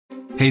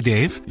Hey,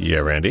 Dave. Yeah,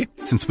 Randy?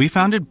 Since we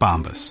founded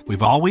Bombas,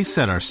 we've always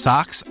said our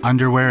socks,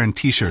 underwear, and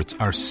T-shirts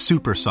are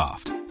super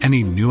soft.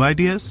 Any new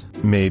ideas?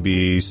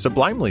 Maybe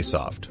sublimely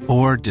soft.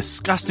 Or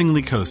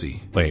disgustingly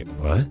cozy. Wait,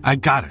 what? I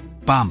got it.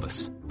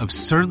 Bombas.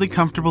 Absurdly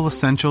comfortable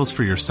essentials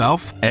for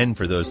yourself and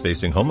for those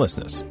facing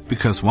homelessness.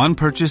 Because one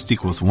purchased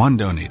equals one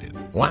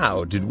donated.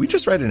 Wow, did we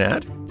just write an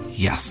ad?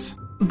 Yes.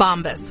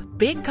 Bombas.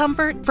 Big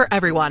comfort for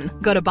everyone.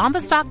 Go to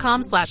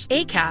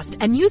bombas.com/ACAST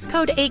and use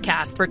code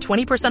ACAST for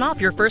 20%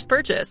 off your first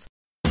purchase.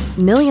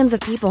 Millions of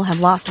people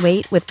have lost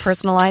weight with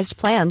personalized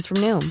plans from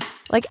Noom.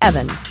 Like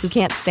Evan, who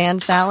can't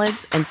stand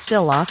salads and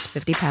still lost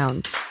 50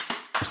 pounds.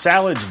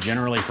 Salads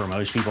generally for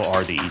most people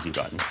are the easy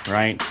button,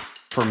 right?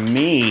 For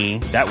me,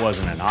 that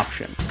wasn't an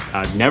option.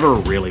 I never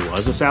really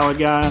was a salad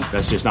guy.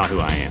 That's just not who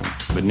I am.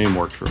 But Noom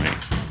worked for me.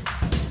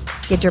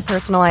 Get your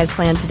personalized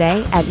plan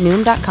today at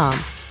Noom.com.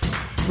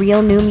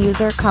 Real Noom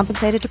user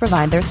compensated to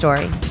provide their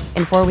story.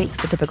 In 4 weeks,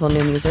 the typical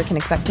Noom user can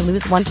expect to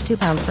lose 1 to 2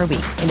 pounds per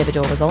week.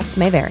 Individual results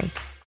may vary.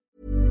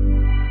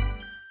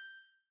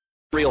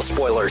 Real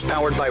spoilers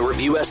powered by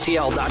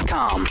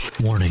ReviewSTL.com.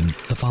 Warning,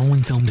 the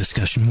following film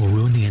discussion will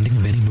ruin the ending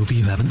of any movie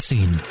you haven't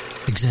seen.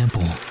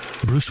 Example,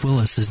 Bruce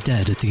Willis is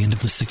dead at the end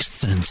of The Sixth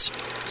Sense.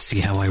 See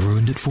how I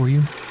ruined it for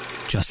you?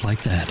 Just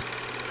like that.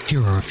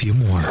 Here are a few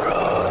more.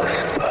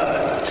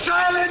 Rosebud.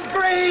 Silent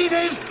breed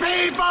is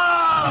people!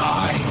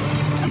 I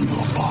am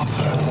your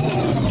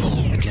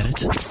father. Get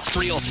it?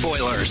 Real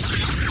spoilers.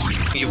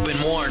 You've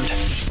been warned.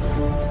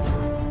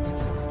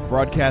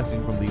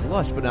 Broadcasting from the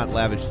lush but not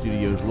lavish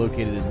studios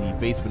located in the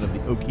basement of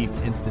the O'Keefe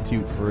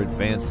Institute for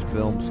Advanced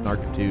Film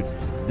Snarkitude,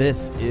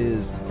 this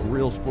is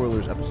Real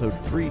Spoilers, episode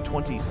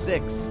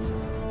 326,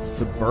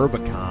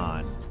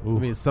 Suburbicon. Ooh. I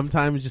mean,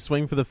 sometimes you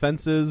swing for the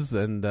fences,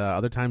 and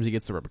other times you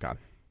get Suburbicon.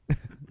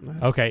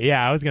 Okay,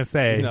 yeah, I was going to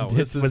say, no,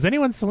 was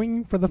anyone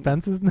swinging for the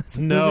fences in this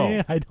movie?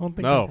 No. I don't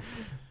think. No.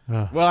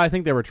 Well, I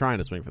think they were trying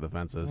to swing for the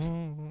fences.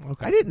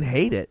 Okay. I didn't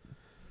hate it.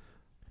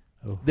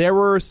 Oh. There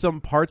were some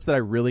parts that I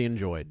really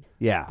enjoyed.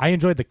 Yeah. I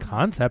enjoyed the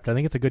concept. I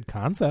think it's a good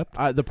concept.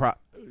 I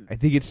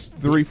think it's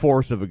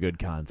 3/4 of a good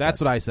concept.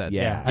 That's what I said.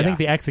 Yeah. I think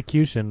the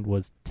execution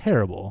was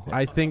terrible.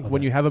 I think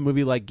when you have a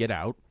movie like Get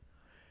Out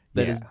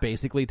that is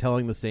basically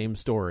telling the same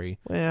story.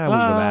 Well, I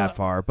wouldn't go that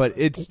far, but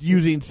it's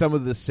using some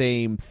of the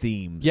same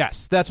themes.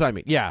 Yes, that's what I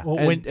mean. Yeah, well,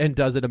 and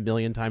does it a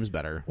million times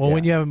better. Well,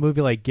 when you have a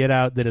movie like Get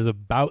Out that is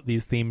about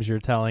these themes you're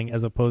telling,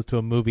 as opposed to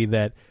a movie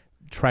that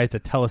tries to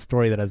tell a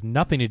story that has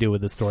nothing to do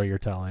with the story you're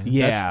telling.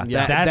 Yeah,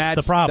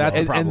 that's the problem. That's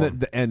the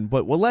problem.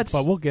 But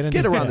we'll get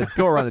into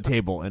go around the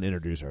table and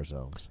introduce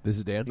ourselves. This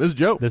is Dan. This is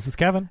Joe. This is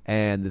Kevin.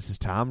 And this is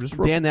Tom.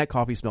 Dan, that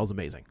coffee smells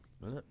amazing.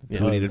 Do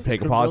we need to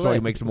take a pause so I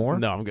can make some more?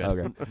 No, I'm good.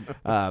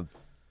 Okay.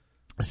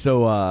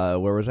 So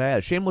where was I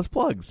at? Shameless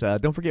plugs.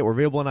 Don't forget, we're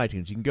available on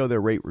iTunes. You can go there,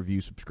 rate,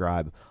 review,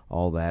 subscribe,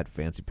 all that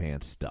fancy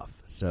pants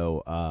stuff.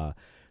 So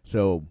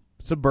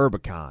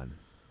Suburbicon.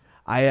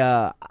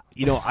 I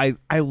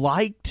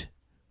liked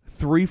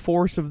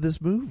 3/4 of this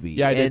movie.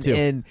 Yeah, I did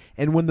too.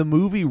 And when the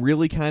movie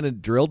really kind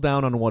of drilled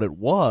down on what it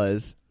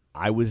was,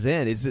 I was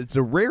in. It's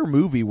a rare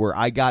movie where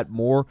I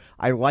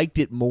liked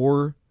it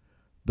more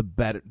the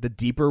better, the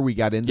deeper we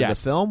got into the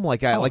film.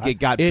 It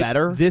got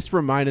better. This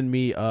reminded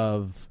me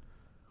of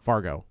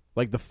Fargo.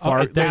 Like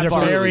they're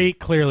very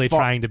clearly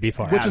trying to be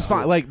Fargo, which is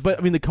fine. But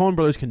I mean, the Coen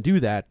Brothers can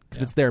do that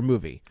because it's their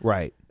movie,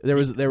 right? There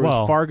was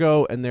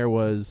Fargo, and there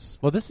was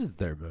this is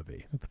their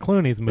movie. It's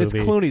Clooney's movie.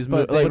 It's Clooney's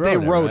movie. But they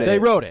wrote it. They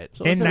wrote it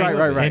in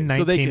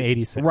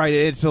 1986. Right.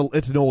 It's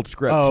an old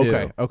script. Oh,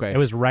 too. Okay. It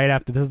was right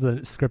after. This is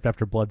the script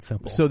after Blood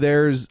Simple. So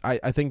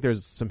I think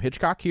there's some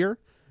Hitchcock here,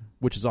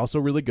 which is also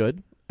really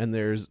good, and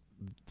there's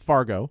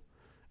Fargo,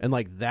 and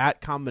like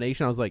that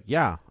combination, I was like,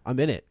 yeah, I'm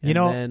in it. And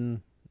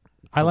then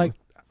I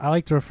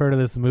like to refer to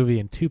this movie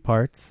in two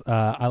parts.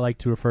 I like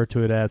to refer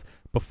to it as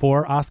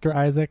before Oscar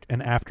Isaac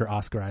and after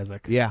Oscar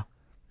Isaac. Yeah.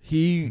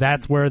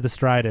 That's where the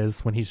stride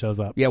is when he shows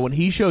up. Yeah, when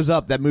he shows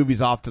up, that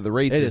movie's off to the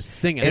races. It is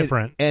singing.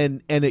 Different.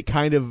 And it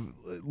kind of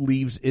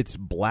leaves its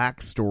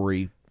black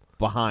story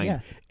behind. Yeah.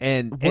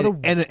 And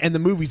the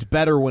movie's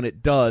better when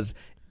it does.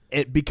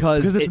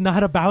 Because it's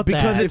not about that.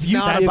 Because it's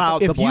not about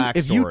the black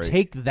story. If you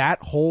take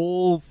that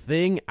whole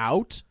thing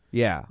out,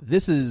 yeah,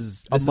 this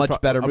is a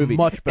much better movie. A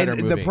much better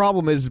movie. The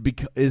problem is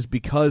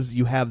because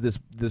you have this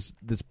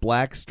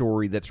black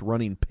story that's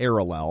running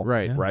parallel,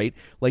 right? Yeah. Right,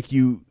 like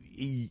you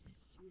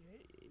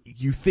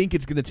think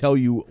it's going to tell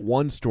you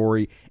one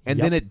story, and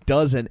then it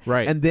doesn't,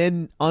 right? And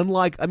then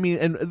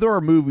and there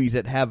are movies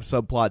that have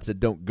subplots that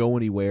don't go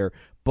anywhere,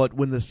 but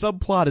when the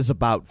subplot is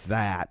about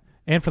that.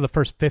 And for the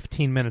first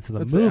 15 minutes of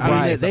the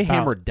movie, they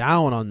hammer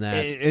down on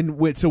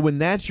that. So when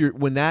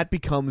that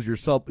becomes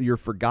your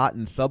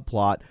forgotten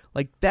subplot,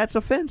 like that's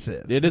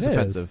offensive. It is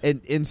offensive.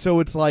 And so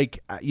it's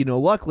like,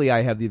 luckily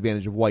I have the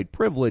advantage of white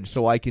privilege,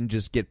 so I can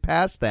just get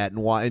past that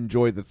and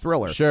enjoy the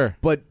thriller. Sure,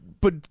 but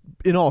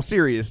in all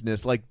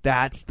seriousness, like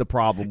that's the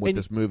problem with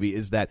this movie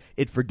is that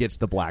it forgets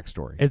the black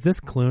story. Is this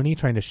Clooney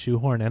trying to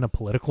shoehorn in a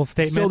political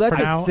statement? So that's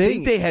for now? I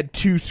think they had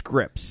two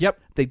scripts. Yep.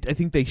 I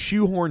think they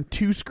shoehorned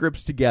 2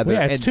 scripts together.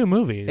 Well, yeah, it's 2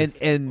 movies,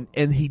 and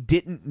he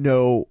didn't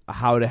know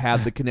how to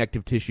have the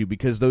connective tissue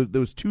because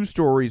those 2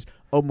 stories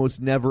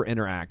almost never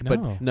interact.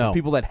 But for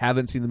people that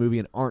haven't seen the movie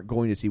and aren't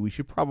going to see, we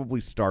should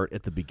probably start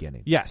at the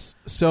beginning. Yes.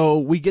 So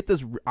we get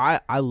this.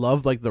 I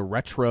love like the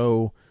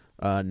retro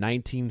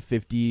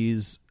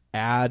 1950s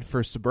ad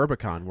for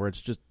Suburbicon where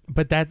it's just.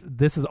 But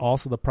this is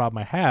also the problem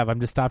I have. I'm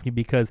just stopping you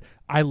because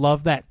I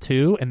love that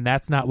too, and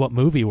that's not what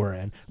movie we're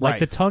in. Like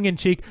the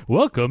tongue-in-cheek,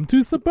 welcome to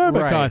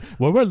Suburbicon,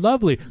 where we're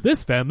lovely.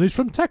 This family's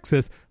from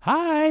Texas.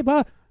 Hi,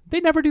 but they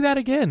never do that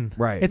again.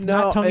 Right. It's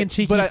not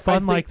tongue-in-cheeky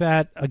fun like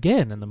that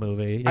again in the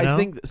movie. You know? I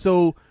think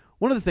so.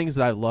 One of the things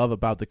that I love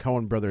about the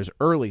Coen Brothers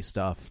early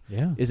stuff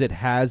is it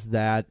has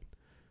that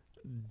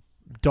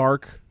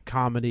dark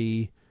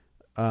comedy.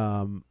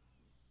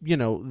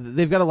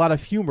 They've got a lot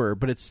of humor,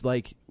 but it's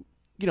like,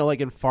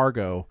 like in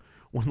Fargo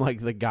when like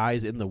the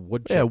guy's in the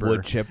wood chipper,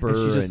 and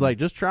she's just like,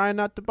 just trying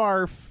not to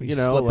barf,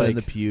 slipping in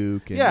the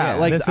puke. And,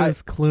 like this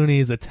is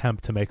Clooney's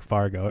attempt to make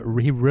Fargo.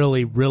 He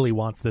really, really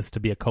wants this to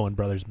be a Coen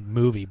Brothers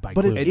movie by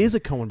But Clooney. It is a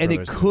Coen Brothers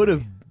and it could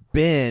have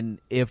been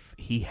if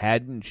he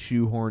hadn't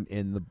shoehorned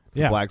in the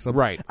black stuff.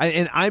 Right.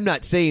 And I'm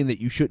not saying that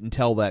you shouldn't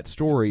tell that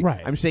story.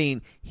 Right. I'm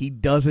saying he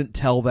doesn't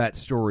tell that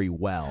story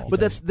well.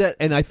 But that's that.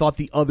 And I thought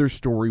the other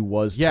story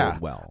was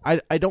told well.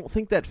 I don't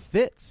think that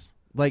fits.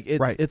 Like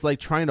it's like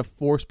trying to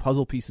force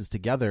puzzle pieces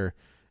together,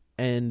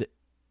 and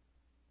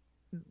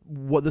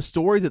what the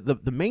story that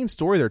the main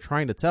story they're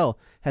trying to tell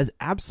has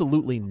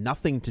absolutely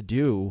nothing to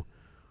do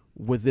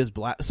with this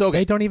black. So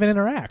they don't even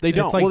interact. They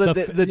don't. It's like well,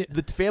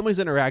 the families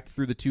interact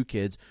through the 2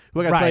 kids.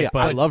 Who I gotta tell you,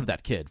 I loved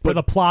that kid. For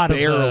the plot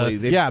barely,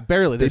 of the,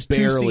 barely. There's 2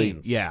 barely,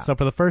 scenes. Yeah. So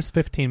for the first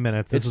 15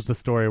 minutes, this is the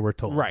story we're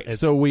told. Right. It's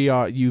so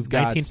you've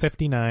got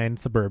 1959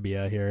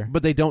 suburbia here,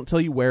 but they don't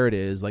tell you where it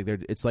is. Like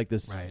it's like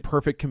this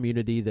perfect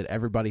community that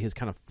everybody has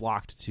kind of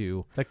flocked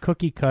to. It's a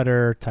cookie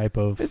cutter type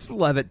of. It's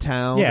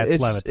Levittown. Yeah,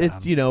 it's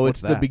Levittown.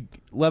 It's the big.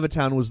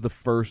 Levittown was the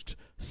first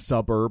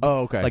suburb. Oh,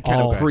 okay. Like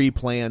kind of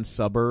pre-planned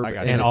suburb,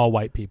 and all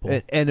white people.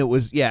 And it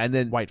was and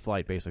then white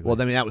flight basically. Well,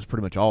 I mean that was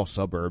pretty much all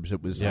suburbs.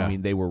 It was. I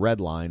mean they were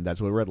redlined.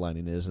 That's what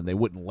redlining is, and they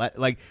wouldn't let.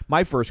 Like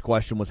my first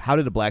question was, how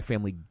did a black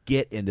family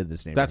get into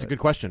this neighborhood? That's a good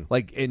question.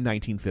 Like in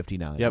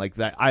 1959, Yep. like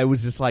that. I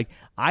was just like,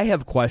 I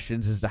have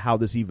questions as to how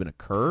this even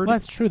occurred. Well,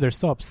 that's true. They're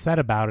so upset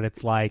about it.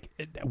 It's like,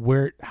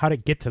 how to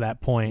get to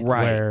that point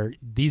where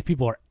these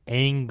people are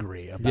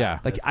angry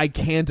about this. Like I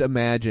can't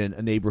imagine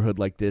a neighborhood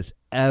like this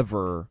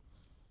ever.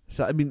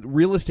 So I mean,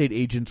 real estate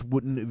agents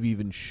wouldn't have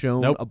even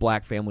shown a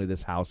black family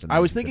this house. I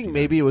was thinking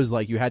maybe it was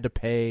like you had to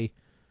pay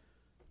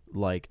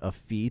like a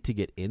fee to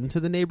get into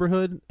the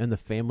neighborhood, and the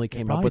family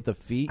came up with the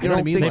fee. You know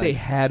what I mean? Think they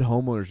had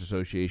homeowners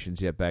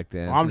associations yet back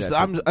then.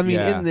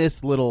 In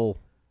this little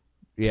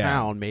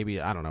town,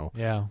 maybe I don't know.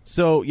 Yeah.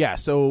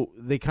 So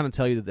they kind of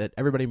tell you that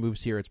everybody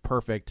moves here. It's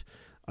perfect.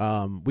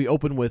 We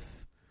open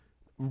with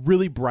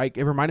really bright.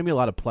 It reminded me a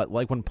lot of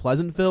like when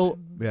Pleasantville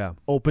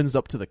opens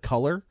up to the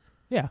color.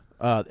 Yeah.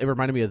 It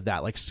reminded me of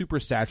that, like super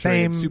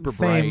saturated, super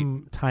bright.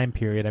 Same time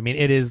period. I mean,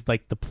 it is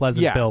like the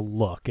Pleasantville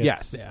look.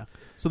 Yes. Yeah.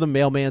 So the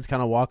mailman's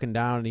kind of walking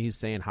down and he's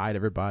saying hi to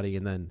everybody,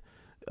 and then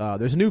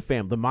there's a new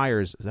family, the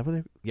Myers. Is that what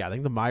they? Yeah, I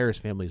think the Myers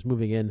family is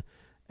moving in,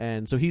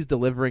 and so he's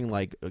delivering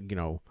like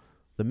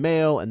the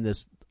mail, and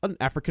this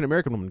African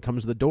American woman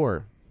comes to the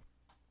door,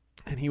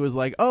 and he was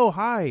like, "Oh,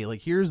 hi!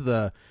 Like here's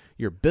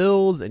your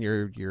bills and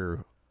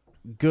your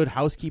good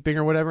housekeeping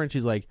or whatever," and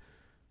she's like.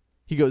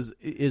 He goes,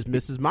 "Is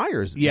Mrs.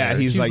 Myers?" Yeah,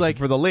 he's like,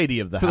 for the lady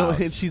of the house.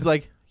 And she's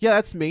like, "Yeah,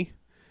 that's me."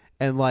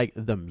 And like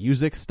the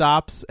music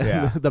stops,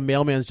 and the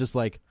mailman's just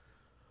like,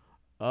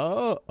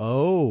 okie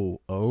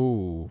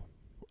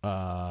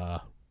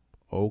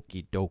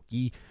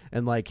dokie,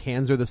 and like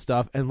hands her the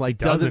stuff, and like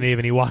doesn't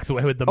even. He walks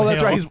away with the mail. Oh,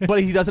 that's right.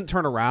 But he doesn't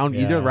turn around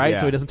either, right?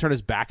 Yeah. So he doesn't turn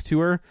his back to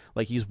her.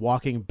 Like he's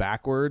walking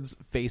backwards,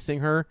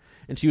 facing her,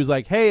 and she was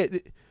like,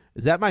 "Hey,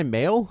 is that my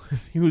mail?"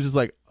 He was just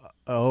like.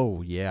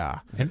 Oh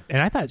yeah, and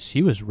I thought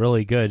she was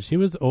really good. She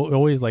was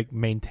always like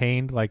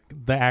maintained, like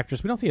the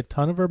actress. We don't see a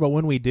ton of her, but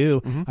when we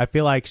do, I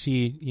feel like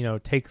she,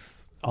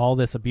 takes all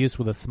this abuse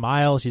with a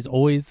smile. She's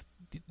always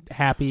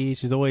happy.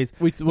 She's always,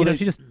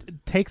 she just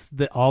takes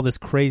all this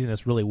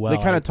craziness really well.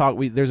 They kind of talk.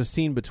 There's a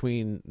scene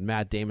between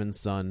Matt Damon's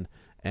son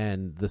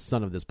and the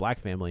son of this black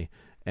family,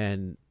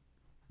 and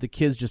the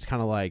kid's just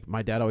kind of like,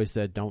 my dad always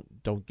said,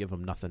 don't give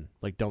him nothing.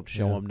 Like, don't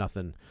show him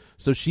nothing.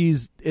 So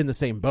she's in the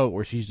same boat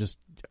where she's just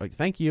like,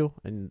 thank you,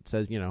 and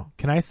says,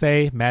 Can I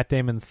say Matt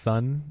Damon's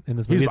son in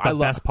this movie is the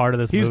best part of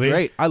this movie? He's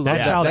great. I love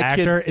that. Child that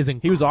actor kid, is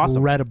incredible. He was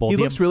awesome. He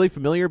The looks really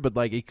familiar, but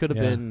like it could have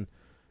been,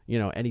 I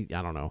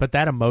don't know. But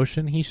that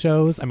emotion he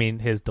shows, I mean,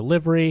 his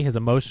delivery, his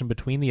emotion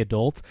between the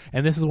adults,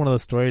 and this is one of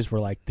those stories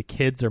where like the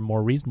kids are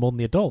more reasonable than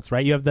the adults,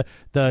 right? You have the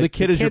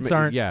kids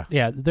aren't,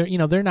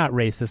 they're they're not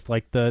racist.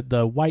 Like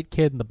the white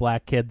kid and the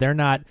black kid, they're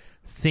not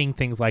seeing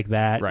things like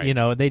that.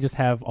 Right. They just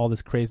have all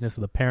this craziness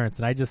of the parents,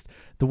 and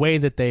the way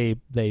that they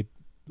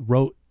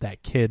wrote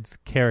that kid's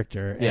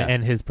character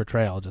and his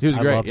portrayal, just he was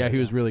great. loved Yeah, it. he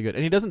was really good,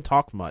 and he doesn't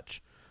talk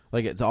much.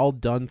 Like it's all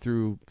done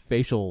through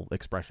facial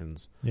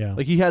expressions. Yeah.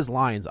 Like he has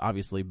lines,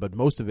 obviously, but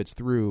most of it's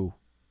through.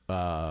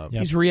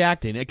 He's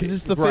reacting because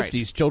it's the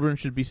 50s. Children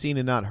should be seen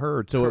and not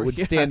heard, so it would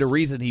stand to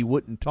reason he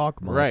wouldn't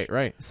talk much.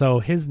 Right. So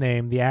his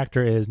name, the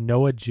actor, is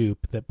Noah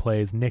Jupe, that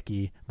plays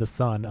Nicky, the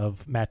son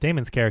of Matt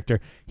Damon's character.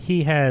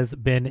 He has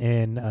been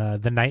in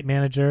The Night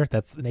Manager.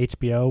 That's an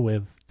HBO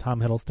with Tom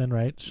Hiddleston,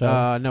 right?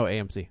 Show? No,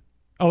 AMC.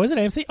 Oh, is it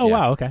AMC? Oh, Yeah.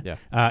 wow, okay. Yeah.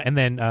 And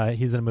then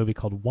he's in a movie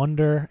called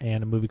Wonder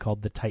and a movie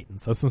called The Titan.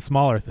 So some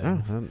smaller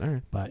things. All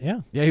right. But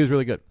yeah. Yeah, he was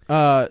really good.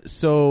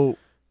 So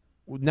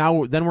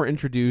then we're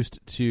introduced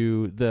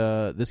to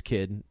this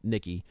kid,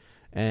 Nicky,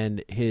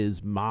 and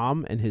his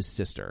mom and his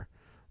sister.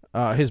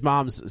 His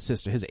mom's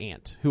sister, his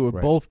aunt, who are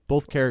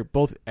both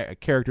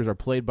characters are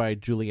played by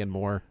Julianne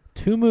Moore.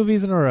 2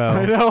 movies in a row.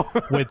 I know.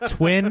 with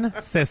twin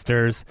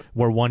sisters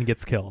where one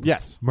gets killed.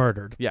 Yes.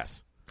 Murdered.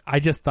 Yes. I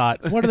just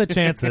thought, what are the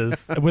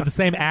chances with the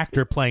same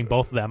actor playing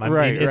both of them? I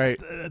mean,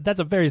 that's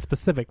a very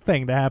specific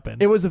thing to happen.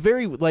 It was a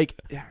very, like,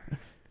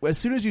 as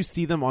soon as you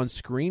see them on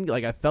screen,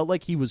 like, I felt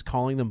like he was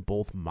calling them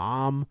both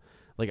mom.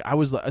 Like, I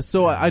was,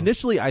 so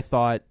initially I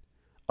thought,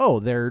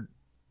 oh,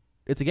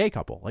 it's a gay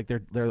couple. Like,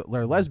 they're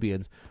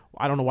lesbians.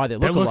 I don't know why they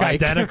look alike.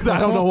 Identical. I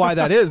don't know why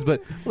that is,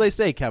 but they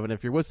say, Kevin,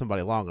 if you're with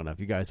somebody long enough,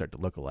 you guys start to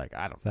look alike.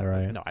 I don't Is that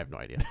right? No, I have no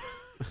idea.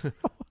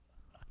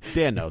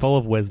 Dan knows. Full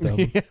of wisdom.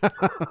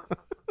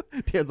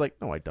 Yeah. Dan's like,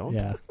 no, I don't.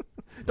 Yeah.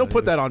 Don't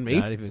put that on me.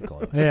 Not even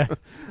close. Yeah.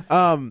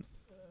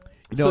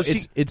 No,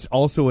 it's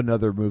also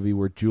another movie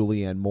where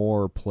Julianne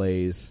Moore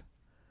plays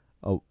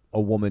a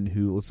woman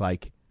who looks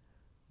like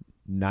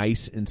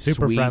nice and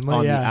Super sweet friendly,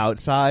 on yeah. the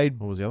outside.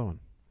 What was the other one?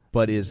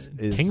 But is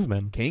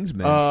Kingsman.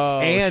 Oh,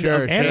 and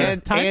sure,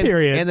 and time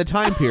period. and the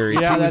time period.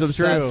 Yeah, she was that's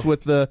obsessed true.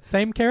 with the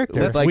Same character.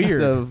 with like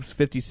weird. the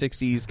 50s,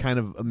 60s kind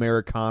of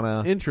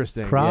Americana.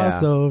 Interesting.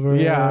 Crossover.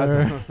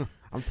 Yeah,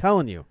 I'm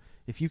telling you,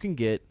 if you can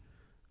get,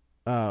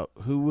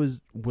 who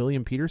was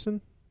William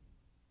Peterson?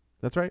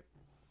 That's right.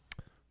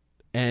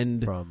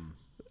 And From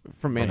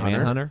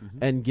Manhunter,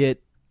 and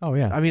get. Oh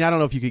yeah. I mean, I don't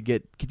know if you could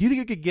get. Do you think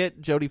you could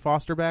get Jodie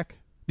Foster back?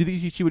 Do you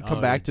think she would come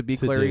back to be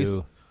Clarice?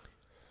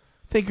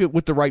 I think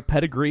with the right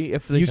pedigree,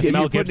 if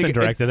Mel Gibson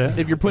directed it.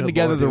 If you're putting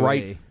together the Lord,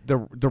 right the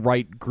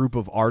right group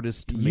of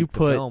artists to You make the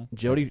put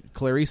film.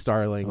 Clarice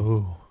Starling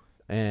Ooh.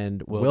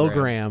 and Will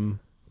Graham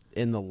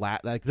in the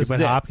like You this put is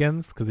it.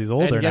 Hopkins because he's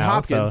And older you get now.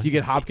 Hopkins. so- You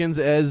get Hopkins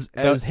as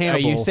Are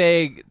Hannibal. you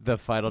saying the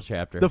final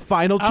chapter? the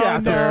final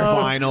chapter? no.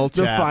 Final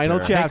The chapter. final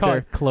They chapter. call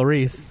it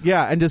Clarice.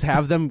 Yeah, and just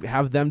have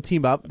them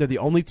team up. They're the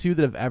only two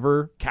that have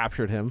ever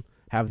captured him.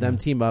 Have them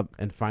team up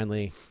and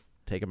finally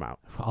take him out.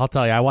 I'll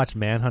tell you, I watched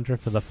Manhunter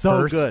for the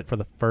So good.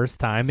 first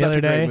time Such the other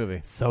a great day.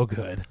 movie. So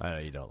good. I know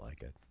you don't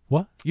like it.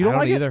 What? You don't I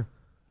like it either.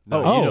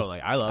 No, Oh. you don't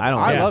like. I love it.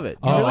 I Yeah. love it. You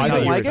Oh, really I don't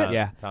thought like you it? were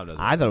Yeah, Tom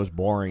doesn't. I thought it was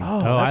boring. Oh,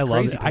 I that's loved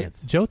crazy it.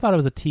 pants. Joe thought it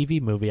was a TV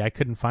movie. I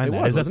couldn't find It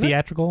that. was, Is that wasn't it?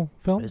 theatrical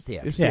film? It's the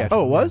It's Yeah.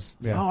 Oh, it was?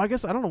 Yeah. Oh, I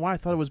guess I don't know why I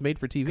thought it was made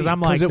for TV. Because I'm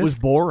like, Because it this- was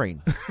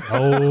boring.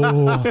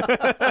 Oh,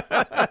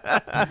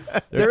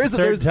 There's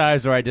certain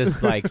times where I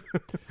just like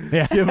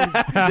yeah. give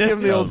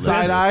him the old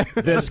side eye.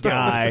 This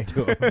guy.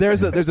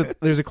 There's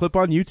a clip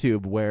on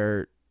YouTube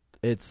where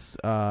it's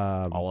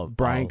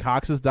Brian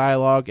Cox's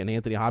dialogue and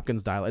Anthony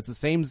Hopkins' dialogue. It's the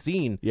same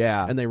scene.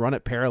 Yeah. And they run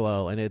it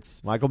parallel, and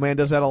it's Michael Mann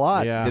does that a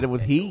lot. Yeah. Did it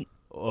with Heat.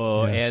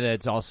 Oh, Yeah. and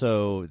it's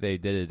also they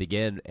did it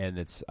again, and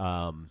it's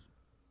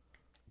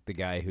the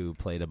guy who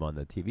played him on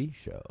the TV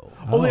show.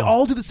 they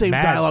all do the same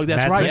Mads- dialogue. That's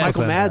Mads right, Mikkelsen.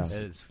 Michael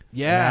Mads. It's,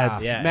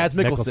 Mads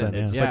Mikkelsen.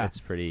 Mikkelsen, Yeah. it's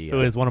pretty.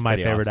 Who is one of my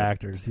pretty favorite awesome.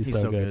 actors. He's,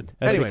 He's so good.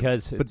 That's Anyway,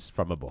 because it's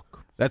from a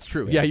book. that's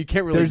true. Yeah, you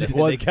can't really.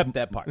 They kept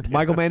that part.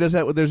 Michael Mann does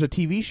that. There's a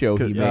TV show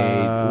he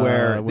made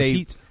where with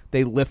Heat.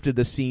 they lifted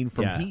the scene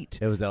from Yeah. Heat.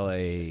 It was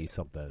L.A.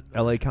 something.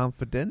 L.A.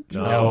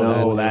 Confidential?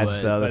 No, that's that's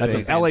the a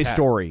L.A. fantastic-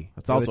 Story.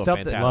 That's also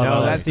something- fantastic. No,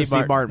 Well, that's the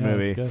Steve Martin Yeah,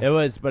 movie.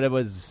 it's good. It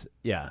was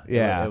yeah.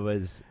 Yeah. It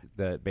was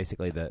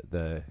basically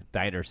the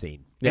diner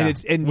scene. Yeah.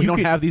 And we you don't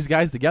could- have these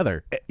guys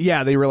together.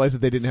 Yeah, they realized that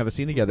they didn't have a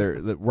scene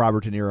together, that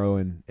Robert De Niro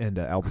and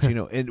Al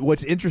Pacino. And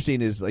what's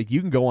interesting is, like,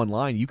 you can go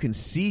online, you can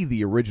see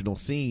the original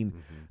scene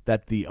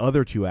that the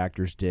other two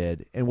actors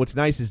did. And what's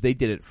nice is they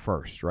did it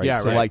first, right? Yeah,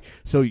 so right. like,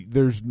 so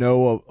there's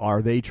no,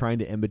 are they trying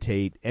to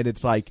imitate? And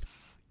it's like,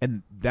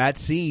 and that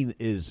scene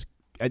is,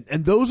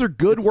 and those are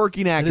good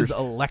working It actors. is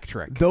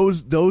electric.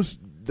 Those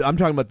I'm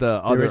talking about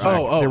the other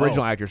original- the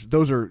original actors.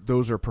 Those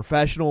are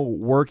professional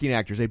working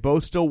actors. They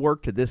both still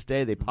work to this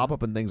day. They pop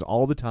up in things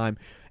all the time,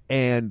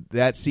 and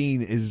that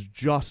scene is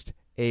just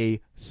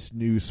a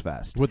snooze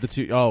fest. With the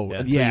two,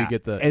 until you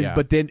get the and yeah.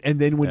 but then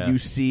when Yeah. you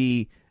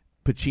see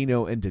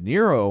Pacino and De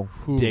Niro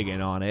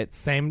digging on it,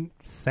 Same.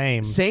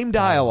 same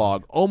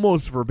dialogue,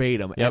 almost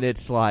verbatim, Yep. and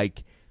it's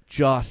like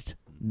just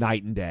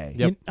night and day.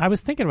 Yep. I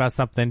was thinking about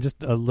something,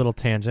 just a little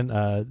tangent.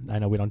 I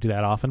know we don't do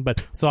that often,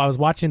 but so I was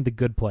watching The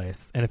Good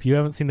Place, and if you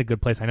haven't seen The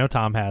Good Place, I know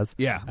Tom has.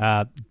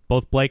 Yeah.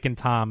 Both Blake and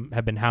Tom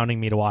have been hounding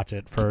me to watch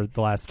it for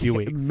the last few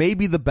weeks.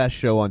 Maybe the best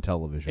show on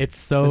television. It's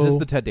so. Is this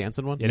the Ted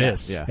Danson one? It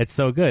is. Yeah. It's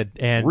so good.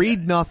 And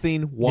Read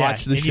nothing,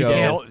 watch the and you show.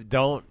 can't-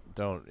 Don't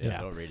don't read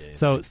anything.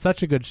 So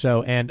such a good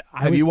show, and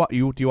do you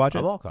watch it?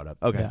 I'm all caught up.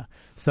 Okay. Yeah.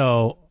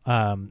 So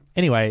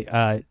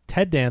anyway,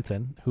 Ted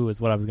Danson, who is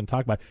what I was going to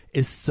talk about,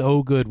 is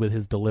so good with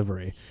his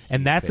delivery,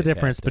 and that's the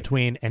difference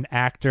between an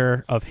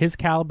actor of his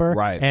caliber,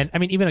 and I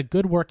mean even a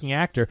good working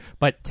actor.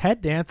 But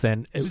Ted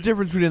Danson, there's a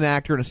difference between an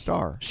actor and a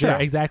star. Sure,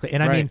 exactly.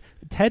 And I mean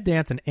Ted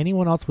Danson,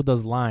 anyone else with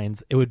those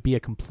lines, it would be a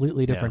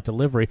completely different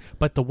delivery.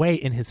 But the way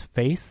in his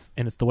face,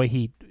 and it's the way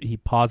he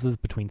pauses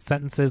between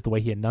sentences, the way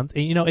he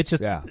enunciates, it's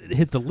just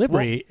his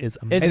delivery is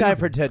amazing. It's time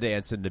for Ted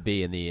Danson to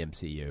be in the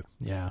MCU.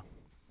 Yeah.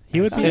 He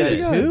would be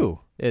who?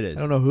 It is.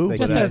 I don't know who.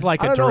 Just as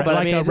like a but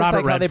I mean, a it's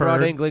Robert like how they brought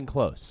Redford. England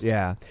close.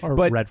 Yeah. Or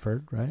but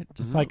Redford, right?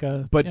 Just like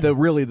a... But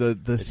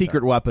the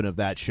secret weapon of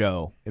that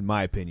show, in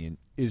my opinion,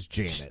 is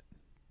Janet.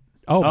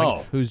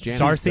 Who's Janet?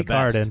 Darcy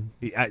Carden.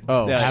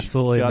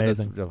 Absolutely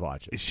amazing. To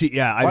watch it.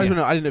 I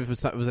didn't know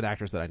if it was an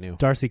actress that I knew.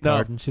 Darcy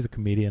Carden. She's a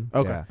comedian.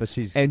 Okay. Yeah. But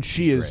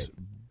she is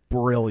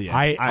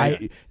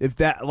brilliant. If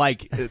that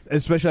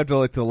especially after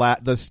like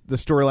the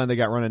storyline they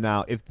got running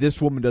now, if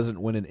this woman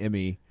doesn't win an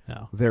Emmy,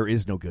 there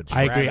is no good show.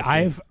 I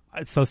agree.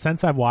 So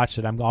since I've watched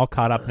it, I'm all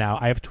caught up now.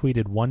 I have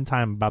tweeted one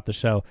time about the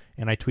show,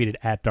 and I tweeted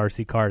at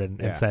Darcy Carden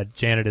and said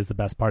Janet is the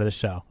best part of the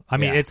show. I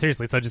mean, it's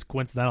seriously, so just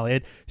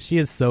coincidentally, she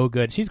is so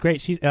good. She's great.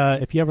 She,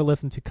 if you ever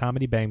listen to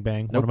Comedy Bang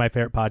Bang, one of my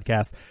favorite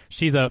podcasts,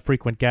 she's a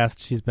frequent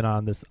guest. She's been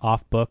on this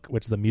Off Book,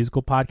 which is a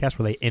musical podcast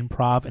where they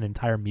improv an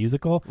entire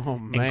musical. Oh,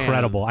 man.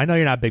 Incredible. I know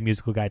you're not a big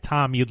musical guy.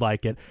 Tom, you'd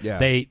like it. Yeah.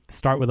 They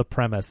start with a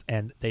premise,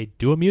 and they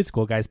do a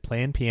musical. Guys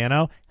playing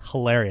piano.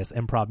 Hilarious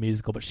improv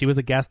musical. But she was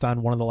a guest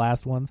on one of the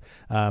last ones.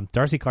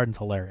 Darcy Carden's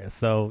hilarious.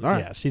 So,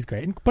 yeah, she's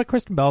great. But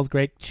Kristen Bell's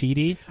great.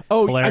 Chidi.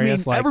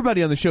 Hilarious. I mean,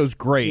 everybody on the show is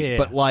great,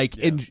 but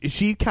and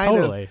she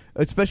kind of,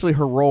 especially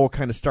her role,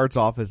 kind of starts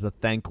off as a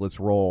thankless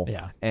role,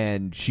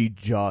 and she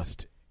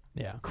just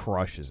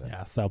crushes it.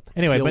 Yeah. So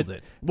anyway, Kills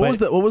it. What was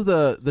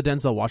the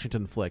Denzel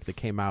Washington flick that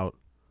came out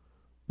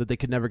that they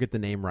could never get the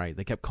name right?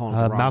 They kept calling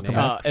it the wrong Malcolm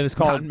name. X. It was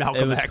called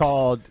Malcolm It was X.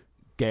 called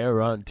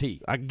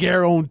Guarantee. I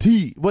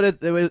guarantee.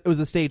 But it was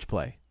the stage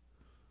play.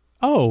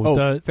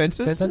 The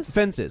Fences?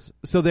 Fences.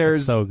 So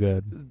there's so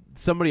good.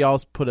 Somebody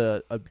else put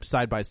a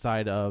side by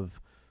side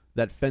of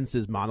that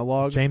Fences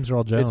monologue. It's James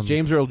Earl Jones. It's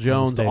James Earl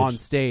Jones on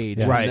stage,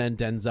 Yeah. and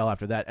then Denzel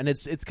after that. And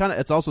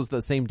it's also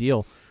the same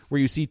deal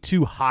where you see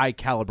two high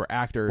caliber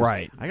actors.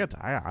 Right.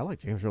 I like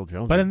James Earl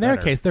Jones. But in their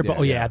better. case, they're both.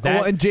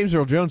 and James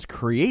Earl Jones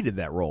created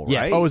that role,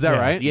 right? Oh, is that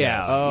right?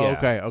 Yeah. Oh,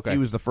 okay. He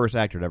was the first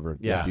actor to ever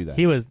do that.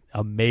 He was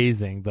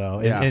amazing,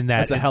 though. Yeah. In that,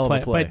 That's a hell of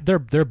a play.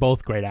 But they're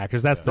both great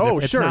actors. That's the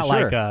difference. It's not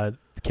like a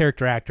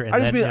character actor. And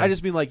I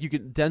just mean like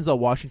Denzel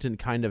Washington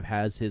kind of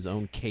has his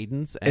own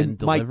cadence and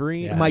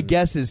delivery. My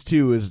guess is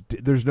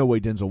there's no way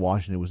Denzel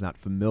Washington was not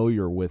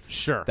familiar with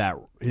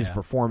his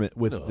performance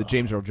with the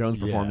James Earl Jones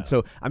performance.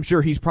 So I'm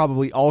sure he's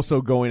probably also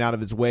going out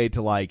of his way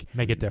to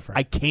make it different.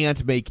 I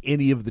can't make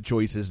any of the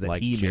choices that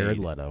like he Jared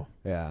made. Leto.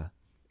 Yeah.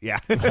 Yeah.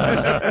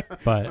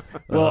 But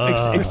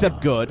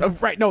except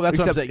good. Right. No, that's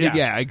what I'm saying.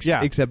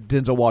 Except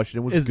Denzel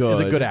Washington was good.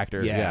 Is a good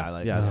actor.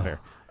 Yeah, that's fair.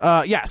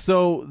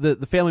 So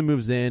the family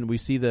moves in. We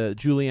see the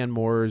Julianne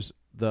Moore's,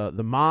 the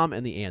mom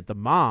and the aunt. The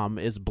mom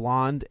is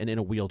blonde and in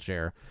a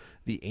wheelchair.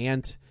 The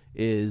aunt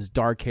is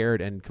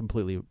dark-haired and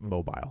completely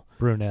mobile.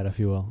 Brunette, if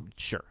you will.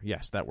 Sure.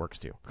 Yes, that works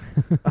too.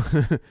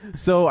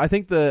 So I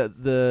think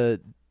the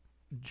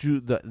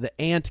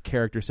aunt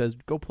character says,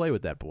 "Go play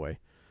with that boy."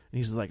 And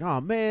he's like, "Oh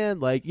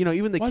man, like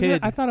even the kid."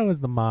 I thought it was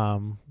the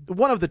mom.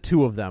 One of the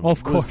two of them,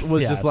 of course,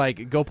 was just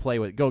like, "Go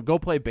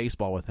play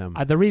baseball with him."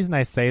 The reason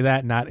I say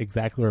that, not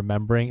exactly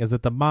remembering, is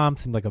that the mom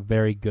seemed like a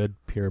very good,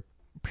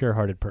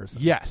 pure-hearted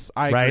person. Yes,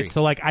 I agree. Right,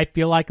 so like I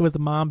feel like it was the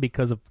mom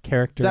because of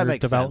character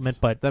development. Sense.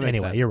 But that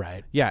anyway, sense. you're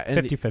right. Yeah,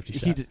 and 50-50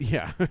 shot.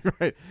 Yeah,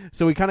 right.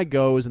 So he kind of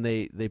goes and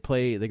they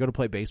go to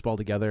play baseball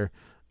together,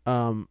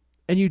 and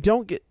you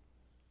don't get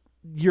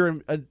these are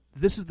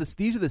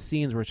the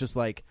scenes where it's just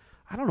like,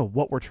 I don't know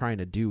what we're trying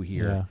to do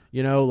here.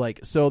 Yeah.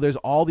 So there's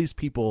all these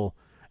people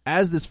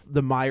as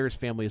the Myers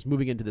family is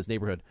moving into this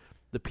neighborhood.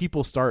 The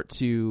people start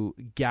to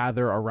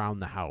gather around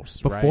the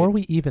house before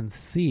we even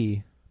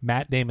see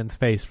Matt Damon's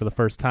face for the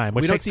first time.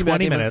 Which we don't takes see 20 Matt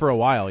Damon minutes for a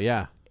while.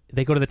 Yeah.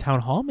 They go to the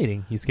town hall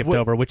meeting you skipped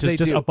over, which is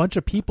just a bunch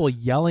of people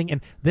yelling.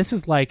 And this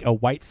is like a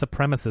white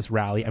supremacist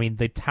rally. I mean,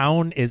 the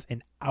town is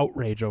in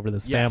outrage over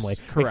this family,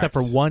 except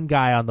for one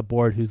guy on the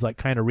board who's like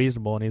kind of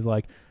reasonable. And he's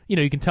like,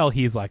 you can tell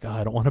he's like,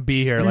 I don't want to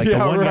be here. Like,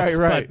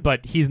 right.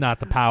 But he's not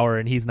the power,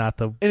 and he's not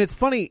the. And it's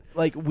funny,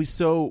 like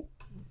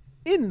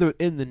in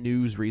the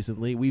news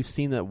recently, we've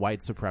seen that white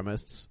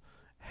supremacists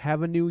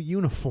have a new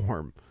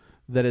uniform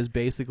that is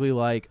basically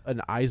like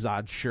an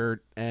Izod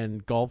shirt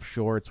and golf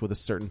shorts with a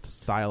certain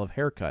style of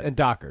haircut and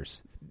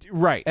Dockers,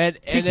 right? And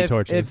tiki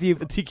torches.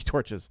 Tiki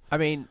torches. I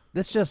mean,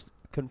 this just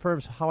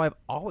confirms how I've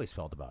always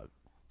felt about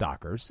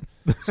Dockers.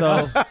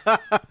 So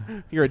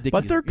you're a Dickies,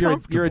 but they're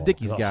comfortable. You're a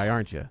Dickies guy,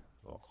 aren't you?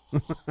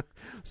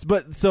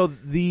 But so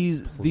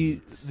these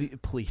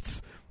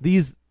pleats,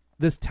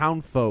 this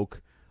town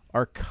folk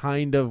are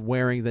kind of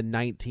wearing the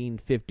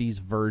 1950s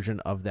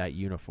version of that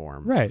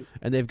uniform, right?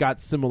 And they've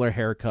got similar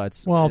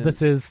haircuts. Well,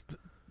 this is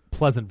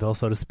Pleasantville,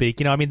 so to speak.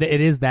 You know, I mean,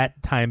 it is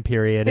that time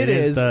period. It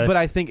is, but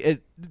I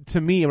think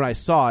to me, when I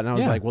saw it, and I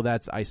was like, well,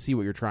 I see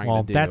what you're trying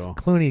to do. That's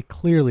Clooney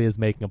clearly is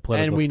making a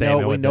political statement.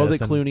 And we know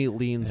that Clooney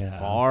leans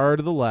far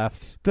to the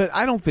left. But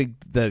I don't think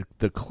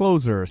the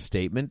clothes are a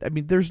statement. I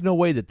mean, there's no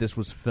way that this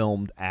was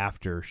filmed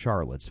after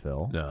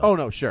Charlottesville. No. Oh,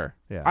 no, sure.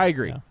 Yeah. I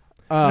agree. Yeah.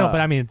 No,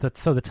 but I mean,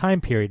 so the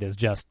time period is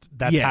just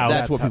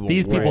that's what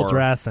these people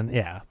dress, and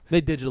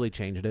they digitally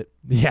changed it.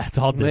 Yeah, it's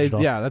all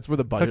digital. That's where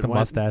the budget took the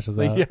went. mustaches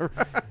out. Yeah,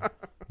 right.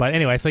 But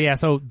anyway,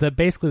 so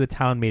basically the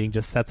town meeting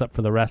just sets up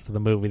for the rest of the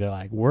movie. They're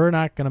like, we're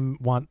not going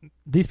to want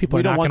these people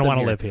are not going to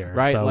want to live here,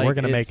 right? So we're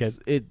going to make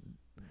it.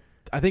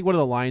 I think one of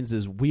the lines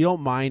is, we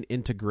don't mind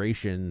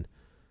integration.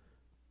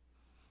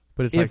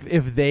 But it's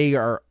if they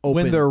are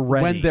open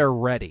when they're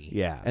ready,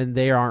 yeah, and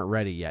they aren't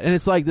ready yet, and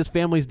it's like this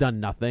family's done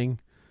nothing.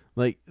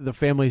 Like the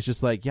family's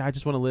just like, I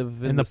just want to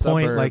live in the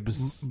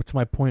suburbs. Point, to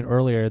my point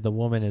earlier, the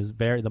woman is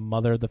the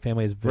mother of the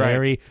family is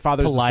very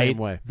Father's polite, the same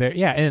way.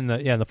 And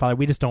the father,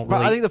 we just don't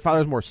really. I think the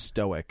father's more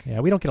stoic.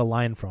 Yeah, we don't get a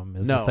line from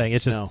him. The thing.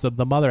 It's just so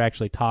the mother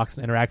actually talks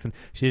and interacts, and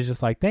she's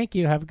just like, "Thank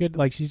you, have a good."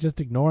 Like she's just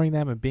ignoring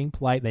them and being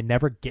polite. They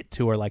never get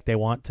to her like they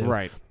want to.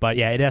 Right. But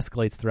yeah, it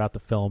escalates throughout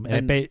the film,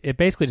 and it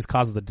basically just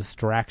causes a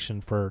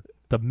distraction for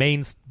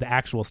the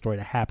actual story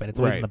to happen. It's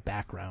always in the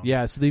background.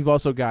 Yeah. So they've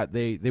also got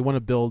they want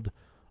to build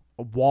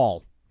a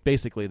wall.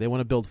 Basically, they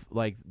want to build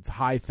like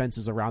high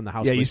fences around the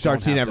house. Yeah, you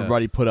start seeing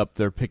everybody put up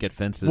their picket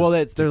fences. Well,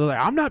 they're like,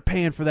 I'm not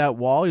paying for that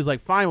wall. He's like,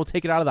 fine, we'll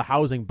take it out of the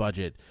housing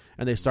budget,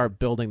 and they start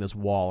building this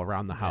wall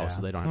around the house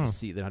so they don't have to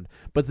see.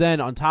 But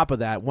then on top of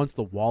that, once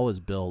the wall is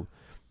built,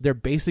 they're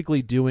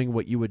basically doing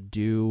what you would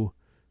do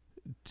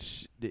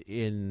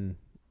in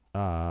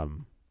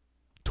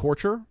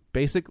torture.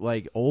 Basic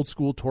like old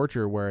school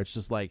torture where it's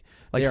just like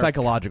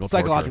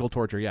psychological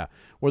torture, yeah,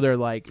 where they're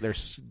like they're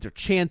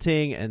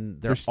chanting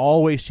and they're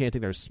always chanting,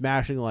 they're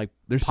smashing like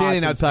they're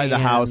standing outside the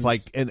house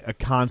like in a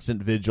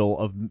constant vigil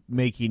of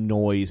making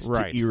noise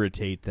to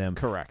irritate them.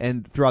 Correct.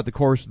 And throughout the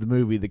course of the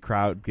movie, the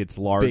crowd gets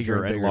larger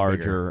bigger, and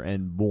larger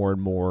and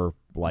more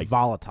like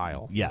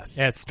volatile. Yes,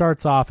 it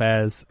starts off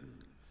as,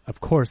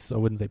 of course, I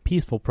wouldn't say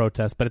peaceful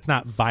protest, but it's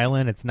not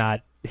violent, it's not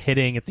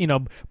hitting, it's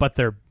but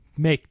they're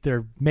making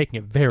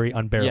it very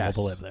unbearable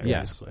to live there.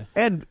 Yes,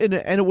 and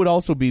it would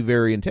also be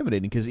very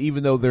intimidating because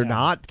even though they're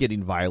not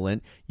getting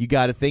violent, you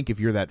got to think if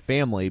you're that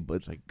family, but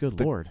it's like,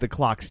 good Lord, the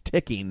clock's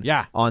ticking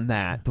on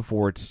that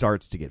before it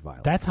starts to get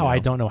violent. That's how I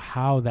don't know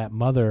how that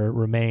mother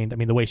remained. I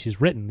mean, the way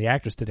she's written, the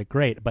actress did it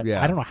great, but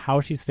I don't know how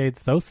she stayed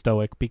so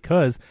stoic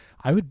because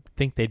I would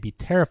think they'd be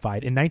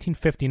terrified. In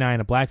 1959,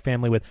 a black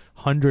family with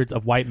hundreds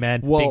of white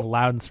men being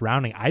loud and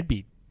surrounding, I'd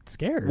be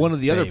scared. One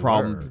of the other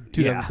problems,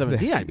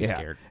 2017, I'd be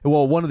scared.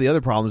 Well, one of the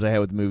other problems I had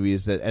with the movie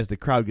is that as the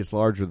crowd gets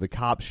larger, the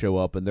cops show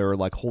up and they're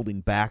like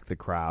holding back the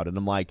crowd, and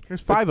I'm like,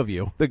 "There's 5 of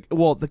you."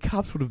 The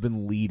cops would have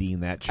been leading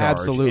that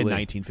charge in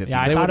 1950.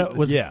 Yeah, I thought it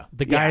was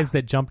the guys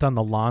that jumped on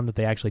the lawn that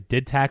they actually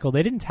did tackle.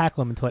 They didn't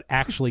tackle him until it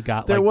actually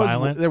got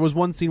violent. There was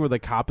one scene where the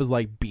cop is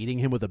like beating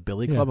him with a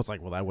billy club. It's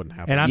like, well, that wouldn't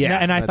happen.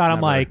 And I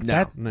thought,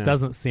 that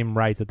doesn't seem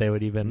right that they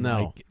would even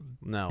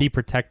be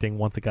protecting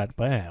once it got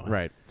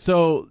right.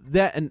 So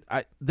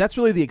that's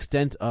really the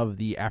extent of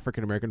the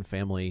African American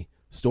family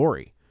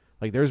story.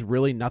 Like, there's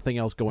really nothing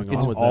else going on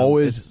with them. It's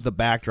always the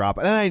backdrop,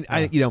 and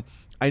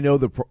I know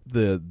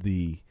the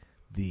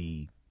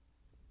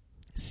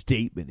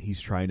statement he's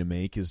trying to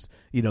make is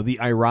the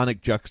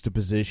ironic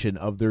juxtaposition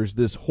of there's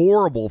this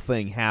horrible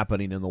thing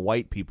happening in the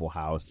white people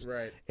house,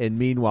 right? And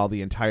meanwhile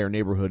the entire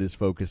neighborhood is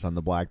focused on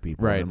the black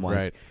people,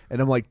 right?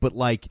 And I'm like, but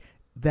like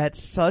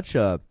that's such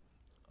a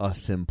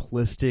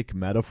simplistic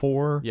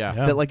metaphor,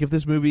 that like if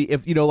this movie,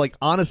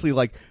 honestly,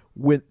 like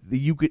when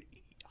you could,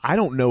 I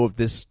don't know if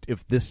this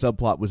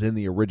subplot was in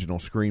the original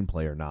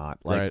screenplay or not.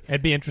 Like,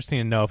 it'd be interesting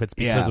to know if it's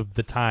because of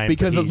the time.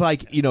 Because it's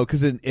like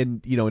because in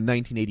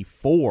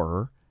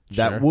 1984.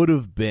 That would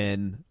have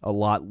been a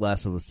lot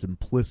less of a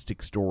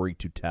simplistic story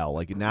to tell.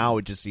 Like now,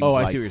 it just seems.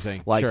 I see what you're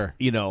saying. Like sure.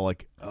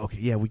 Like okay,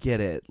 yeah, we get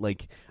it.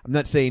 Like I'm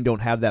not saying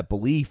don't have that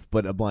belief,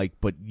 but I'm like,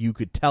 but you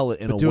could tell it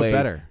in a way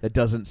better. That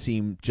doesn't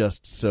seem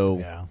just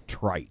so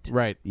trite,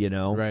 right?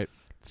 Right.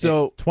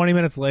 So 20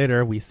 minutes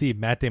later, we see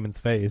Matt Damon's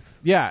face.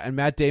 Yeah, and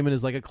Matt Damon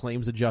is like a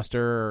claims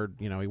adjuster, or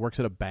he works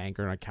at a bank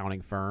or an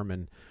accounting firm,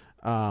 and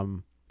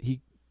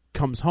he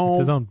comes home. It's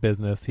his own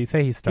business. He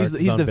starts.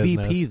 He's the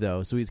business. VP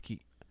though, so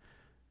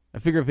I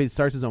figure if he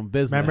starts his own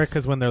business, remember,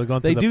 because when they're going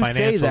through the financials,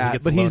 say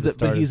that, but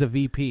he's a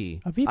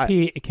VP. A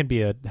VP can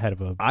be a head of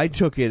a. I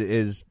took it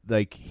as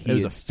like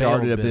he had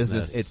started a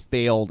business, it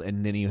failed,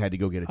 and then he had to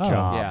go get a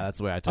job. Yeah, that's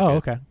the way I took it. Oh,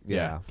 okay.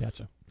 Yeah,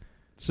 gotcha.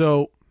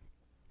 So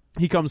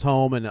he comes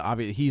home, and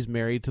obviously he's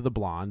married to the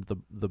blonde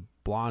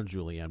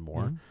Julianne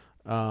Moore,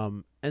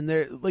 and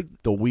they're like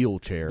the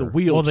wheelchair.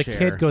 Well, the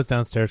kid goes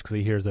downstairs because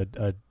he hears a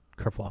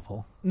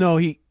kerfluffle. No,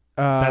 that's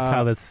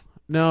how this.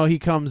 No, he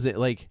comes in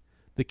like.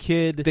 The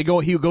kid,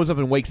 he goes up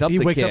and wakes up. He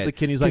the wakes kid. up the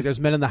kid. He's like, "There's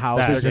men in the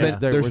house. There's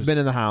men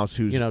in the house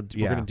who's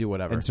we're gonna do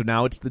whatever." And so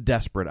now it's the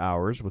Desperate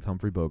Hours with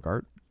Humphrey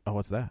Bogart. Oh,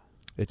 what's that?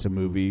 It's a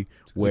movie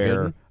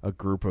where a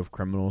group of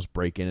criminals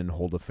break in and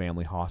hold a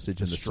family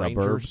hostage in the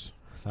suburbs.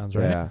 Sounds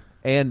right. Yeah.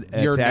 And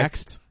You're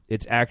Next.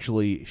 It's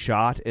actually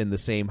shot in the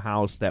same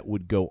house that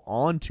would go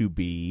on to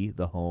be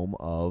the home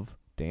of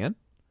Dan?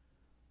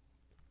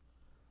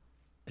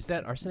 Is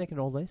that Arsenic and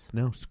Old Lace?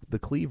 No, the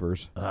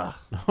Cleavers.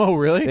 Oh,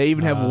 really? They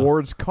even have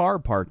Ward's car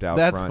parked out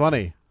That's front.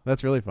 funny.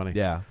 That's really funny.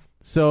 Yeah.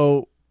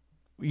 So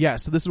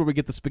this is where we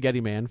get the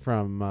Spaghetti Man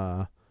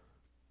from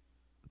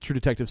True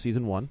Detective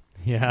Season 1.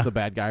 Yeah. The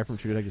bad guy from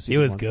True Detective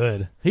Season 1.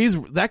 He was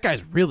good. That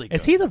guy's really good.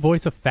 Is he the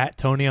voice of Fat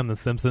Tony on The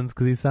Simpsons?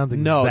 Because he sounds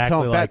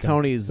exactly like Fat him.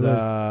 Tony's...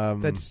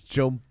 That's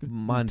Joe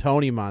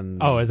Tony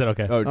Oh, is it?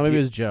 Okay. Oh, maybe it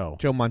was Joe.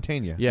 Joe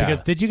Montana. Yeah. Because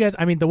did you guys...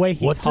 I mean, the way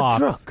he What's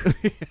talks...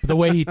 the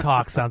way he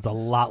talks sounds a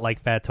lot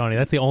like Fat Tony.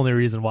 That's the only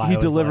reason why he I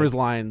was delivers like,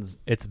 lines...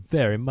 It's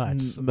very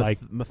much like...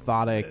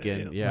 methodic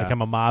and... Yeah. Like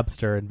I'm a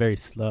mobster and very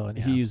slow. And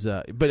He's...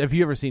 but have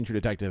you ever seen True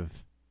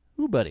Detective?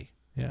 Ooh, buddy.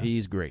 Yeah.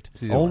 He's great.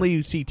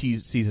 Only CT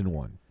Season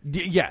 1.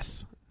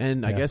 Yes.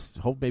 And I guess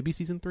hope maybe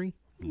Season 3?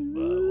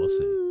 We'll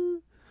see.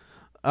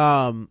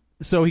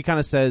 So he kind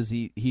of says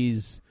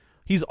he's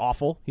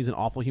awful. He's an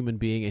awful human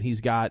being, and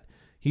he's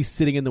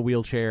sitting in the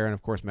wheelchair, and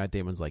of course Matt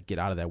Damon's like, get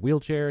out of that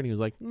wheelchair, and he was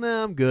like,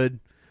 nah, I'm good.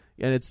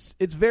 And it's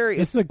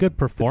a good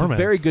performance. It's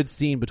a very good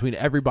scene between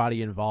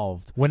everybody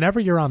involved. Whenever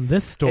you're on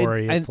this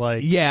story, it's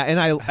like... Yeah, and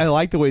I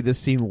like the way this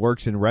scene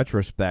works in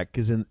retrospect,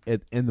 because in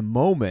the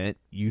moment,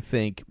 you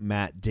think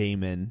Matt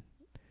Damon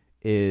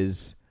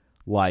is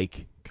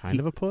like... Kind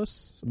of a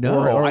puss?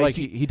 No. Or like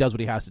he does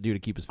what he has to do to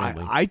keep his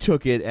family. I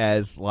took it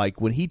as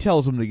like when he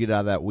tells him to get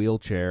out of that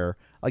wheelchair,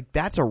 like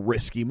that's a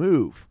risky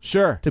move.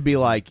 Sure. To be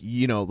like,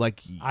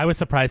 like... I was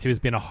surprised he was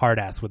being a hard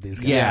ass with these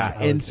guys.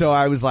 Yeah, so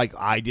I was like,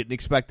 I didn't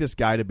expect this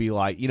guy to be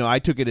like, I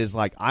took it as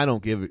like, I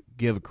don't give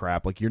a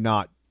crap. Like, you're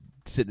not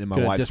sitting in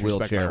my wife's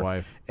wheelchair. My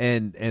wife.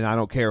 And I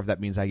don't care if that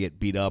means I get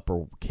beat up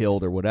or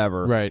killed or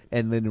whatever. Right.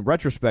 And then in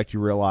retrospect, you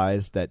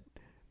realize that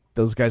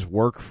those guys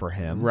work for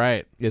him,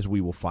 right? As we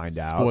will find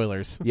out.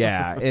 Spoilers,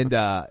 yeah,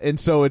 and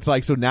so it's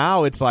like, so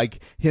now it's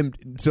like him.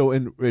 So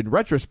in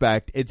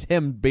retrospect, it's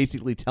him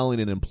basically telling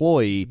an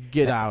employee,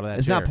 get out of that.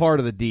 It's chair. not part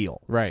of the deal,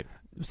 right?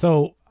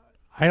 So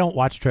I don't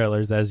watch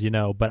trailers, as you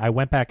know, but I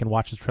went back and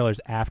watched the trailers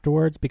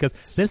afterwards because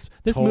this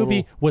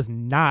movie was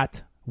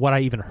not what I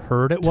even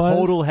heard it was.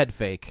 Total head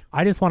fake.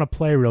 I just want to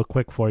play real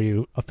quick for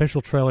you,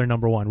 official trailer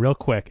number 1, real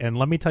quick, and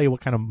let me tell you what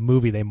kind of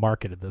movie they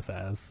marketed this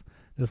as.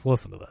 Just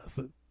listen to this.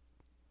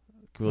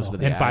 Can we listen to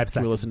the in ad? 5 seconds.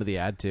 Can we listen to the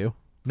ad too?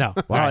 No.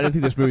 Wow, I didn't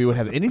think this movie would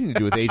have anything to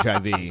do with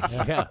HIV.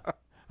 Yeah. All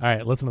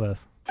right, listen to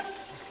this.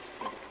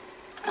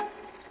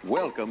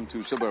 Welcome to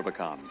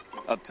Suburbicon,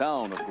 a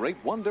town of great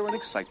wonder and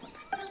excitement.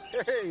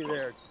 Hey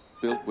there.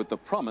 Built with the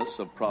promise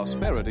of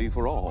prosperity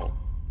for all.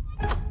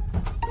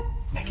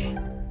 Nikki,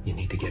 you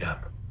need to get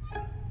up.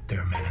 There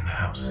are men in the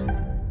house.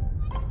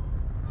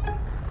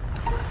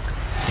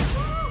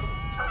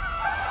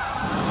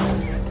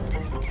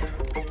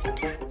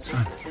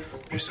 Son,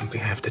 there's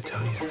something I have to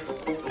tell you.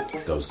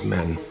 Those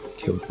men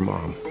killed your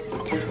mom.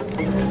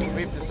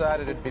 We've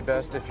decided it'd be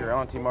best if your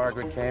Auntie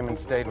Margaret came and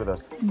stayed with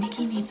us.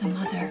 Nikki needs a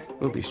mother.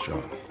 We'll be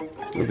strong.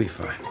 We'll be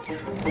fine.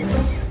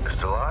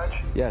 Mr. Lodge?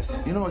 Yes.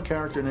 You know a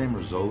character named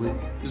Rizzoli?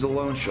 He's a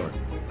loan shark.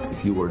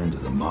 If you were into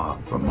the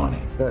mob for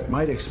money, that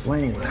might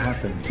explain what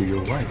happened to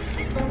your wife.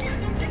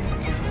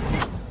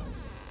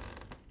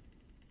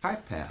 Hi,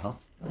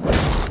 pal.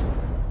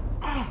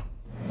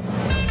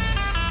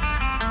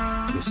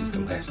 This is the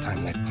last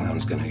time that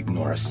clown's gonna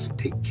ignore us.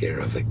 Take care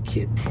of a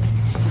kid.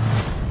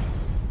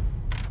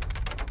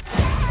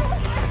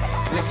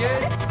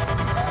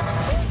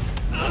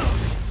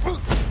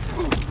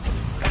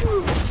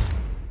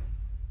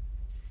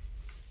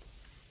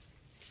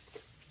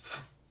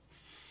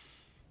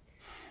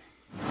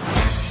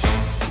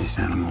 These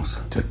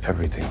animals took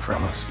everything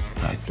from us.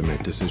 I have to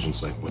make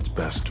decisions like what's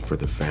best for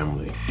the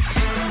family.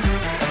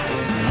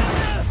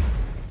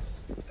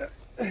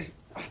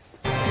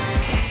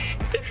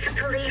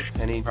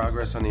 Any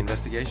progress on the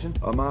investigation?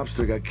 A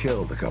mobster got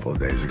killed a couple of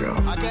days ago.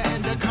 I can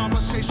end the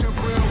conversation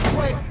real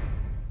quick.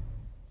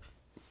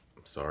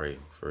 I'm sorry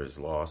for his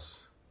loss.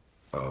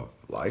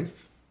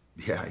 Life?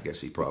 Yeah, I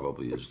guess he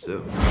probably is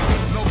too.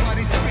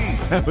 Nobody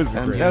speaks. That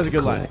was a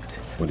good line.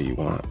 What do you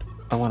want?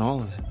 I want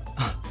all of it.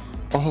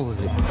 All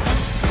of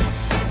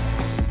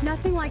it.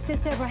 Nothing like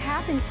this ever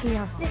happened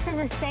here. This is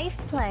a safe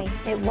place.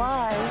 It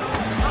was.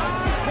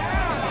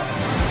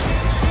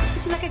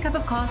 Would you like a cup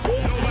of coffee?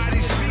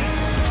 Nobody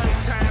speaks.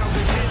 Towns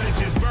and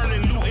villages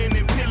burning, looting,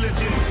 and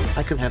pillaging.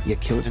 I could have you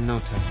killed in no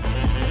time.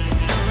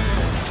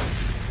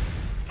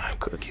 I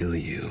could kill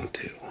you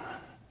too.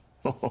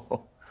 Nobody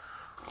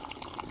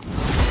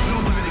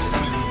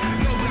speaks.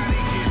 Nobody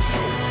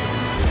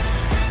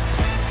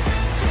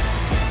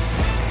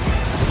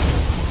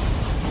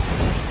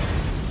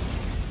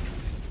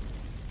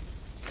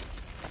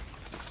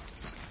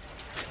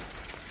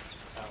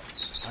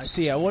gets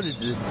See, I wanted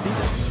to see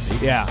this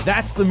movie. Yeah.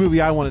 That's the movie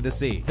I wanted to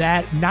see.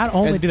 That not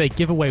only do they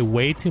give away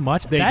way too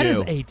much, that is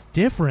a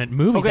different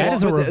movie. Okay, that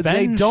is a but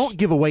revenge. They don't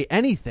give away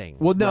anything.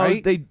 Well, no,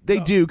 right? they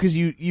do, because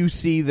you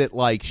see that,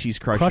 like, she's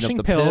crushing up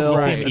the pills, pills,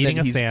 right, and eating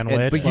then a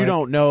sandwich, but you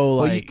don't know,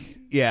 Well, like,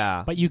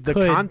 yeah, but you the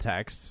could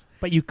context.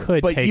 But you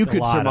could, but take you a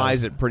could lot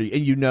surmise of, it pretty,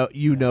 and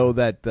you know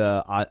that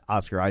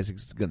Oscar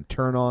Isaac's is going to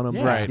turn on him,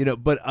 Yeah. Right? You know,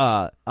 but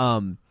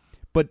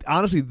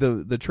honestly,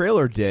 the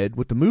trailer did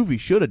what the movie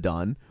should have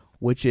done,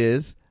 which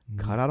is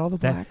cut out all the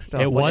black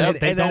stuff. It was. Like,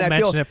 They don't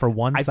mention it for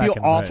 1 I second.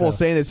 feel awful right?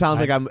 saying it sounds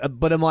like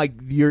but I'm like,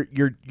 you're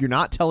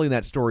not telling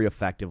that story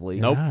effectively.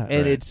 Nope.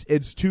 And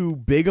it's too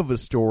big of a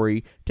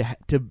story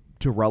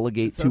to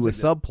relegate to a They're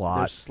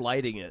subplot.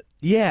 sliding it.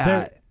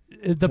 Yeah.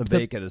 The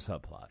make it a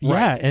subplot.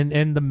 Yeah, Right.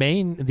 and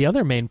the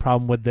other main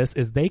problem with this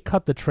is they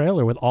cut the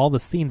trailer with all the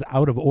scenes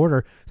out of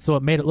order, so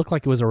it made it look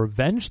like it was a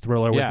revenge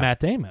thriller with Matt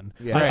Damon,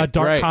 a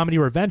dark comedy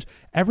revenge.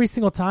 Every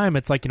single time,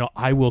 it's like,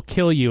 I will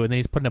kill you, and then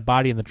he's putting a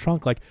body in the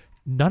trunk. Like,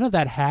 none of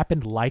that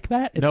happened like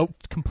that.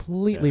 It's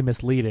completely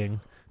misleading.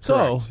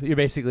 So you're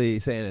basically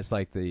saying it's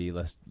like the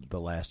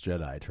Last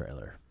Jedi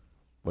trailer.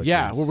 Well,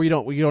 we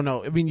don't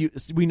know. I mean,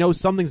 we know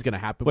something's going to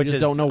happen. We just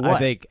don't know what. I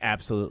think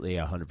absolutely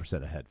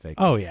 100% a head fake.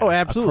 Oh yeah,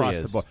 absolutely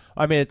across is. the board.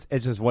 I mean, it's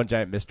just one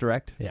giant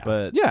misdirect. Yeah.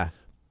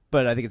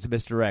 But I think it's a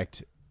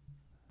misdirect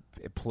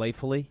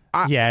playfully.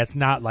 It's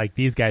not like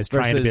these guys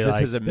trying to be this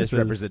like is a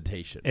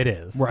misrepresentation. It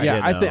is. Right. Yeah,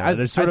 I think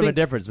there's sort of a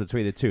difference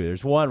between the two.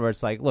 There's one where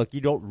it's like, look,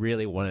 you don't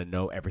really want to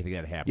know everything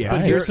that happened. Yeah,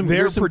 But here's some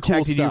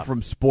protecting cool you stuff.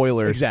 from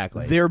spoilers.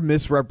 Exactly. They're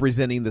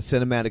misrepresenting the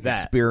cinematic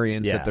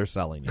experience Yeah. that they're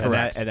selling. And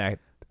that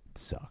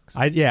sucks.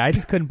 I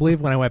just couldn't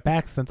believe when I went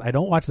back, since I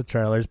don't watch the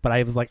trailers, but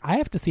I was like, I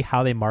have to see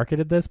how they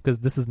marketed this, because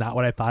this is not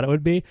what I thought it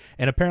would be.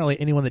 And apparently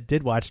anyone that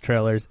did watch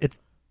trailers, it's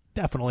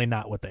definitely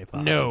not what they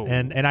thought. No.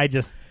 And I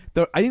just...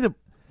 I think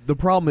the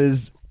problem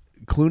is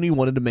Clooney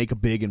wanted to make a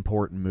big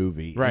important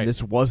movie, Right. And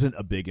this wasn't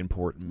a big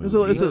important movie.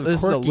 This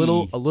is a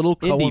little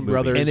Coen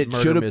Brothers and it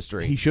murder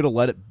mystery. He should have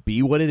let it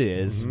be what it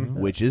is,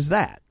 which is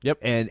that. Yep.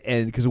 And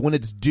because when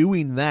it's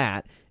doing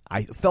that,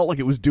 I felt like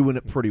it was doing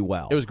it pretty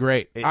well. It was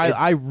great.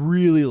 I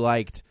really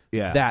liked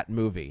that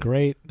movie.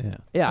 Great.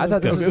 Yeah, I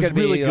thought this was going to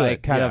be really good.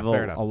 like kind of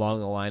fair enough. along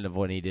the line of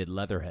when he did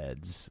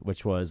Leatherheads,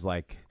 which was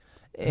like...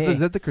 Is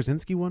that the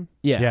Krasinski one?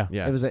 Yeah.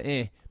 Yeah. It was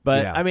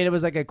But, Yeah. I mean, it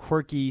was like a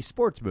quirky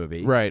sports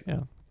movie. Right.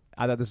 Yeah.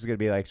 I thought this was going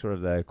to be like sort of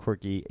the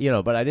quirky,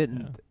 but I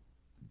didn't...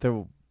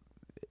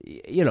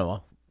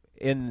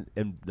 in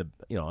the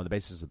on the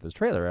basis of this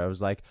trailer, I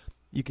was like,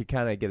 you could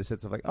kind of get a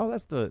sense of like, oh,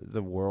 that's the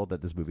world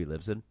that this movie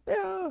lives in.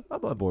 Yeah,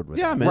 I'm on board with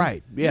that. man.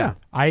 Right. Yeah.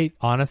 I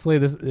honestly,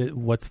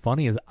 what's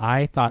funny is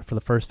I thought for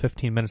the first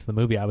 15 minutes of the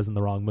movie I was in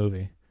the wrong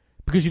movie.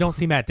 Because you don't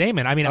see Matt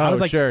Damon. I mean, I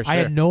was like, sure. I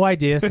had no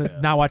idea,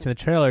 not watching the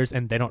trailers,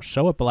 and they don't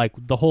show it, but like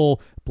the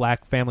whole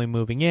black family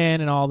moving in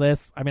and all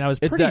this. I mean, I was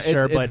pretty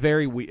sure, but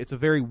it's a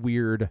very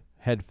weird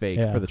head fake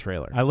for the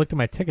trailer. I looked at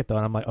my ticket though,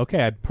 and I'm like, okay,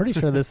 I'm pretty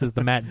sure this is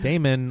the Matt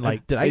Damon.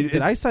 Like, did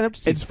I sign up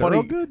to see It's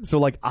funny. Good? So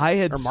like I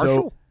had Or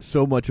Marshall?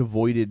 so much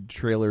avoided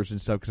trailers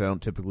and stuff because I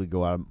don't typically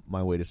go out of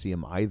my way to see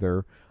them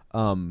either.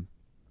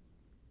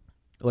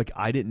 Like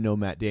I didn't know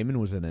Matt Damon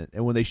was in it,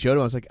 and when they showed him,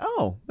 I was like,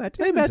 "Oh, Matt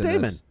Damon's Matt in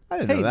Damon. this. I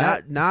didn't know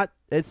that." not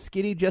it's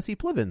skinny Jesse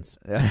Plemons.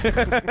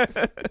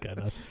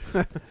 goodness.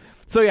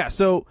 So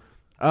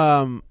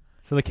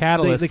So the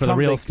catalyst for the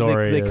real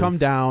story they is come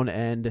down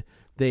and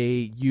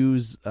they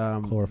use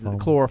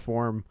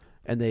chloroform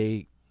and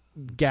they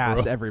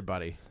gas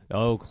everybody.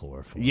 Oh,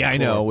 chloroform. Yeah, I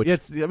know. Which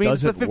it's a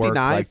doesn't 59. work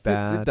like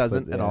that, it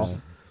doesn't but, at all.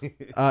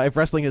 If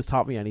wrestling has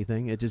taught me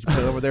anything, it just put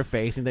it over their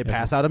face and they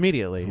pass out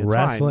immediately. It's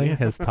wrestling fine.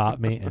 has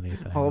taught me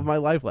anything. All of my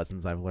life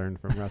lessons I've learned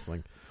from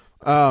wrestling.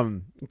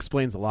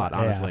 Explains a lot,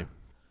 honestly.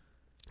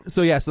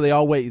 So they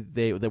all wait.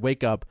 They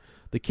wake up.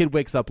 The kid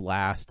wakes up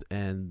last,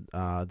 and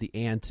the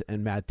aunt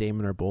and Matt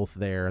Damon are both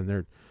there,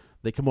 and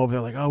they come over.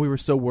 They're like, "Oh, we were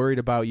so worried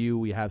about you.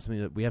 We have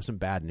some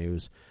bad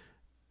news."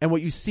 And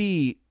what you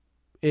see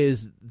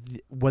is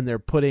when they're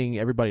putting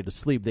everybody to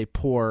sleep, they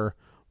pour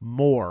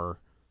more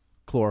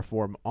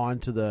chloroform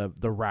onto the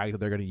rag that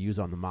they're going to use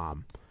on the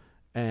mom.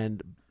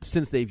 And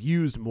since they've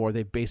used more,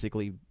 they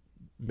basically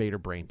made her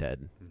brain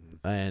dead,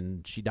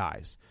 and she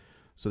dies.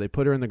 So they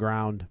put her in the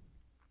ground.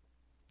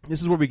 This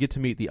is where we get to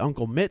meet the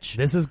Uncle Mitch.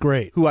 This is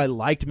great. Who I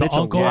liked Mitch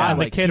uncle a lot. and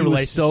the Like, kid it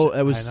was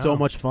relationship. so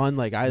much fun.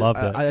 Like Loved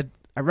it.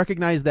 I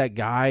recognize that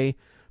guy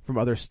from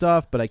other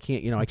stuff, but I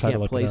can't I Try to can't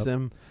look it place up.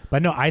 him.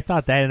 But no, I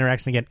thought that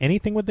interaction again,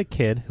 anything with the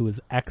kid who was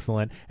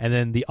excellent, and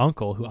then the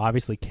uncle who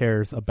obviously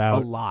cares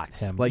about A lot.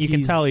 him. Like, you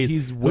can tell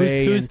he's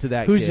way who's, into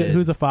that who's, kid.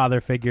 Who's a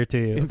father figure to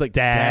you? He's like,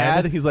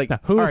 Dad. He's like, No,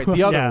 all right,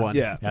 the other one.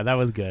 Yeah, that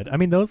was good. I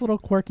mean, those little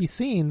quirky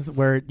scenes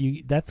where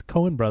that's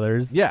Coen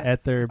Brothers. Yeah,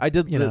 at their. I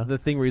did the the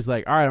thing where he's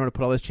like, all right, I'm going to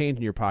put all this change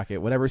in your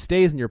pocket. Whatever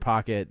stays in your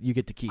pocket, you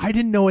get to keep. I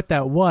didn't know what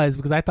that was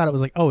because I thought it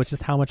was like, oh, it's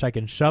just how much I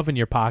can shove in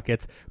your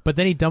pockets. But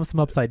then he dumps them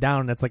upside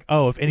down, and it's like,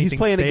 oh, if anything, he's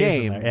playing a stays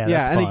game. in there.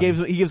 Yeah, that's and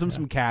fun. he gives him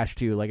some cash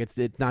too. Like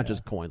it's not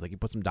just coins. Like he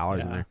put some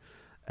dollars in there.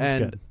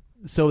 That's And good.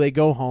 so they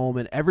go home,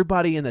 and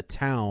everybody in the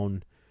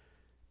town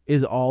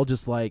is all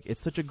just like,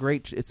 it's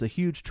a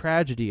huge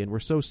tragedy, and we're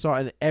so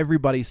sorry, and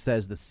everybody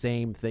says the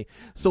same thing.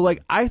 So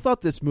like, I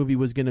thought this movie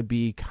was going to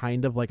be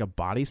kind of like a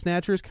Body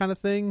Snatchers kind of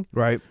thing,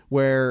 right?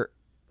 Where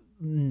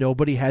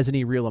nobody has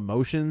any real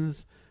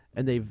emotions,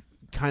 and they've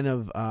kind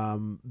of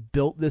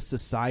built this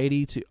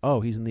society to. Oh,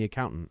 he's in The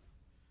Accountant.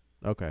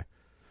 Okay,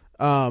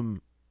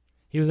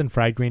 he was in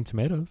Fried Green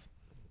Tomatoes.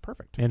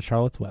 Perfect. And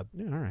Charlotte's Web.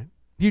 Yeah, all right.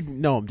 You'd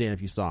know him, Dan,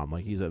 if you saw him.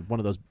 Like, he's one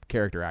of those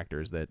character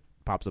actors that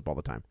pops up all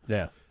the time.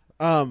 Yeah.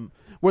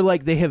 Where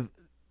like they have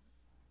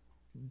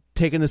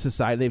taken the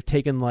society, they've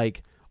taken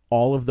like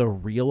all of the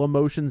real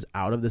emotions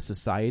out of the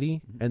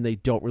society, and they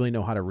don't really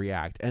know how to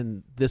react.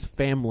 And this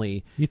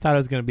family, you thought it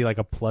was going to be like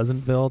a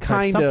Pleasantville type,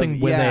 kind something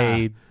of, where yeah,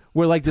 they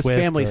where like this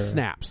family or,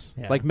 snaps.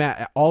 Yeah. Like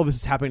Matt, all of this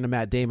is happening to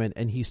Matt Damon,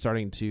 and he's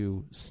starting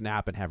to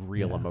snap and have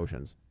real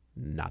emotions.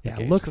 Not the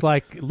case.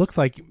 Looks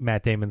like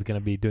Matt Damon's going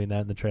to be doing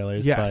that in the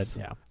trailers. Yes,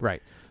 but yeah,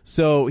 right.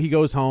 So he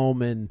goes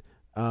home and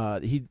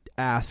he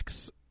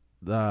asks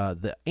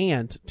the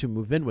aunt to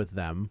move in with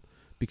them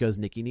because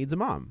Nikki needs a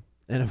mom.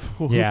 And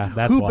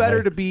that's who why.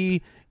 better to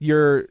be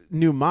your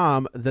new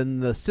mom than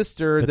the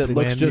sister that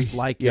looks just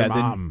like your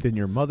mom? Than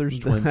your mother's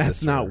twin That's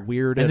sister. not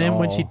weird and at then all.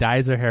 when she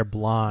dyes her hair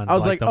blonde, I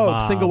was like, the oh,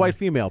 mom, single white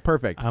female,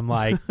 perfect. I'm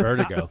like,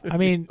 Vertigo. I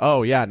mean,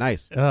 oh yeah,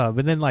 nice.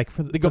 But then like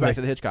they go back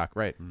to the Hitchcock,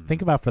 right?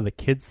 Think about for the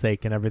kids'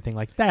 sake and everything.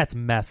 Like that's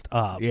messed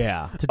up.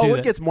 Yeah. To do it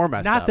that. gets more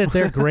messed Not up. that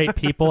they're great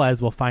people,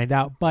 as we'll find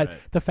out, but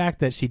the fact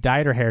that she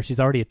dyed her hair, she's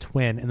already a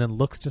twin, and then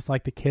looks just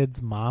like the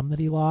kid's mom that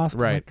he lost.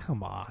 I'm Right. like,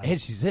 come on. And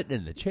she's sitting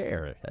in the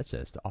chair. That's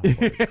just awful.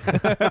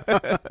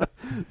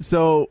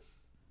 So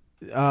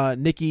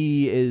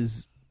Nikki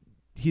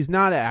he's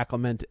not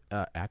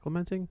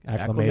acclimating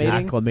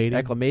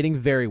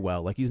very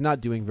well. Like he's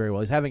not doing very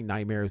well. He's having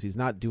nightmares. He's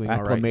not doing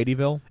all right.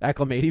 Acclimatyville.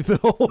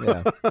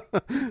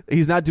 Yeah.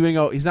 He's not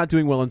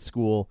doing well in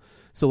school.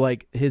 So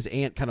like his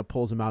aunt kind of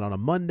pulls him out on a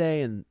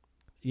Monday, and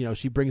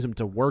she brings him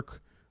to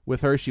work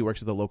with her. She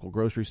works at the local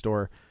grocery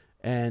store,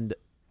 and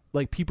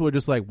like people are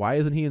just like, why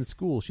isn't he in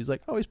school? She's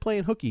like, oh, he's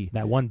playing hooky.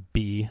 That one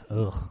B.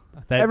 Ugh.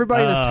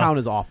 Everybody in this town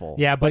is awful.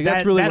 Yeah, but like,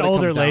 that's really that what it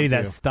older comes down lady, to.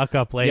 that stuck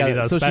up lady, Yeah,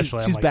 though, so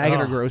especially. she's I'm bagging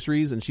like, her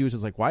groceries, and she was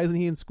just like, why isn't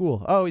he in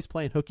school? Oh, he's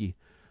playing hooky.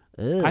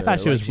 Ugh. I thought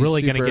she was Like,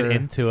 really she's going to get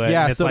into it.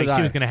 Yeah, and it's so like did she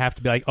I. was going to have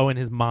to be like, oh, and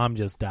his mom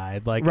just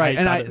died. Like,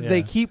 right, they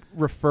yeah. keep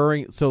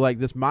referring. So like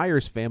this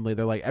Myers family,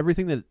 they're like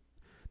everything that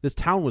this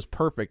town was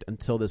perfect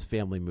until this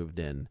family moved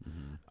in.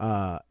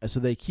 So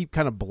they keep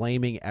kind of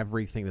blaming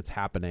everything that's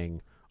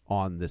happening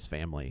on this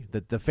family.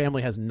 That the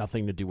family has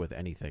nothing to do with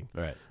anything.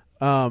 Right.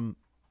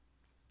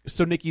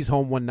 So Nikki's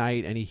home one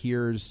night and he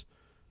hears,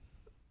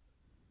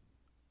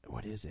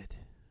 what is it?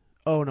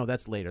 Oh no,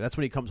 that's later. That's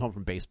when he comes home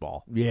from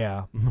baseball.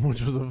 Yeah.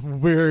 Which was a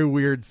very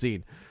weird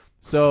scene.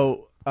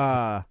 So,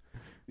 the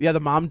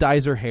mom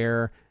dyes her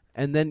hair,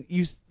 and then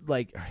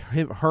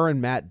her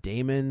and Matt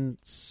Damon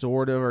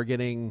sort of are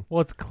getting.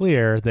 Well, it's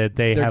clear that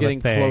they're getting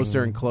a thing.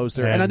 closer and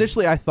closer. And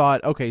initially, I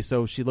thought, okay,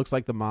 so she looks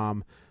like the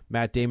mom.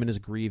 Matt Damon is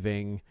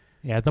grieving.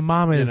 Yeah, the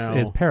mom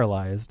is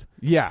paralyzed.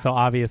 Yeah, so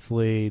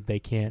obviously they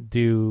can't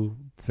do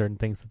certain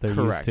things that they're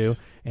Correct. used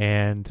to,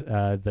 and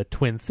the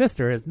twin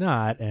sister is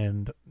not.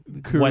 And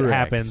Correct. what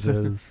happens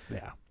is,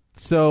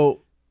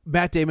 So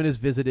Matt Damon is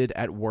visited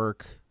at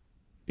work.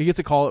 He gets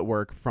a call at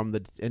work from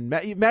and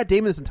Matt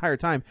Damon this entire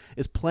time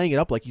is playing it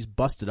up like he's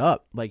busted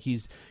up, like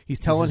he's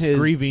telling his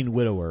grieving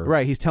widower,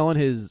 right? He's telling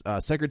his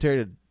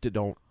secretary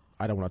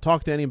I don't want to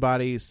talk to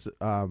anybody.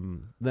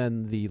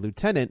 Then the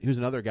lieutenant, who's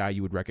another guy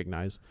you would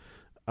recognize,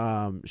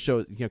 kind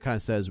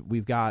of says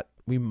we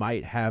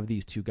might have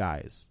these two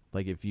guys.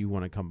 Like if you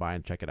want to come by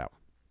and check it out.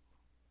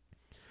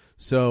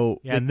 So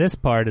and this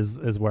part is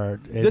where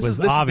it this was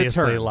is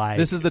obviously the turn. like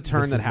This is the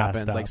turn this that is messed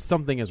happens. up. Like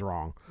something is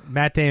wrong.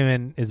 Matt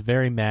Damon is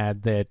very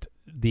mad that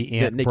the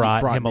aunt Nikki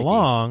brought him Nikki.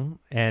 along,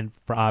 and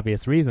for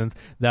obvious reasons,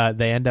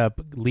 they end up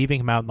leaving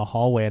him out in the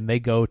hallway, and they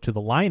go to the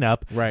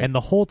lineup. Right. And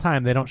the whole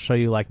time they don't show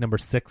you like number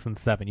 6 and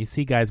 7. You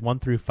see guys 1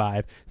 through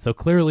 5, so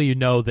clearly you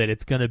know that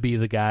it's going to be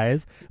the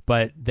guys.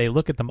 But they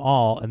look at them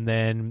all, and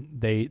then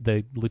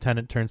the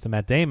lieutenant turns to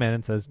Matt Damon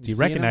and says, "Do you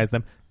see recognize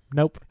them?"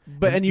 Nope.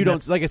 But you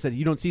don't, like I said,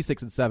 you don't see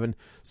 6 and 7,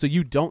 so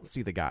you don't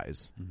see the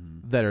guys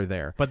that are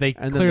there. But they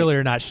And then clearly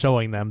are not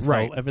showing them. So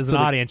right. if as So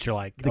an audience, you're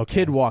like, the okay.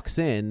 kid walks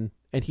in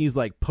and he's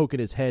like poking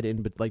his head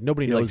in, but like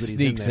nobody He, knows like, that he's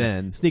sneaks in there.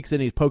 in. Sneaks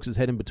in, he pokes his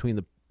head in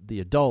between the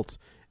adults,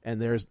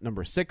 and there's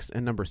number 6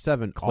 and number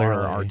 7 Clearly.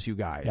 are our two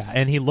guys. Yeah,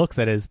 and he looks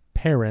at his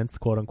parents,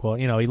 quote unquote.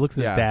 He looks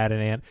at his dad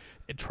and aunt,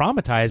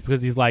 traumatized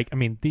because he's like, I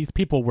mean, these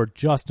people were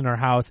just in our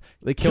house.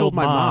 They killed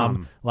my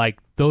mom. Like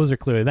those are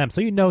clearly them.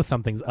 So you know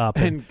something's up.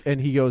 And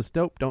he goes,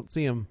 nope, don't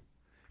see him.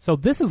 So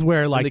this is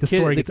where like the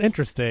story gets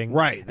interesting,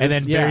 right? And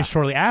then very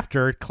shortly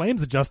after,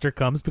 claims adjuster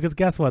comes because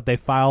guess what? They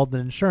filed an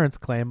insurance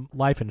claim,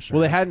 life insurance.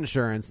 Well, they had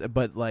insurance,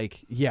 but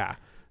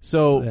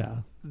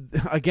So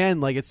again,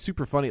 like it's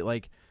super funny.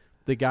 Like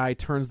the guy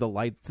turns the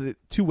light,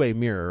 two-way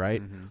mirror,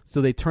 right?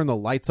 So they turn the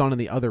lights on in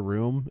the other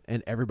room,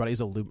 and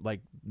everybody's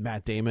like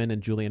Matt Damon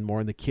and Julianne Moore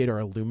and the kid are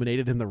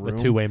illuminated in the room.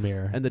 The two-way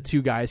mirror. And the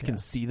two guys can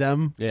see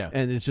them. Yeah.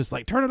 And it's just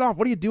like, turn it off.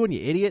 What are you doing,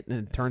 you idiot?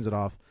 And it turns it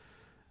off.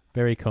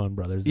 Very Coen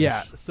Brothers.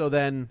 Yeah. So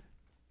then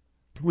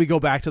we go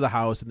back to the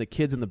house and the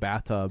kid's in the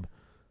bathtub.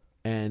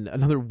 And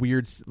another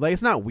weird, like,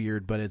 it's not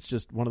weird, but it's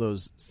just one of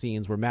those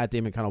scenes where Matt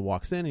Damon kind of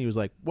walks in and he was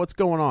like, "What's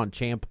going on,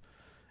 champ?"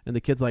 And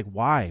the kid's like,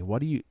 "Why? What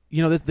do you?"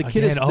 You know, the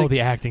kid is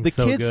the acting's the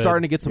so kid's good.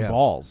 starting to get some Yeah.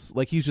 balls.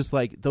 Like he's just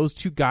like, "Those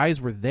two guys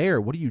were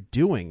there. What are you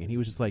doing?" And he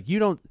was just like, "You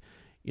don't."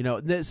 You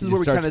know, this is He where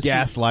we starts kind of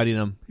gaslighting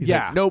him. He's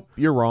Yeah. like, nope,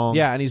 you're wrong.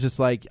 Yeah, and he's just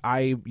like,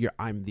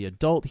 I'm the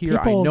adult here.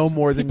 People, I know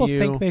more than you. People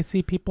think they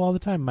see people all the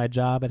time. My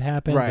job, it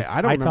happens. Right. I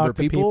don't remember talk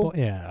to people.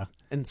 Yeah.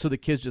 And so the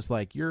kid's just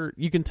like, you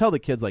can tell the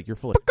kid's like, you're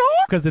full of.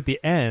 Because at the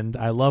end,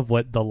 I love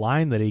what the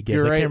line that he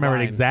gives. I Great can't remember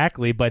line. it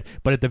exactly, but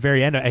at the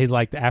very end, he's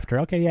like, after,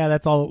 okay, yeah,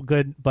 that's all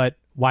good, but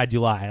why'd you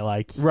lie?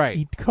 Like, Right.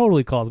 He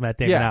totally calls Matt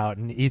Damon Yeah. out,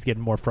 and he's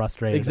getting more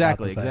frustrated.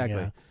 Exactly, about the thing,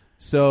 exactly. yeah.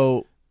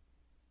 So,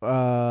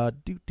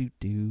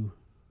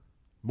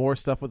 more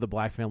stuff with the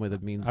black family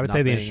that means I would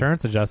say the nothing.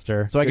 insurance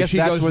adjuster. So I guess she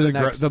that's goes where to the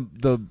next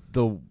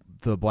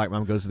the black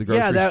mom goes to the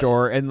grocery that-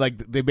 store and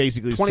like they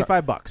basically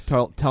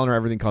 $25 telling her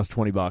everything costs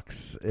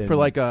 $20 and for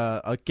like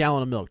a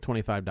gallon of milk,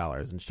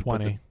 $25, and she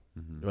puts 20.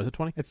 it. Was it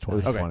 20? It's It 20.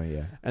 was Okay. 20,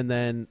 yeah. And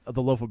then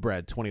the loaf of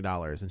bread,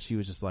 $20, and she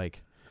was just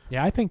like,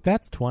 Yeah, I think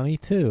that's 20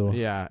 too.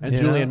 yeah. And You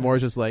Julianne know?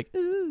 Moore's just like,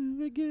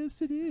 I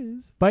guess it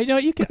is. But you know,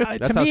 you can.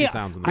 That's to how me, she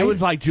sounds in the I movie.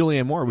 was like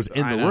Julianne Moore was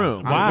in I the know.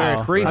 room. Wow. I'm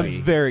very creepy.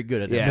 I'm very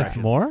good at Yeah. Miss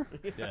impressions. Moore.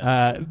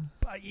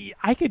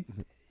 I could.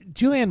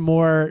 Julianne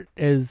Moore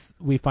is,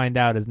 we find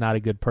out, is not a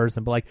good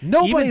person, but like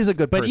Nobody's a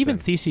good But person.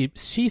 even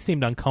she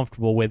seemed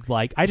uncomfortable with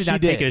like I did She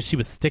not take did. it as she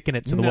was sticking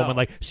it to the No. woman.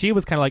 Like she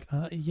was kind of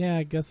like, yeah,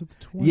 I guess it's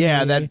 20.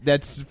 Yeah,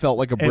 that's felt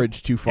like a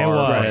bridge too far. it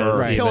was, for her.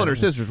 right. Killing her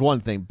sister's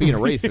one thing. Being a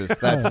racist,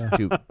 that's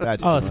too.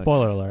 That's Oh, too much.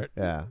 spoiler alert.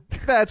 Yeah,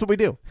 That's what we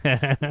do.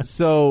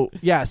 So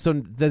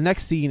the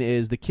next scene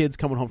is the kid's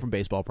coming home from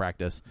baseball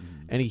practice,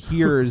 and he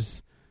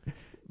hears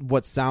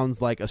what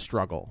sounds like a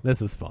struggle.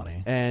 This is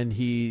funny. And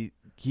he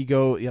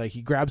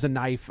grabs a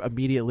knife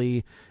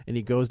immediately, and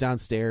he goes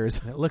downstairs.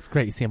 It looks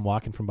great. You see him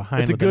walking from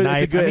behind. It's a with good, a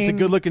knife. it's a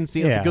good looking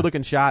scene. It's yeah. a good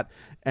looking shot,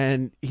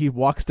 and he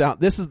walks down.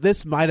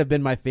 This might have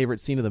been my favorite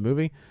scene of the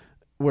movie,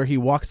 where he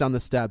walks down the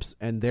steps,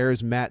 and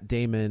there's Matt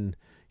Damon.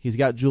 He's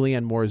got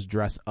Julianne Moore's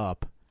dress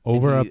up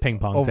Over and a ping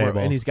pong table.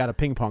 and he's got a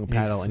ping pong He's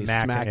paddle, and he's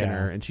smacking yeah.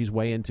 her, and she's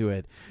way into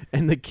it.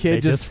 And the kid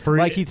They just just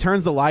like he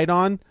turns the light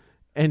on,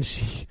 and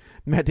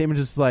Matt Damon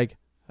just like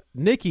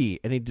Nikki,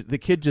 and the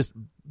kid just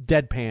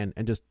deadpan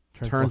and just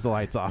turns the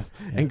lights off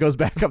and goes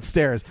back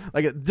upstairs.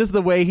 Like just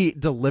the way he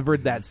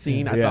delivered that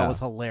scene, I thought was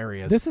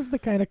hilarious. This is the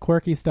kind of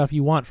quirky stuff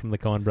you want from the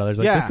Coen brothers.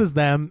 Like, Yeah. this is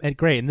them, and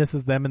great, and this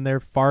is them in their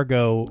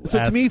Fargo. So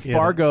to me,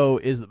 Fargo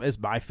is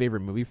my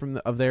favorite movie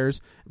of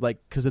theirs,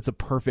 like because it's a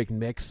perfect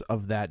mix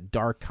of that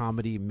dark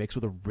comedy mixed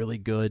with a really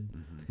good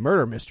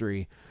murder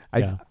mystery.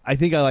 I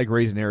think I like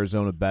Raising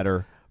Arizona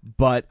better.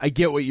 But I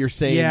get what you're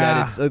saying.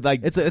 Yeah. That it's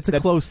like it's a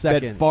that, close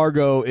second. That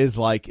Fargo is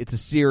like it's a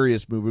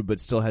serious movie, but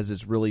still has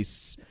this really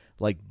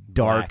like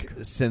dark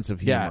sense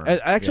of humor. Yeah,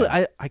 actually,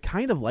 I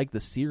kind of like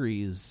the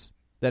series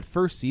that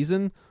first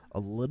season a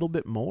little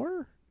bit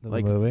more.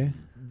 The movie.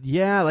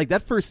 Yeah, like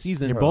that first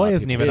season. Your boy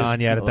isn't even on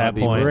yet at that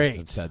point.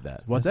 Great. Said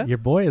that. What's that? Your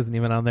boy isn't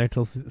even on there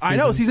till. I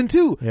know season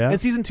 2. Yeah. And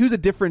season 2 is a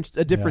different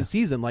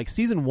season. Like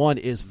season 1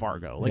 is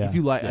Fargo. Like if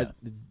you like,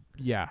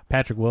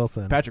 Patrick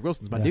Wilson. Patrick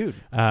Wilson's my dude.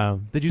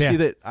 Did you see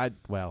that?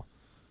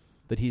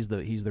 That he's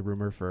the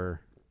rumor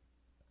for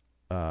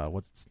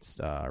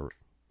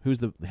who's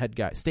the head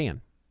guy?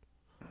 Stan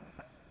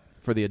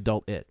for the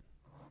adult It.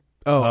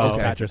 Oh, it's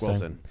okay. Patrick Interesting.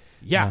 Wilson.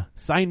 Yeah,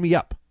 sign me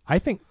up. I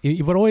think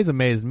what always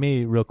amazed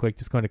me, real quick,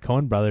 just going to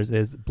Coen Brothers,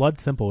 is Blood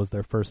Simple was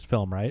their first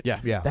film, right? Yeah.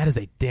 That is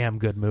a damn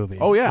good movie.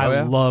 Oh yeah,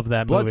 I love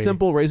that Blood movie.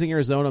 Simple, Raising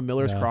Arizona,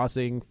 Miller's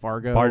Crossing,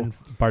 Fargo, Barton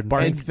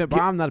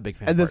I'm not a big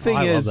fan. And the of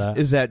Barton. thing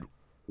is that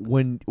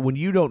when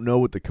you don't know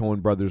what the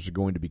Coen brothers are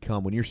going to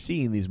become, when you're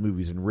seeing these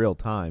movies in real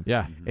time,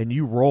 and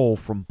you roll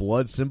from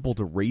Blood Simple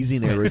to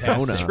Raising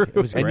Arizona,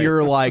 and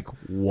you're like,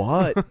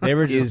 what? They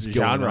were just is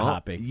genre going on?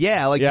 hopping.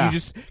 Yeah, like you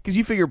just because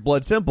you figure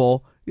Blood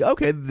Simple,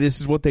 okay,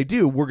 this is what they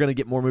do. We're going to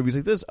get more movies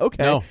like this.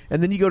 Okay, No.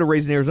 and then you go to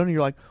Raising Arizona, and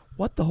you're like,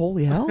 what the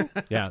holy hell?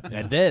 Yeah,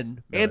 and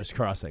then Miller's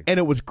Crossing, and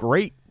it was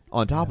great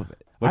on top of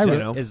it. which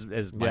I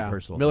is my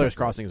personal. Miller's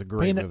Crossing is a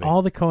great movie.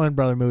 All the Coen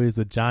brother movies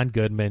with John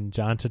Goodman,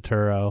 John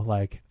Turturro,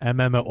 like M.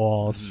 Emmett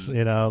Walsh,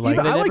 you know, like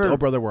I liked Oh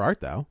Brother Where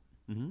Art Thou.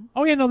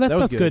 Oh yeah, no, that That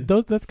was stuff's good.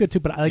 good. That's good too.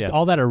 But I like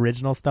all that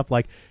original stuff,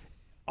 like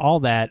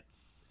all that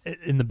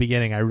in the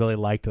beginning. I really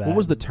liked that. What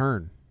was the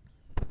turn?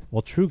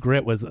 Well, True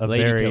Grit was a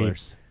Lady very.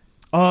 Killers.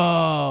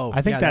 Oh,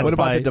 I think that's what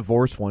about probably- the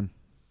divorce one?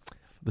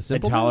 The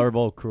Simple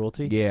Intolerable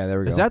Cruelty. Yeah, there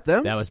we go. Is that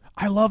them? That was.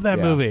 I love that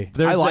Yeah. movie.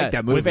 I like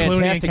that movie. With Clooney and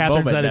Fantastic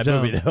Catherine moment in that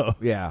movie, Zeta-Jones.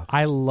 though. Yeah,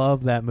 I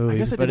love that movie. I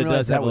guess I But it didn't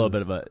realize does have that a little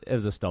was- bit of a. It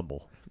was a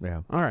stumble.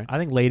 yeah. All right. I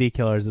think Lady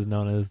Killers is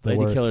known as the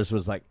Lady worst. Killers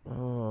was like,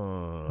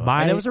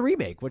 and it was a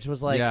remake, which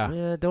was like,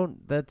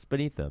 don't. That's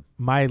beneath them.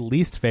 My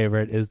least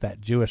favorite is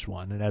that Jewish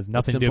one. It has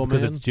nothing to do Simple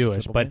because Man? it's Jewish,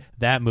 Simple but Man?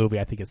 that movie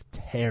I think is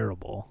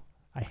terrible.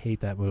 I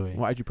hate that movie.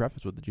 Why'd you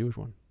preface with the Jewish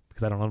one?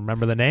 Because I don't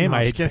remember the name. No,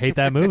 I'm I just kidding. hate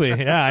that movie.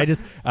 Yeah,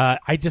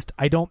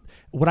 I don't.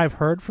 What I've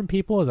heard from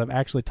people is I've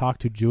actually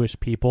talked to Jewish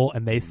people,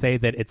 and they say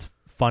that it's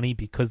funny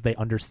because they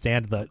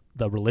understand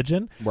the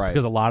religion. Right.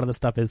 Because a lot of the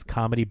stuff is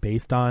comedy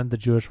based on the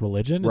Jewish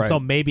religion. And Right. so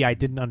maybe I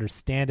didn't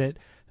understand it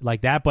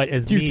like that. But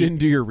as You me, didn't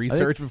do your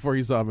research before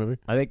you saw a movie?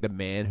 I think The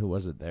Man Who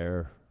Wasn't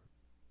There,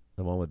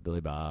 the one with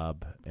Billy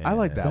Bob. And I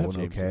like that one.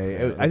 James Okay,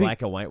 Franco, the I think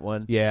black and white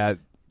one. Yeah.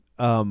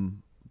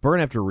 Burn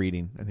After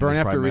Reading. I think Burn is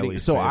After probably my Reading.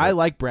 least So favorite. I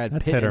like Brad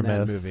That's Pitt hit or in that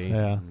miss. movie.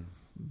 Yeah.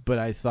 But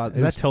I thought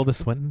Is that Tilda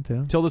Swinton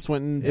too? Tilda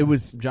Swinton. It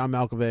was John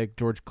Malkovich,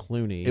 George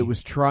Clooney. It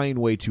was trying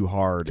way too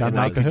hard. John and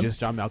I could Malkovich? just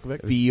John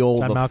Malkovich? feel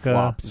John the Malkovich.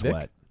 flop Vic?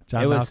 sweat.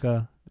 John It was-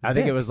 Malka. I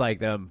think Vic. it was like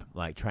them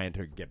like trying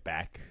to get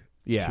back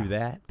Yeah. to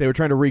that. They were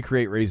trying to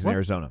recreate Raised in What?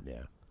 Arizona.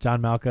 Yeah.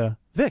 John Malka.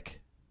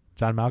 Vic.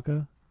 John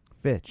Malka.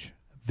 Fitch.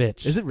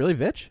 Vitch. Is it really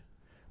Vitch?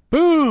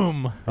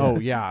 Boom. Oh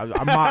yeah,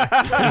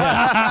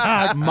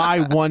 my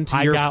 1 to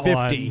I your got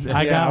 50. one.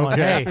 I got one.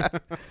 Hey,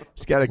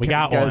 Just gotta, We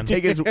got gotta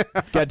one.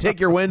 gotta take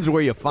your wins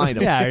where you find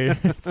them. yeah,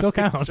 it still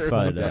counts. True.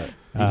 But,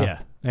 Yeah.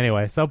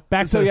 Anyway, so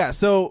back So to yeah,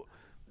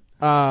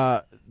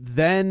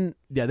 then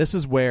this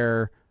is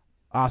where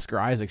Oscar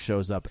Isaac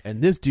shows up,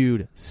 and this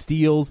dude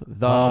steals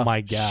the oh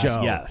my gosh,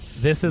 show.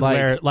 Yes. This is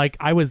where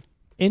I was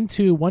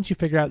into. Once you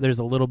figure out there's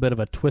a little bit of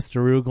a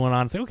twisteroo going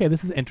on, it's like, okay,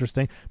 this is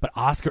interesting. But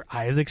Oscar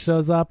Isaac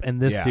shows up, and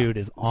this Yeah. dude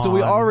is on. So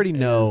we already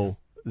know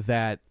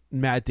that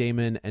Matt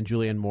Damon and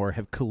Julianne Moore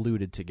have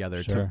colluded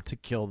together Sure. to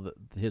kill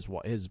his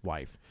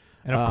wife.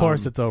 And of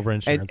course, it's over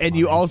insurance. And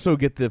you money. also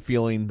get the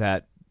feeling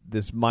that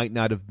this might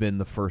not have been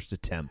the first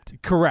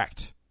attempt.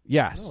 Correct.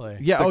 Yes. Really?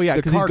 Yeah. The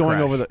Because he's car going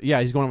crash. over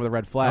he's going over the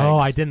red flags. Oh,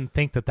 I didn't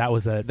think that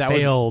was a That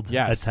failed was,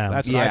 yes, attempt.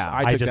 That's, Yeah.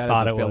 I took just that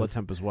thought as a it failed was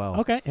attempt as well.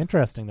 Okay,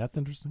 interesting. That's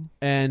interesting.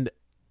 And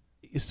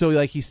so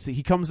like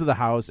he comes to the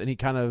house and he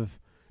kind of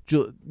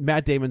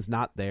Matt Damon's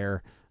not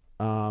there,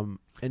 and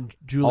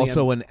Julianne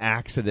Also, an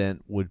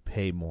accident would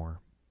pay more.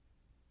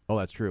 Oh,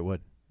 that's true. It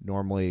would.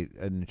 Normally,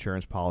 an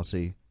insurance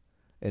policy,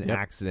 an Yep.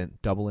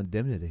 accident, double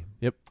indemnity.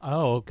 Yep.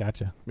 Oh,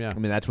 gotcha. Yeah. I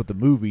mean, that's what the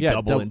movie Yeah,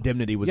 Double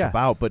Indemnity was yeah.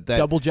 about. But that,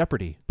 Double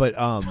jeopardy. But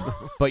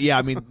but yeah,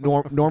 I mean,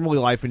 normally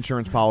life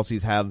insurance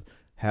policies have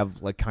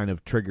like kind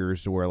of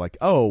triggers to where like,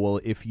 oh well,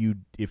 if you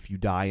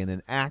die in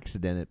an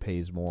accident, it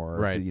pays more.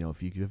 Right.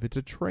 If it's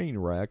a train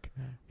wreck,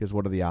 because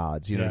what are the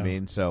odds? You know what I Yeah.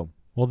 mean? So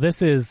Well,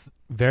 this is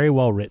very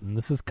well written.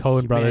 This is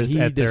Coen Brothers he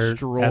at their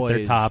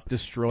top.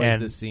 destroys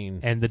and, this scene.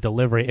 and the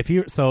delivery. If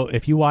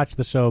you watch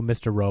the show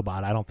Mr.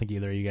 Robot, I don't think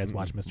either of you guys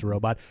watch Mr.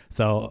 Robot.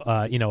 So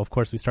of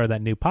course we started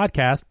that new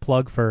podcast.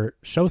 Plug for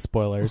show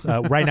spoilers.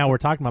 Right now we're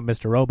talking about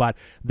Mr. Robot.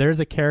 There's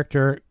a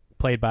character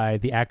played by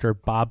the actor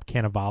Bob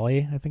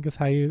Cannavale, I think is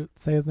how you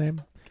say his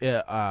name.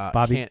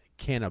 Bobby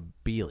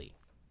Cannavale.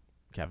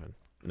 Kevin.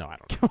 No, I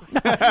don't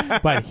know.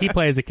 But he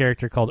plays a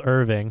character called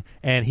Irving,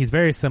 and he's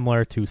very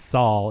similar to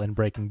Saul in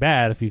Breaking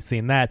Bad, if you've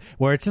seen that,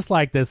 where it's just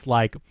like this,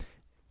 like,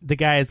 the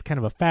guy is kind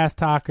of a fast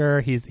talker.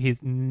 He's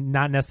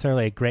not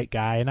necessarily a great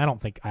guy, and I don't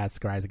think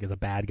Oscar Isaac is a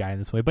bad guy in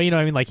this way. But you know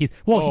what I mean? Like he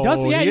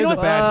does. Yeah, he you is know,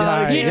 a bad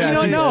guy. I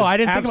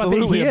didn't think about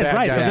that. He is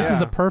right. Guy. So this Yeah.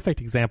 is a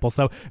perfect example.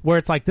 So where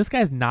it's like this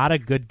guy's not a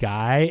good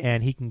guy,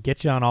 and he can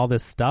get you on all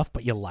this stuff,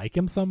 but you like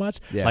him so much,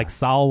 Yeah. like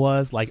Saul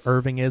was, like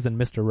Irving is, in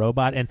Mr.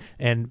 Robot,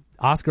 and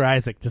Oscar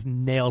Isaac just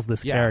nails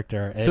this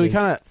character. So he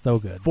kind of so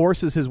good.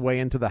 forces his way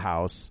into the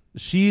house.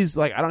 She's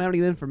like, I don't have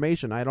any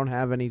information. I don't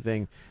have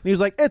anything. And he was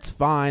like, it's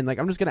fine. Like,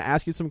 I'm just going to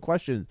ask you some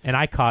questions. And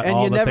I caught and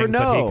all you the never things know.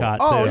 that he caught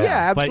Oh too.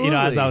 yeah, absolutely.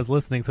 But as I was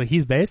listening, so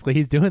he's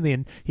doing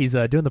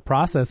the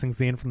processing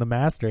scene from The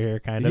Master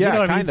here, kind of. Yeah,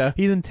 what I mean? kinda.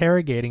 He's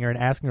interrogating her and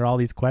asking her all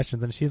these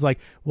questions, and she's like,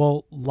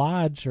 "Well,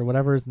 Lodge or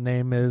whatever his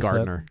name is,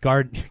 Gardner.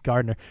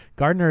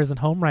 Gardner isn't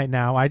home right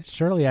now. I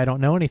don't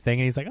know anything."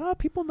 And he's like, "Oh,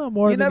 people know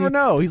more. You than never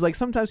know." He's like,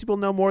 sometimes people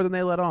know more than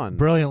they let on.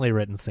 Brilliantly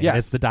written scene. Yes.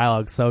 It's the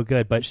dialogue so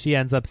good. But she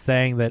ends up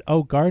saying that,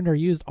 "Oh, Gardner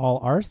used all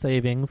our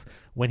savings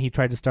when he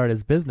tried to start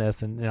his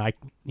business," and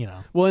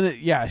Well, and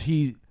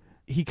he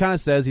kind of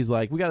says, he's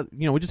like, we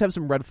just have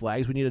some red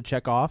flags we need to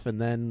check off, and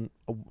then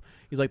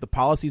he's like, the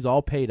policy's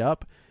all paid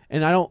up,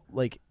 and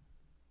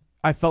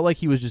I felt like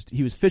he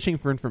was fishing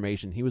for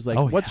information. He was like,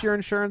 what's your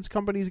insurance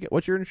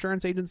what's your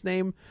insurance agent's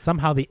name?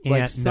 Somehow the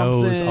Like aunt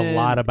knows a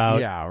lot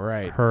about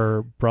right.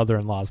 her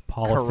brother-in-law's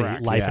policy,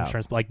 Correct. life Yeah.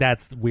 insurance. Like,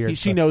 that's weird.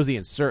 She knows the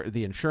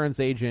insurance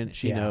agent.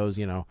 She knows,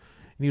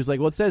 And he was like,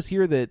 well, it says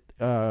here that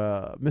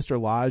Mr.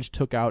 Lodge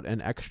took out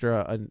an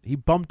extra, he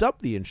bumped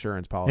up the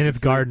insurance policy. And it's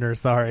Gardner,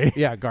 sorry.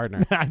 Yeah,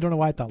 Gardner. I don't know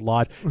why I thought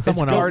Lodge. It's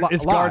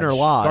Gardner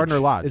Lodge. Gardner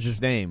Lodge is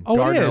his name. Oh,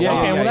 Gardner it is. Lodge.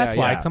 Okay, well, Yeah, that's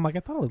why. yeah. 'Cause I'm like, I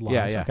thought it was Lodge.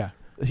 Yeah. Okay.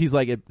 He's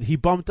like, he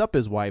bumped up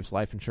his wife's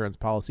life insurance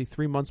policy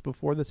 3 months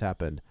before this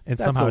happened. And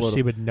That's somehow a little-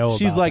 she would know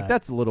She's about like, that.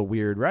 that's a little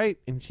weird, right?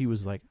 And she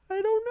was like, I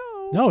don't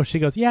know. No, she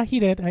goes, yeah, he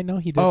did. I know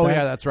he did Oh, that.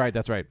 yeah, that's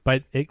right.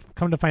 But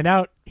come to find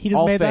out, he just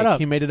All made fake. that up.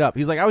 He made it up.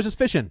 He's like, I was just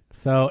fishing.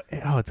 So,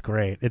 it's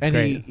great. It's and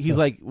great. he's So-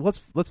 like,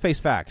 let's face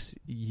facts.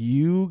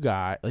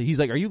 He's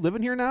like, are you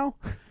living here now?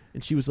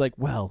 And she was like,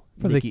 well,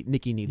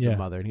 Nikki needs a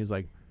mother. And he was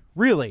like,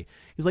 really?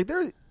 He's like, there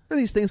are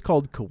these things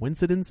called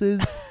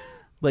coincidences.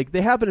 Like,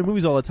 they happen in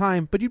movies all the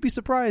time, but you'd be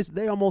surprised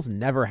they almost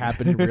never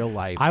happen in real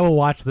life. I will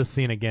watch this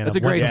scene again. It's a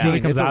great Once scene. the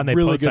movie comes It's a out and they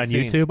really post it on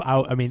good scene.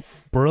 YouTube. I mean,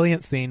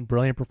 brilliant scene,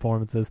 brilliant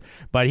performances.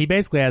 But he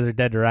basically has her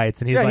dead to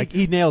rights, and he's like,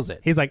 he nails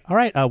it. He's like, all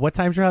right, what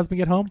time's your husband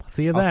get home?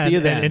 See you then. I'll see you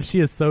then. And she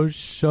is so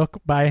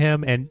shook by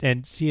him,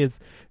 and she is.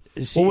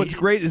 Well, what's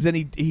great is then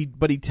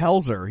he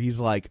tells her, he's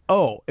like,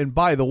 oh, and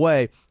by the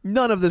way,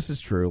 none of this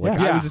is true. Like,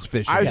 I was just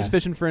fishing. I was just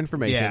fishing for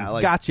information. Yeah,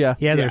 like, gotcha.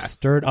 Yeah, they're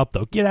stirred up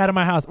though. Get out of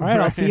my house. All right,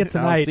 I'll see you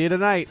tonight. I'll see you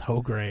tonight.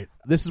 So great.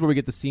 This is where we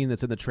get the scene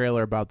that's in the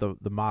trailer about the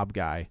mob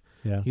guy.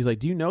 Yeah. He's like,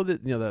 do you know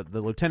that,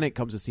 the lieutenant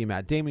comes to see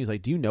Matt Damon. He's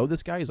like, do you know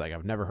this guy? He's like,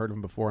 I've never heard of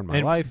him before in my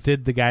And life.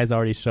 Did the guys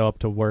already show up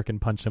to work and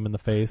punch him in the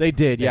face? They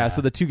did, yeah.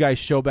 So the two guys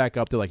show back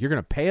up. They're like, you're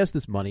going to pay us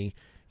this money.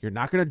 You're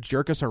not going to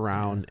jerk us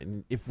around.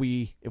 And if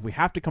we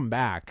have to come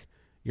back,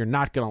 you're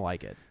not going to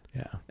like it.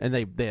 Yeah. And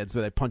they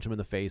punch him in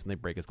the face and they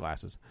break his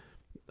glasses.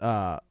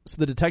 So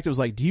the detective was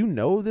like, do you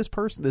know this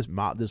person,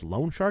 this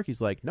loan shark? He's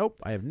like, nope,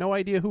 I have no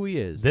idea who he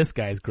is. This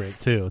guy's great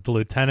too. The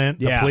lieutenant,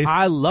 the Yeah, police.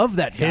 I love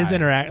that guy.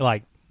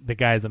 His the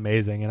guy's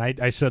amazing,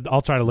 and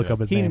I'll try to look up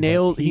his name.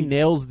 He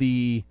nails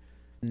the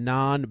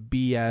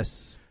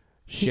non-BS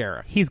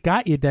sheriff. He's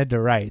got you dead to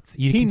rights.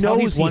 You He can tell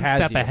knows he's one he has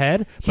step you.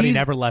 ahead, but he He's-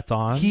 never lets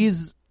on.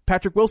 He's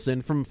Patrick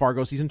Wilson from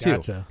Fargo season 2.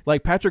 Gotcha.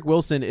 Like, Patrick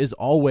Wilson is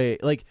always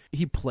like,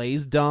 he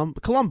plays dumb.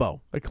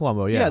 Columbo, Like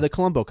Columbo, yeah. the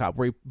Columbo cop,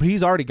 but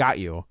he's already got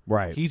you.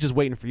 Right. He's just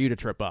waiting for you to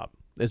trip up.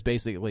 Is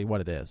basically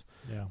what it is.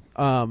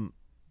 Yeah.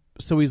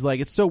 So he's like,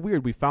 it's so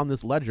weird. We found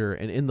this ledger,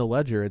 and in the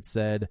ledger it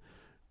said,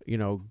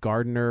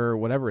 Gardner,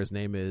 whatever his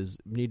name is,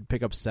 need to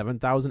pick up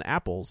 7,000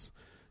 apples.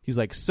 He's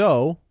like,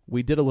 so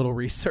we did a little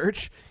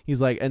research. He's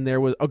like, and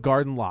there was a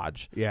garden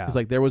lodge. Yeah. He's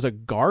like, there was a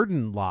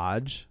garden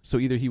lodge. So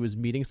either he was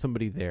meeting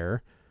somebody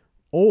there,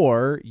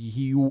 or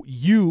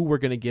you were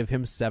going to give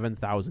him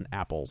 7,000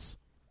 apples.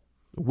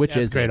 Which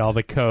That's is great, it? all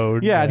the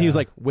code. Yeah, and he was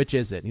like, which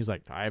is it? And he was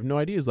like, I have no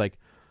idea. He's like,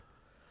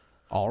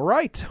 all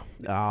right,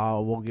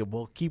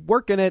 we'll keep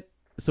working it.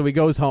 So he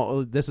goes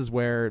home. This is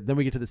where then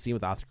we get to the scene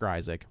with Oscar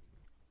Isaac.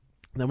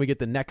 Then we get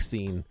the next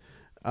scene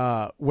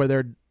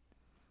where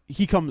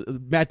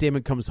Matt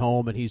Damon comes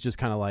home, and he's just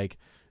kind of like,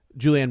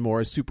 Julianne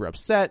Moore is super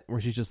upset,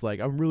 where she's just like,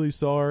 I'm really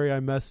sorry, I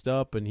messed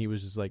up. And he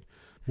was just like,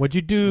 what'd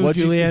you do,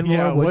 Julianne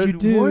Moore?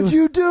 What'd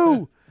you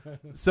do?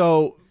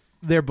 So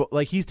they're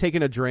like, he's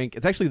taking a drink.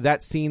 It's actually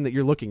that scene that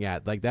you're looking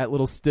at. Like, that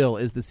little still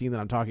is the scene that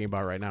I'm talking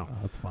about right now. Oh,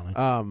 that's funny.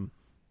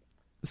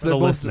 So For the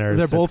listeners,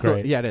 they're it's both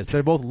great. yeah, it is.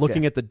 They're both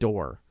looking at the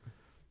door,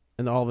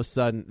 and all of a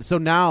sudden, so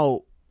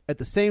now at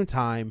the same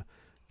time,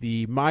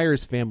 the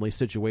Myers family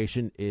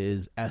situation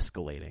is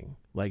escalating.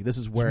 Like, this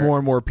is where There's more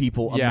and more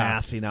people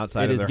amassing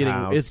outside of their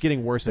house. It's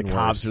getting worse and the worse.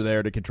 cops are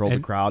there to control the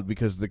crowd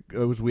because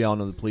as we all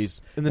know, the police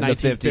in the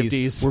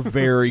 1950s were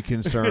very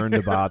concerned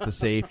about the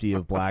safety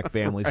of black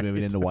families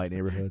moving into white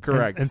neighborhoods.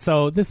 Correct. And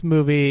so this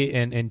movie,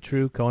 in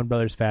true Coen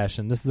Brothers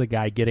fashion, this is a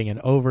guy getting in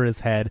over his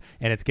head,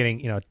 and it's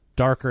getting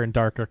darker and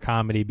darker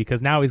comedy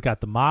because now he's got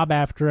the mob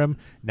after him.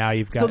 Now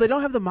you've got so they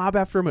don't have the mob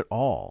after him at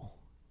all.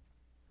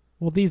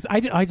 Well, I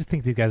just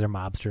think these guys are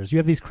mobsters. You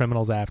have these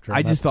criminals after him.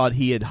 I just thought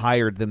he had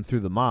hired them through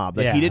the mob.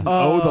 Like, Yeah. he didn't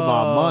owe the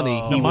mob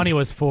money. The money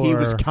was for... He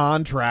was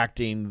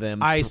contracting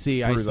them. I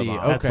see. through the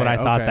mob. That's what I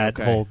thought.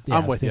 Okay. Whole. Yeah,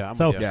 I'm with you.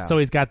 So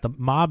he's got the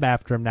mob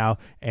after him now,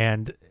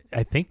 and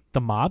I think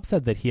the mob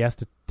said that he has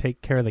to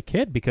take care of the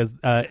kid because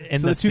So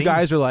the two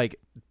guys are like,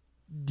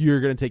 you're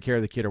going to take care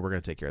of the kid, or we're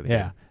going to take care of the kid.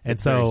 Yeah, and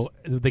so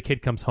the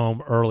kid comes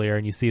home earlier,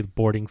 and you see the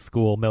boarding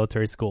school,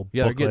 military school.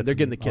 Yeah, they're getting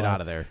booklets the kid out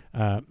of there.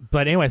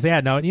 But anyway, so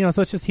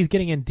so it's just he's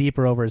getting in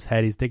deeper over his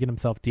head. He's digging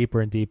himself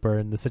deeper and deeper,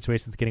 and the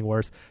situation's getting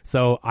worse.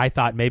 So I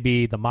thought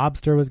maybe the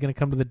mobster was going to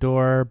come to the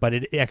door, but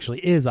it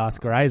actually is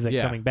Oscar Isaac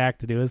coming back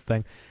to do his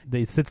thing.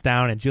 He sits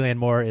down, and Julianne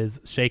Moore is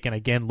shaken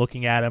again,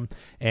 looking at him,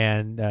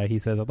 and he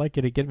says, "I'd like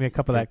you to get me a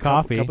cup of that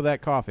coffee." Cup of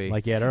that coffee,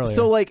 like you had earlier.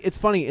 So, like, it's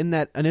funny in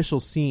that initial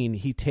scene,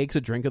 he takes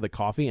a drink of the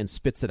coffee and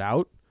spits it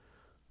out,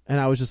 and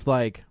I was just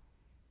like,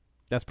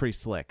 that's pretty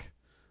slick.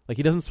 Like,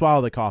 he doesn't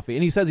swallow the coffee,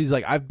 and he says he's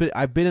like, I've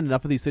been in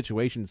enough of these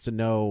situations to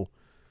know,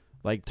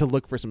 like, to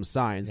look for some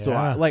signs. So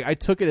I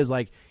took it as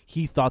like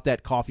he thought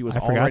that coffee was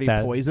already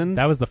poisoned.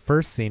 That was the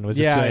first scene with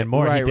Julianne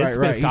Moore. Right, he did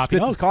spit his coffee. He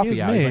spits his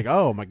coffee out. Me. He's like,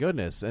 oh my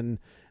goodness, and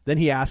then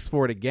he asks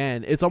for it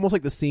again. It's almost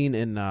like the scene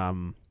in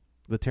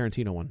the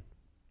Tarantino one,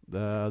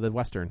 the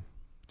Western.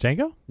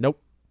 Django?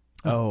 Nope.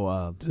 Oh,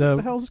 what the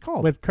hell is it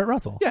called? With Kurt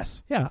Russell.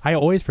 Yes. Yeah, I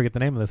always forget the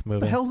name of this movie.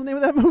 The hell's the name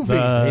of that movie?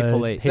 The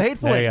Hateful Eight. The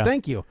Hateful Eight.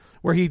 Thank you.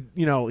 Where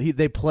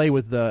they play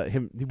with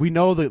him. We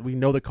know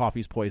the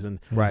coffee's poison,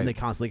 right? And they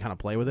constantly kind of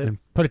play with it. And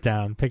put it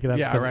down, pick it up.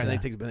 Yeah, right.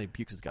 And then he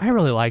pukes his guts. I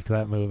really liked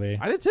that movie.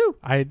 I did too.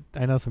 I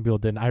know some people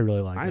didn't. I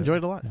really liked it. I enjoyed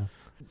it a lot. Yeah.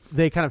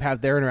 They kind of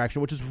have their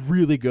interaction, which is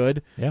really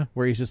good. Yeah.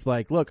 Where he's just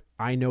like, "Look,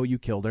 I know you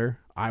killed her.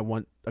 I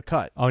want a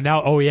cut."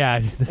 Oh yeah,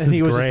 this and is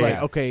he was great. just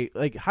like, "Okay,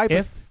 like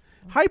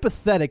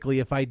hypothetically,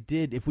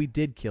 if we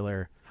did kill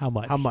her, how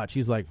much? How much?"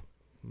 He's like,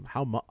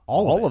 "How much?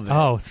 All of it."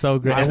 Oh, so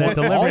great. And the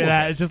delivery of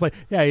that is just like,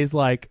 yeah, he's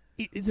like,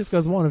 it just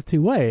goes one of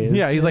two ways.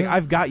 Yeah, he's you like, know?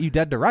 I've got you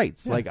dead to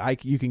rights. Yeah.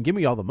 Like, you can give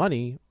me all the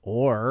money,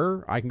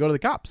 or I can go to the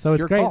cops. So it's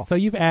your great. call. So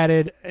you've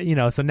added,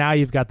 so now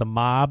you've got the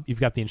mob, you've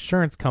got the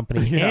insurance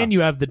company, Yeah. and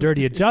you have the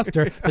dirty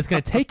adjuster that's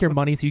going to take your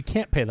money, so you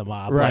can't pay the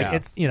mob. Right. Like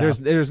it's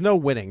there's no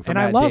winning. For and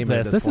Matt I love Damon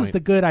at this. This is point. the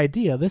good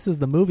idea. This is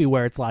the movie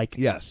where it's like,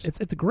 yes,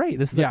 it's great.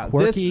 This is yeah, a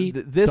quirky,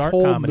 this dark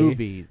whole comedy.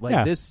 movie, like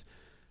Yeah. this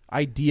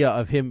idea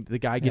of him, the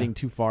guy getting Yeah.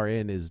 too far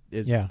in is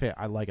Yeah.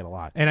 I like it a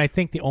lot. And I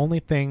think the only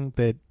thing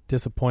that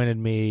disappointed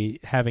me,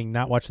 having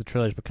not watched the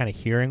trailers but kind of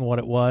hearing what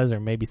it was, or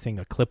maybe seeing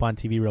a clip on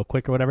TV real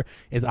quick or whatever,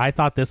 is I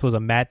thought this was a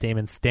Matt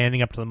Damon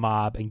standing up to the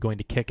mob and going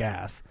to kick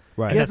ass.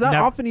 Right. Yeah, it's not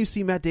often you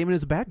see Matt Damon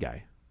as a bad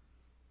guy.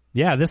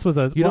 Yeah, this was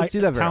You don't see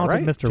that very, Talented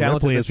right? Mr. Talented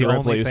Ripley Mr. is the Ripley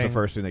only is the thing.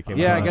 first thing that came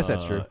Yeah, out. I guess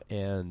that's true.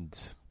 And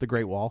The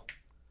Great Wall.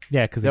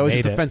 Yeah, because that was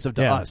made just it. offensive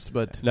to Yeah. us,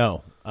 but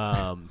no,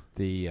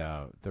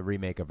 the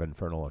remake of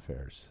Infernal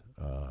Affairs.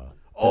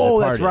 Oh,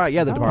 The that's Departed. right.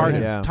 Yeah, The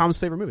Departed. Yeah. Tom's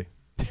favorite movie.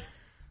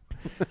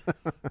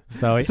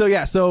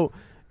 So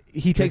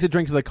he takes a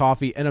drink to the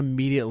coffee, and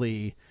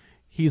immediately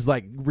he's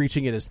like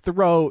reaching at his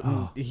throat,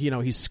 and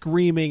he's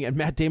screaming, and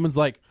Matt Damon's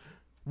like,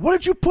 "What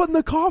did you put in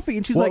the coffee?"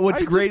 And she's Well, like,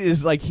 what's great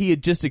is like he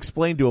had just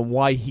explained to him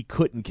why he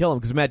couldn't kill him,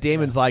 because Matt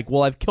Damon's like,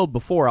 well, I've killed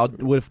before.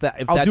 If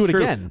I'll that's do it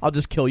true, again. I'll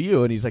just kill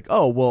you. And he's like,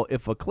 oh, well,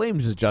 if a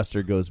claims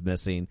adjuster goes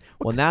missing,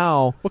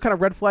 now what kind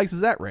of red flags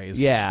does that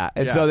raise? Yeah,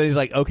 and so then he's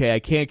like, okay, I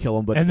can't kill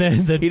him, but And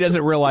then he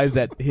doesn't realize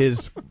that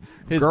his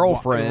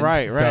girlfriend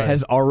right.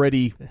 has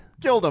already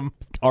killed him.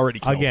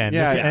 Again,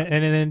 Yeah, this- yeah.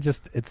 And then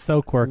just it's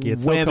so quirky.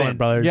 It's so Women. Coen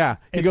Brothers. Yeah,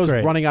 he It's goes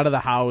great. running out of the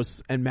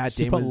house, and Matt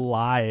She Damon put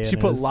lye in She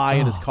put his- lye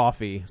in his Oh.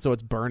 coffee, so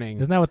it's burning.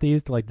 Isn't that what they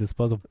used to like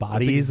dispose of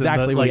bodies? That's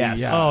exactly and what. like,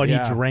 Yes. Oh, and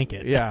yeah. he drank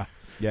it. Yeah,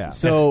 Yeah.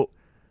 So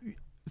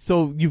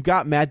you've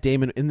got Matt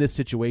Damon in this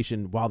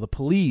situation while the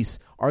police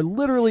are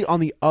literally on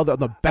the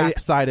back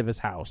side of his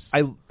house.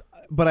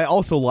 But I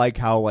also like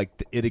how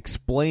like it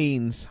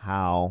explains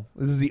how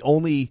this is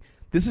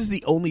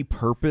the only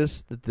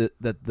purpose that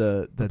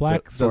the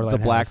black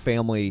storyline black has.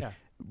 family Yeah.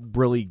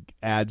 really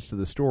adds to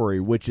the story,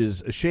 which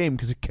is a shame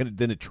because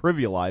then it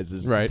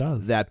trivializes Right. It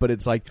does. that. But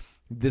it's like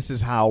this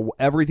is how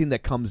everything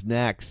that comes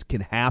next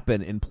can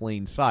happen in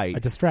plain sight, A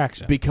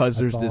distraction. because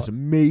That's there's this all-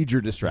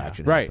 major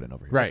distraction Right. happening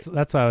over here. Right.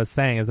 That's what I was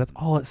saying. Is that's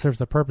all it serves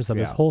the purpose of.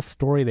 This Yeah. whole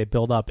story they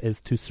build up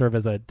is to serve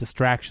as a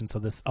distraction, so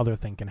this other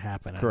thing can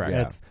happen.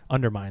 Correct. It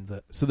undermines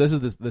it. So this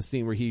is the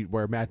scene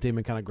where Matt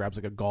Damon kind of grabs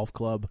like a golf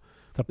club.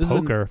 It's a This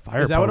poker.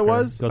 Fire is that what it poker.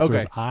 was? Goes through Okay.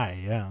 his eye.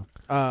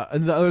 Yeah.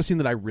 And the other scene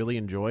that I really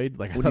enjoyed,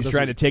 like I When thought he's this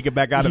trying was- to take it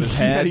back out of his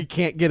head. and he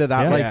can't get it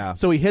out. Yeah. Like, Yeah.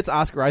 So he hits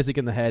Oscar Isaac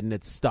in the head, and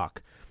it's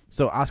stuck.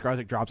 So Oscar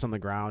Isaac drops on the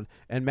ground,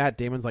 and Matt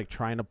Damon's like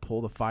trying to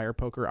pull the fire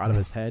poker out of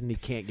his head, and he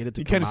can't get it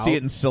to You come kind of out. see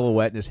it in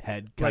silhouette, and his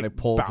head kind Like, of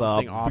pulls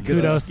bouncing up off. because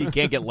Kudos. he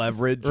can't get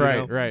leverage. you Right,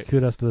 know? right.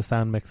 Kudos to the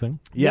sound mixing.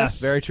 Yes,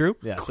 very true.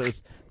 Yeah, so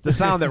it's the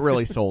sound that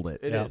really sold it.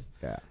 It Yeah. is.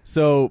 Yeah.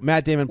 So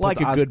Matt Damon puts Like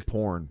a Oscar- good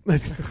porn.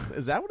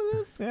 Is that what it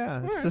is?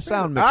 Yeah, it's Alright, the fair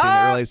sound enough. mixing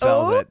that really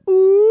sells it.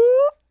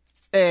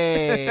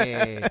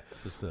 Hey.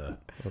 Just a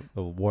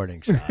warning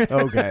shot.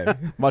 Okay.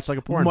 Much like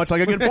a porn. Much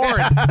like a good porn.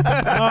 Ready?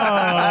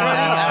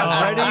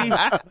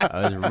 I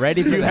was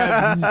ready for You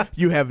that.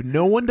 you have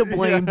no one to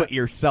blame but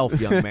yourself,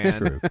 young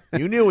man.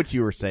 You knew what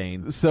you were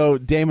saying. So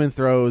Damon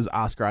throws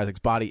Oscar Isaac's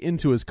body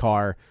into his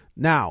car.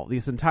 Now,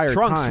 this entire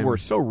Trunks time were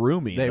so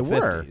roomy. they in the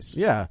were. 50s.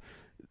 Yeah.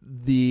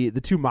 The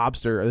two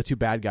the two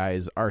bad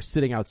guys are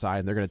sitting outside,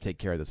 and they're going to take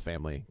care of this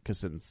family because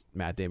since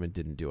Matt Damon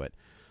didn't do it.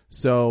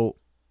 So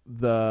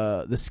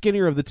the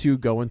skinnier of the two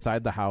go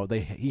inside the house.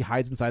 He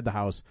hides inside the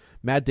house.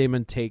 Matt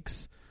Damon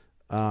takes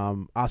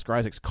Oscar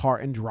Isaac's car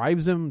and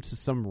drives him to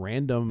some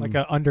random Like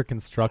a under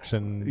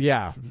construction.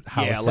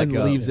 house like and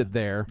a- leaves it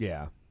there.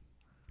 Yeah.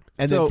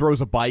 And So- then throws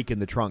a bike in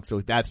the trunk,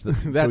 so that's the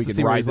That's so he the can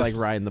scene where ride he's this- like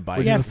riding the bike.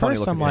 which Yeah, is at a funny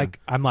first I'm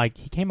looking like,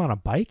 he came on a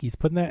bike. He's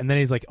putting that, and then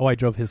he's like, oh, I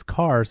drove his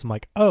car. So I'm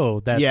like, oh,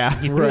 that's Yeah,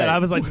 He threw right. that. I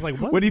was like, just like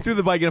what? When he threw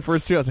the bike in the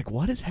first two, I was like,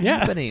 "What is Yeah.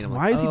 happening?" I'm like,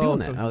 Why is he doing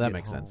that? so Oh, he that can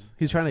makes get home. sense.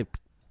 He's trying to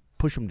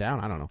push him down.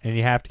 I don't know. And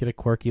you have to get a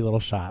quirky little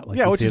shot. Like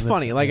Yeah, you which see is in the-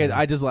 funny. Like Yeah.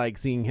 I just like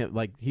seeing him.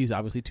 Like he's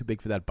obviously too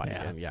big for that bike.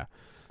 Yeah. Yeah.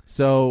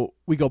 So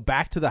we go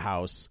back to the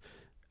house.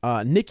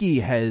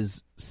 Nikki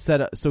has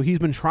set up. So he's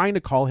been trying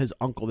to call his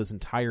uncle this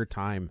entire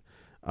time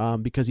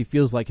because he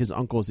feels like his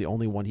uncle is the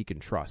only one he can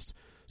trust.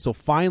 So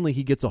finally,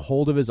 he gets a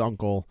hold of his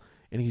uncle.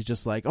 And he's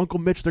just like, Uncle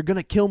Mitch, they're going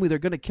to kill me. They're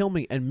going to kill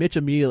me. And Mitch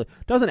immediately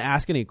doesn't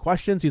ask any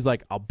questions. He's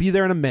like, I'll be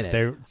there in a minute.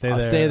 Stay I'll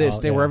there. stay there. I'll-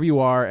 Stay yeah. wherever you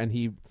are. And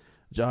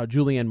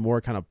Julianne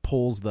Moore kind of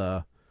pulls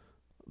the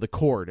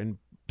cord and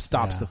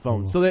stops Yeah. the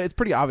phone. Ooh. So that it's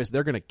pretty obvious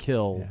they're going to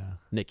kill Yeah.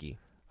 Nikki.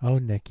 Oh,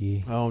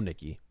 Nikki. Oh,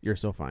 Nikki. You're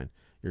so fine.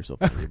 You're so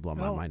fine. You blow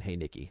my mind. Hey,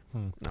 Nikki.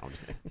 No, I'm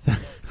just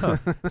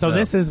kidding. So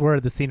this is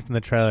where the scene from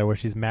the trailer where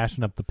she's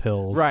mashing up the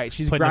pills. Right.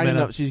 She's putting them grinding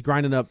in a- up. She's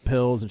grinding up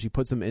pills, and she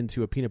puts them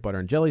into a peanut butter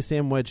and jelly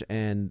sandwich,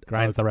 and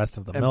Grinds the rest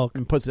of the and- milk.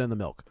 and puts it in the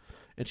milk.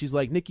 And she's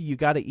like, Nikki, you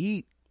got to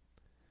eat.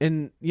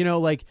 And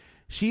like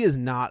she is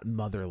not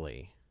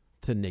motherly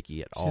to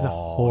Nikki at all. She's a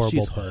horrible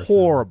She's person.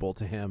 horrible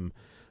to him.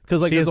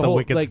 Because She there's is a the whole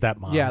wicked like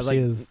stepmom. yeah, She like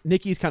is-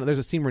 Nikki's kind of there's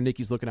a scene where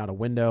Nikki's looking out a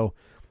window,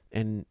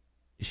 and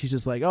she's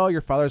just like, oh,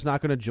 your father's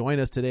not going to join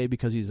us today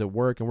because he's at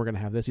work and we're going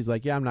to have this. He's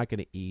like, yeah, I'm not going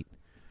to eat.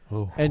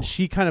 Ooh. And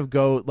she kind of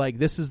go like,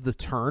 this is the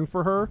turn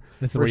for her.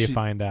 This is where you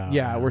find out.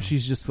 Yeah, where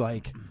she's just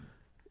like,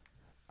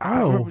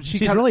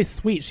 she's really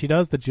sweet. She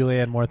does the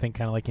Julianne Moore thing,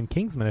 kind of like in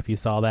Kingsman, if you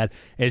saw that.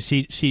 And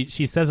she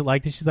says it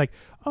like this. She's like,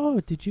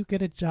 "Oh, did you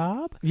get a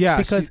job? Yeah,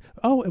 because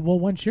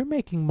once you're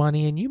making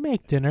money and you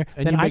make dinner,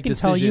 and then I can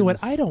tell you what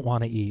decisions. I don't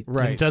want to eat."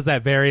 Right, and does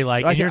that very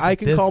like. I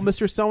can call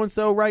Mr. So and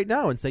So right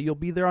now and say you'll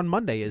be there on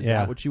Monday. Is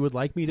that what you would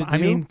like me to do? I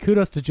mean,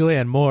 kudos to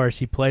Julianne Moore.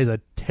 She plays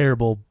a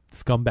terrible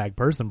scumbag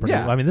person.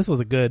 I mean, this was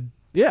a good.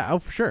 Yeah, oh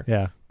for sure.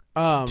 Yeah,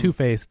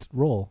 two-faced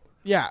role.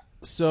 Yeah,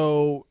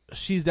 so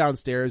she's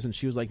downstairs and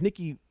she was like,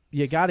 Nikki,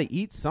 you got to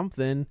eat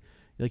something.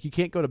 Like, you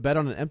can't go to bed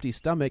on an empty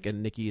stomach.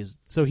 And Nikki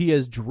he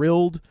has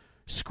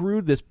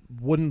screwed this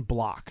wooden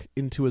block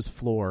into his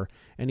floor,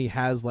 and he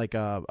has like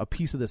a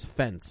piece of this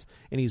fence,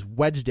 and he's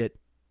wedged it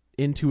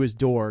into his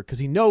door because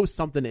he knows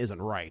something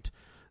isn't right.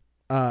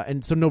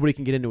 And so nobody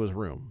can get into his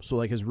room. So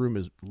like his room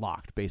is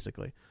locked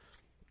basically.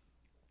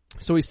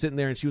 So he's sitting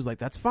there and she was like,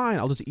 that's fine.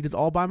 I'll just eat it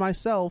all by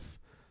myself.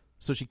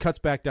 So she cuts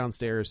back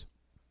downstairs.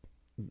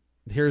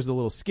 Here's the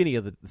little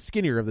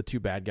skinnier of the two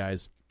bad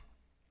guys.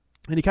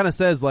 And he kind of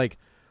says like,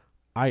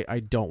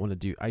 I don't want to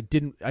do. I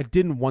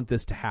didn't want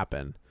this to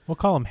happen. We'll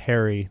call him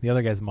Harry. The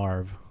other guy's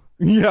Marv.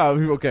 Yeah.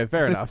 Okay.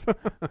 Fair enough.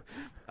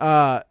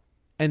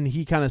 And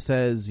he kind of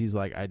says, he's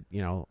like,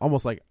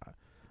 almost like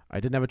I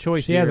didn't have a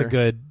choice. She has a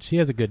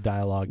good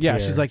dialogue. Yeah.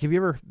 Here. She's like, have you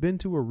ever been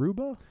to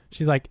Aruba?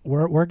 She's like,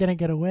 we're gonna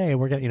get away.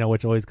 We're gonna,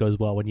 which always goes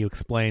well when you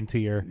explain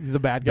to the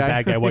bad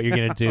guy what you're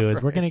gonna do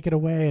is we're gonna get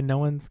away and no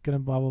one's gonna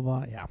blah blah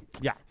blah. Yeah.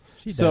 Yeah.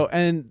 So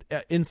and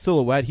in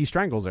silhouette, he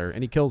strangles her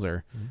and he kills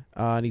her,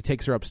 and he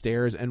takes her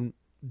upstairs. And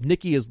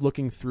Nikki is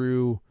looking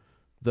through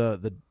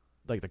the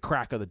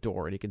crack of the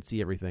door, and he can see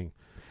everything.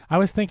 I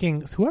was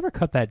thinking, whoever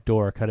cut that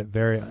door cut it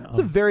very. It's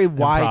a very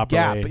wide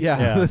gap.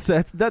 Yeah.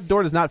 That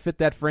door does not fit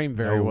that frame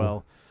very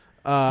well.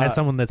 As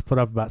someone that's put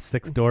up about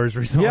 6 doors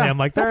recently, I'm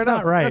like, that's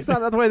not right. That's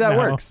not the way that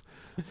works.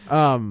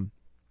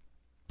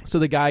 So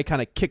the guy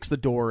kind of kicks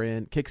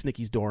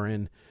Nikki's door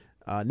in.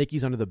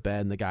 Nikki's under the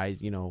bed, and the guy,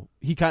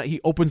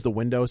 he opens the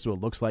window, so it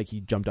looks like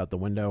he jumped out the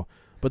window.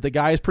 But the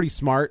guy is pretty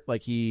smart.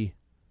 Like he.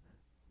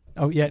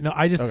 Oh yeah, no.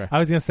 I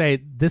was gonna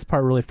say this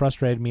part really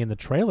frustrated me in the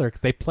trailer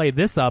because they play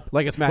this up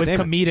like it's Matt with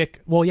Damon. comedic.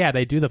 Well, yeah,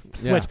 they do the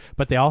switch,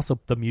 but they also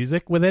the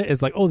music with it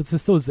is like, oh, this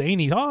is so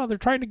zany. Oh, they're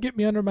trying to get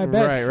me under my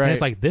bed. Right. And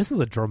it's like this is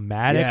a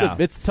dramatic,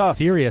 it's tough,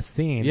 serious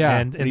scene. Yeah,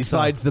 and he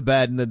slides the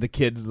bed, and then the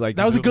kid's like,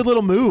 that was a good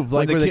little move.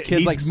 Like where the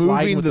kid's like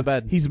sliding with the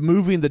bed. He's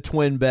moving the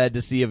twin bed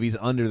to see if he's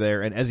under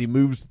there, and as he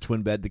moves the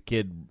twin bed, the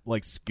kid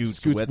like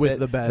scoots with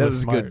the bed. That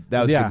was good.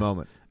 That was a good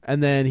moment.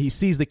 And then he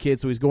sees the kid,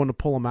 so he's going to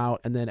pull him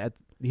out, and then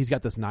he's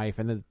got this knife,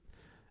 and then.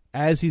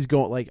 As he's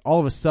going, like,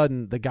 all of a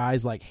sudden, the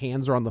guy's, like,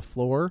 hands are on the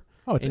floor.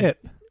 Oh, it's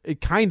It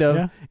kind of.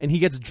 Yeah. And he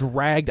gets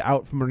dragged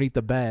out from underneath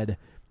the bed.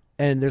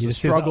 And there's a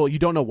struggle. You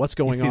don't know what's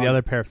going on. You see the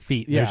other pair of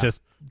feet. Yeah. There's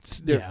just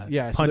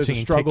so there's a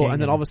struggle.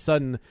 And then all of a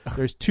sudden,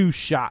 there's 2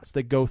 shots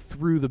that go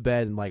through the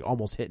bed and, like,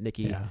 almost hit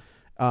Nikki.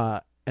 Yeah.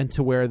 And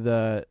to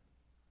where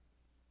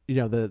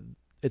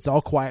it's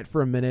all quiet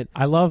for a minute.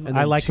 I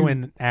like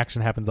when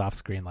action happens off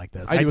screen like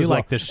this. I do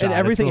like this shot. And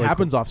everything really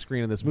happens cool. off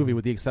screen in this movie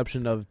with the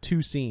exception of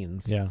 2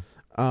 scenes. Yeah.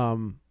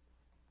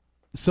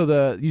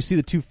 So you see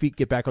the 2 feet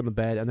get back on the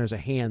bed, and there's a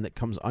hand that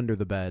comes under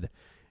the bed,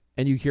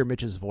 and you hear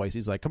Mitch's voice.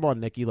 He's like, "Come on,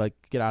 Nikki, like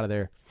get out of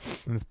there."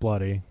 And it's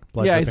bloody.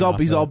 Yeah,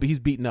 he's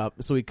beaten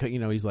up. So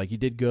he's like, "You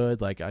did good.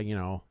 Like,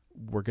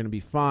 we're gonna be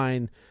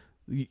fine."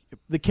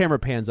 The camera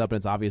pans up, and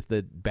it's obvious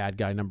that bad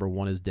guy number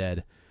 1 is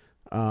dead.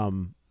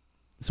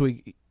 So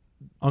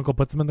Uncle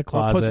puts him in the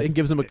closet and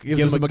gives him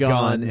a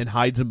gun and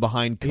hides him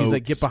behind coats. He's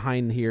like, "Get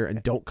behind here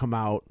and don't come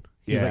out."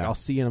 He's like, "I'll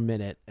see you in a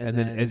minute." And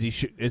then as he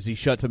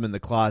shuts him in the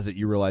closet,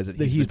 you realize that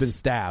he's been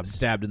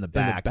stabbed in the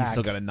back. He's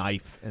still got a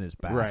knife in his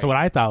back. Right. So what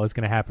I thought was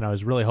going to happen, I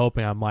was really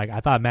hoping.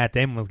 I thought Matt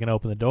Damon was going to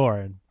open the door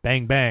and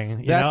bang bang.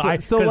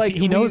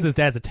 He knows his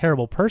dad's a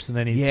terrible person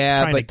and he's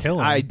trying to kill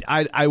him.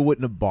 I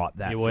wouldn't have bought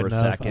that for a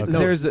second.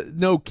 Okay.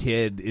 No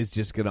kid is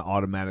just going to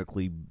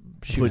automatically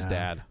shoot his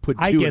dad. Put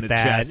 2 I in get the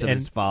that. chest of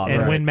his father.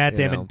 And when Matt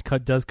Damon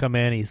does come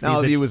in, he sees now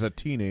that he was a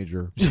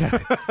teenager.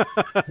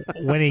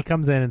 When he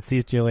comes in and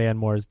sees Julianne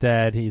Moore's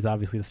dead, he's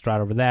obviously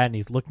distraught over that, and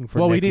he's looking for.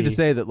 Well, Nikki. we need to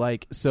say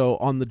that, so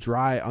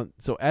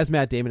as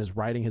Matt Damon is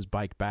riding his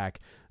bike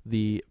back,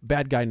 the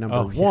bad guy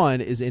number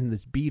 1 is in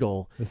this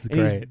Beetle. This is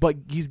great, but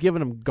he's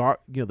giving him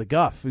the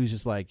guff. He's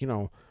just like,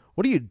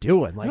 what are you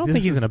doing? Like, I don't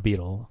think he's in a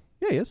Beetle.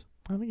 Yeah, he is.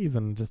 I think he's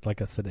in just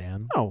like a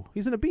sedan. No,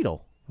 he's in a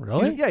Beetle.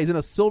 Really? He's in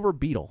a silver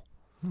Beetle.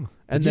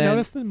 And Did you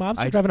notice the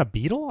mobster driving a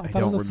Beetle? I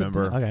don't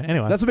remember. Okay,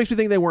 anyway. That's what makes me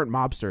think they weren't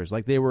mobsters.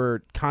 Like, they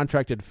were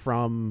contracted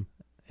from...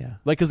 Yeah.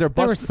 Like, because they're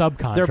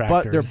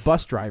subcontractors. They're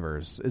bus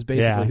drivers is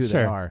basically who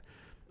they are.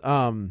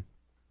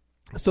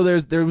 So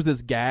there was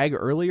this gag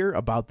earlier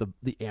about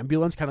the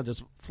ambulance kind of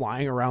just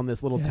flying around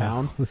this little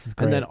town. This is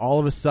great. And then all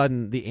of a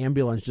sudden, the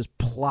ambulance just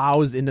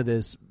plows into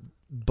this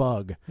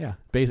bug. Yeah.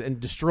 And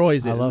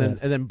destroys it and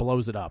then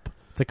blows it up.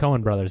 It's a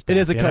Coen Brothers death. It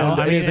is a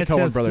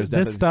Coen Brothers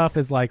death. This stuff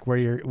is like where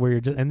you're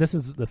just, and this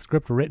is the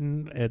script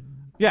written at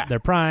their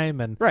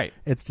prime, and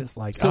it's just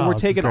like, so we're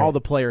taking all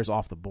the players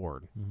off the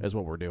board is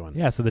what we're doing.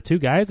 Yeah, so the two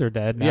guys are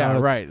dead now. Yeah,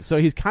 right. So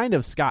he's kind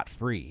of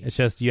scot-free. It's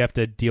just you have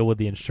to deal with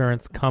the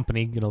insurance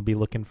company, be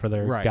looking for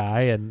their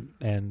guy,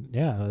 and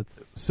yeah,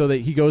 that's so that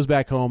he goes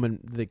back home, and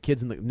the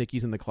kids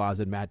Nikki's in the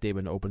closet. Matt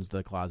Damon opens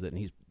the closet,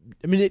 and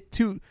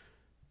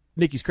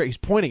Nikki's crazy. He's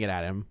pointing it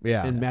at him,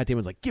 and Matt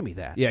Damon's like, "Give me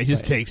that." Yeah, he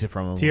just takes it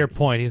from him. To your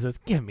point, he says,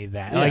 "Give me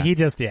that." Like he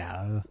just,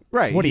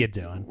 right. What are you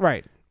doing?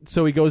 Right.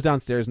 So he goes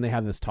downstairs and they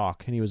have this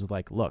talk, and he was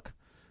like, "Look,"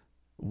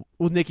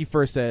 well, Nikki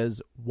first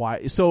says,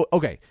 "Why?" So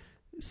okay,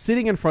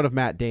 sitting in front of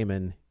Matt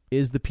Damon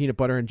is the peanut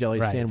butter and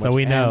jelly sandwich, so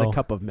we know and the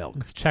cup of milk.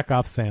 It's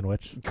Chekhov's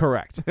sandwich.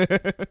 Correct.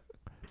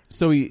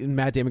 So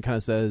Matt Damon kind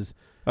of says,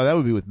 "Oh, that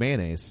would be with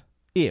mayonnaise."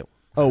 Ew.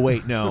 Oh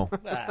wait, no.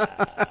 No.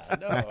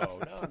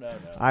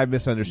 I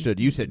misunderstood.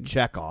 You said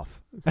Chekhov.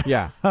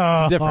 Yeah,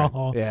 it's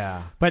different.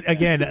 Yeah, but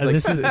again,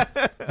 this is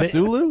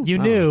Sulu. You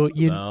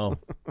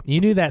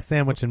knew that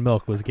sandwich and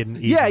milk was getting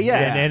eaten.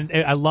 Yeah. And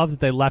I love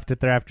that they left it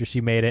there after she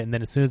made it, and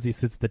then as soon as he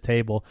sits at the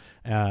table,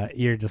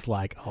 you're just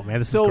like, oh man,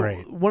 this is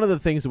great. One of the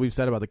things that we've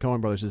said about the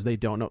Coen Brothers is they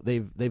don't know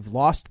they've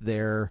lost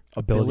their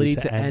ability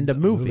to end a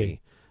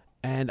movie,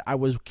 and I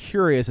was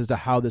curious as to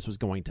how this was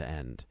going to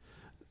end.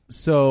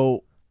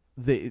 So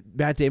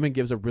Matt Damon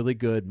gives a really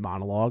good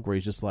monologue where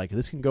he's just like,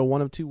 this can go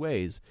one of two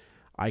ways.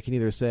 I can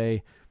either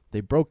say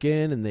they broke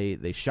in and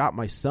they shot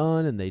my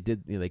son and they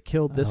did they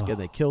killed this guy,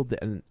 they killed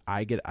and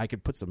I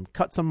could put some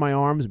cuts on my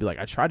arms and be like,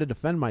 I tried to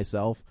defend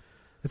myself.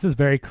 This is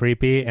very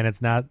creepy, and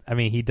it's not. I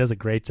mean, he does a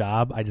great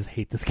job. I just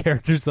hate this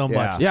character so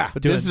much. Yeah,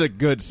 but this is a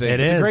good scene.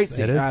 It's a great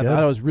scene. I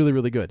thought it was really,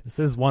 really good. This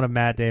is one of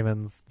Matt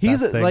Damon's.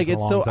 He's best like things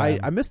it's in a long so time.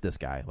 I miss this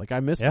guy. Like I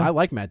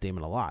like Matt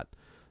Damon a lot.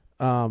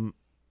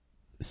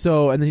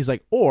 So and then he's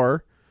like,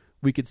 or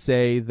we could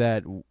say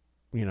that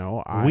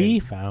we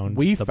found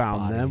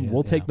them.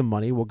 We'll take the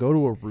money. We'll go to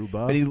Aruba.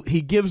 But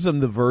he gives them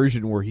the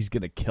version where he's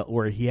going to kill,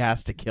 where he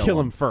has to kill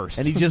him first,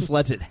 and he just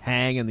lets it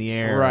hang in the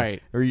air,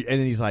 right? And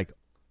then he's like,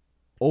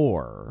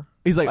 or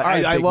he's like, all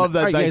right, I love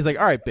that. He's like,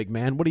 all right, big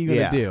man, what are you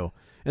going to do?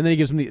 And then he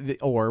gives him the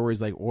or, where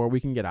he's like, or we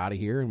can get out of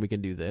here and we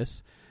can do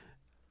this.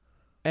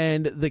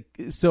 And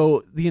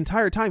the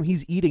entire time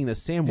he's eating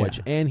this sandwich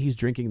and he's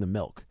drinking the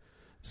milk.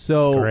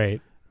 So that's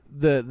great.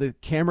 The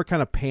camera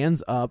kind of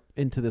pans up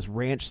into this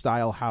ranch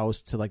style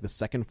house to like the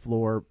second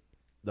floor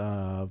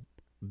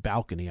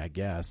balcony, I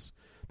guess,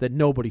 that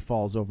nobody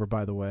falls over,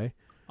 by the way.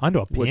 Onto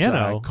a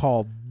piano. Which I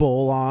call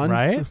bull on.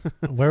 Right?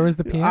 Where was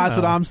the piano? That's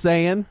what I'm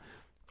saying.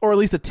 Or at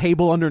least a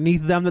table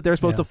underneath them that they're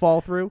supposed to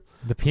fall through.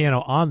 The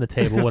piano on the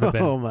table would have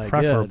been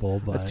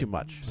preferable. But that's too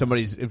much.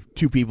 If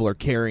two people are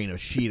carrying a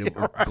sheet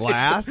of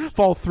glass,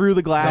 fall through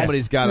the glass,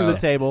 somebody's got through the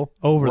table,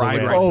 over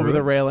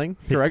the railing,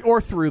 correct,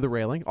 or through the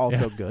railing,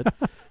 also good.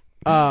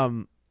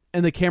 And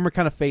the camera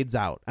kind of fades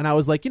out, and I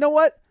was like, you know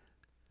what?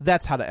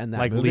 That's how to end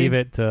that movie. Leave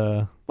it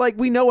to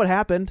we know what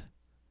happened.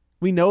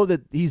 We know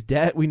that he's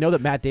dead. We know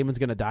that Matt Damon's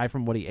going to die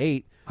from what he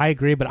ate. I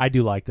agree, but I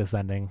do like this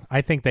ending.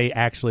 I think they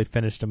actually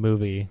finished a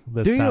movie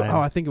this time.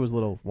 Oh, I think it was a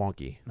little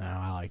wonky. No,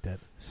 I liked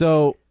it.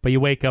 So, but you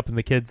wake up and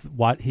the kids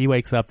he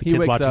wakes up. The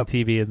kids watching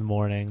TV in the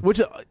morning.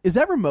 Which is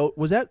that remote?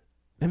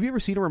 Have you ever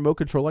seen a remote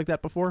control like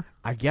that before?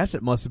 I guess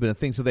it must have been a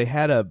thing. So they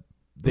had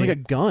like a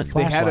gun.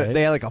 They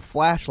had like a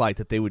flashlight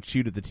that they would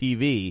shoot at the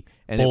TV,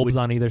 and bulbs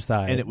on either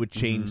side, and it would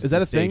change. Is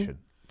that a station. thing?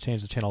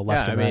 Change the channel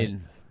left and right.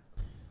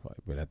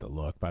 We'd have to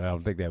look, but I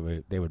don't think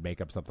they would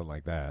make up something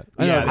like that.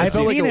 I've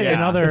seen it in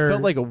other. It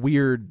felt like a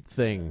weird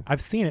thing.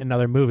 I've seen it in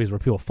other movies where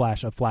people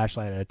flash a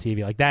flashlight at a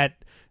TV like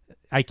that.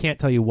 I can't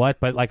tell you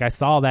what, but like I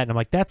saw that and I'm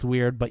like, that's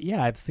weird. But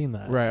yeah, I've seen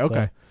that. Right.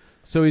 Okay.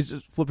 So he's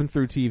just flipping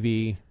through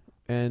TV,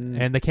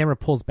 and the camera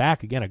pulls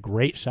back again. A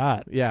great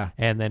shot. Yeah.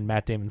 And then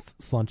Matt Damon's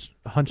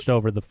hunched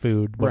over the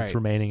food, what's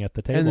remaining at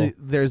the table. And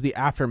there's the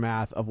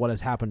aftermath of what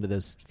has happened to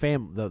this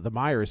the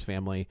Myers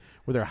family,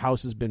 where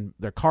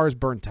their car's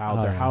burnt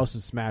out, their house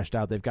is smashed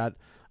out. They've got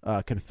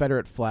a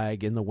Confederate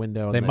flag in the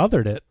window. They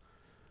mothered it.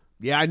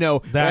 Yeah, I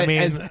know.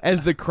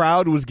 As the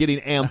crowd was getting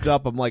amped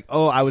up, I'm like,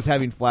 I was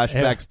having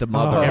flashbacks to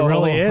Mother. It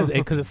really is,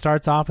 because it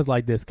starts off as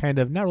like this kind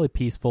of not really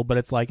peaceful, but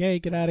it's like, hey,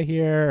 get out of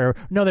here. Or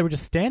no, they were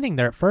just standing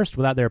there at first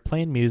without their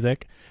playing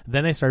music.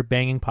 Then they started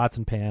banging pots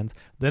and pans.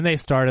 Then they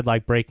started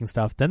like breaking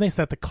stuff. Then they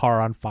set the car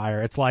on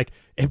fire. It's like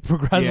it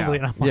progressively.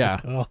 And I'm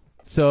like, oh.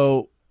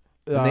 So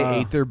they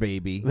ate their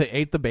baby. They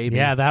ate the baby.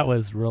 Yeah, that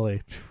was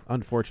really.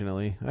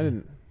 Unfortunately,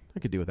 I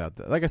could do without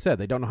that. Like I said,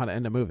 they don't know how to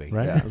end a movie.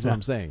 Right? Yeah, that's what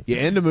I'm saying. You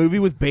end a movie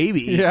with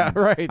baby. Yeah,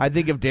 right. I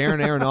think if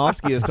Darren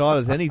Aronofsky has taught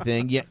us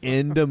anything, you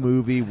end a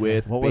movie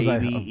with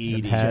baby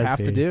eating. You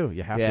have to do.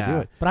 You have to do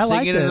it. But I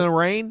like it in the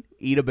rain.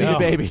 Eat a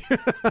baby.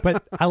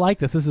 But I like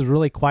this. This is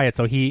really quiet.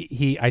 So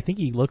I think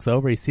he looks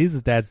over. He sees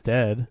his dad's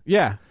dead.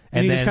 Yeah.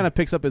 And he just kind of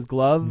picks up his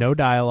glove. No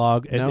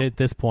dialogue at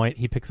this point.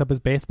 He picks up his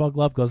baseball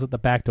glove, goes at the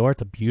back door.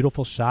 It's a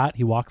beautiful shot.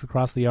 He walks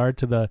across the yard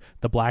to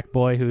the black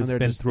boy who's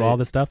been through all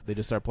this stuff. They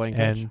just start playing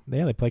catch. And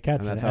they play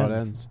catch. And that's how it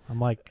ends. I'm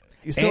like,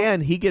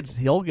 and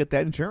he'll get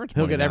that insurance.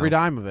 He'll money get every now.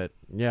 dime of it.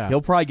 Yeah,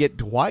 He'll probably get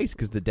twice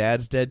because the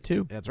dad's dead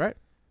too. That's right.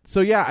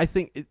 So yeah, I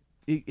think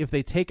if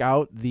they take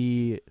out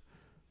the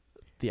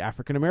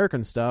African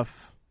American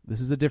stuff, this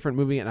is a different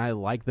movie, and I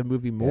like the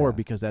movie more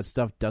because that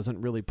stuff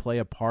doesn't really play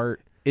a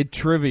part. It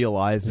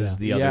trivializes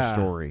the other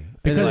story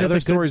because the other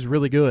story is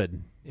really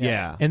good.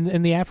 Yeah.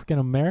 And the African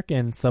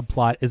American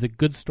subplot is a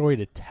good story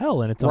to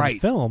tell in its own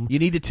film. You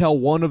need to tell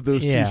one of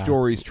those two Yeah.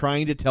 stories.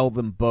 Trying to tell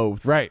them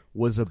both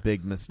was a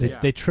big mistake.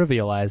 They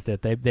trivialized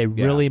it. They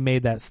really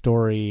made that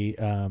story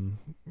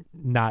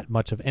not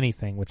much of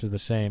anything, which is a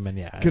shame. And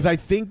Because I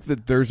think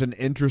that there's an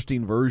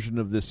interesting version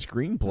of this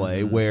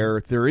screenplay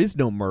where there is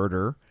no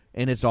murder,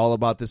 and it's all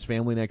about this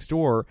family next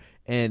door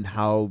and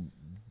how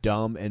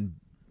dumb and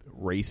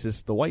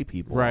racist the white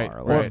people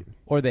are. Like,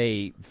 or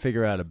they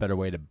figure out a better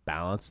way to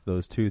balance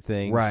those two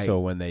things. Right. So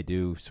when they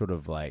do sort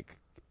of like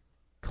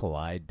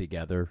collide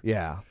together,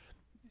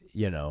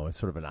 it's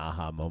sort of an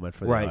aha moment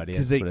for the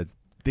audience.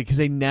 Because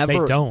they never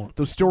They don't.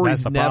 Those stories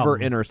That's the never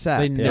problem. intersect.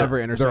 They never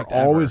intersect. They're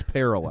always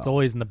parallel. It's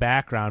always in the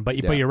background. But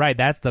you're right.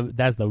 That's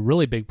the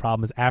really big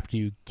problem is after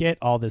you get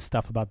all this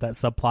stuff about that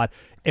subplot.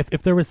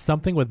 If there was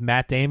something with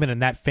Matt Damon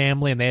and that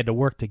family and they had to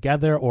work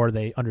together or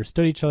they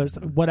understood each other,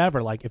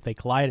 whatever. Like if they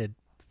collided,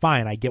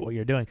 fine, I get what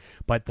you're doing.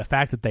 But the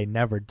fact that they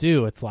never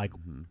do, it's like,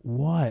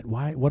 what?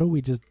 Why? What do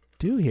we just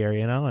do here?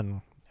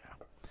 And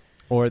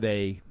or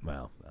they I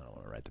don't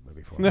want to write the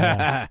movie for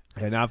them.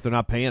 And now if they're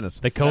not paying us,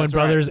 the Coen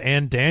brothers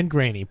and Dan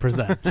Graney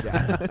present.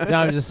 No,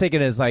 I'm just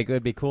thinking it's like it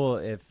would be cool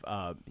if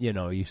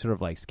you sort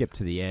of like skip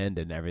to the end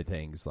and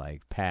everything's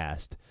like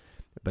past,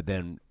 but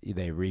then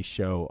they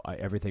re-show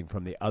everything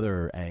from the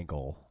other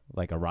angle,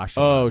 like a Rashomon.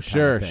 Oh,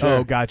 sure.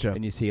 Oh, gotcha.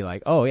 And you see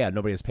like, oh yeah,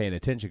 nobody was paying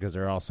attention because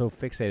they're all so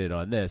fixated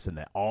on this, and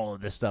that all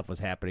of this stuff was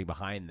happening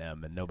behind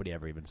them, and nobody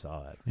ever even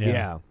saw it.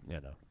 Yeah.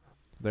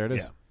 There it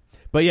is. Yeah.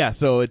 But yeah,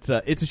 so it's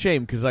a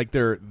shame because like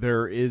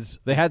there is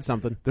they had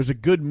something. There's a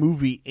good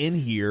movie in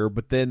here,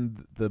 but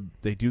then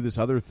they do this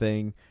other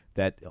thing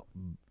that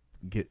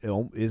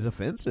is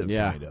offensive.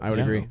 Yeah, kind of, I would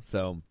agree.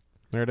 So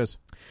there it is.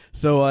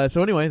 So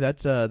anyway,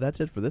 that's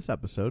it for this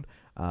episode.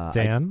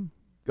 Dan.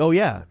 Oh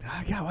yeah,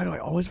 why do I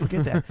always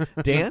forget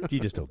that? Dan, you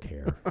just don't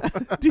care.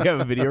 Do you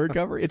have a video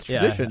recovery? It's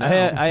tradition. Now.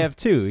 I have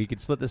two. You can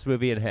split this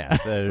movie in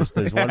half. There's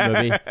one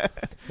movie.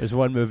 There's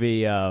one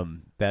movie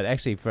that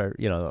actually for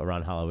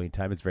around Halloween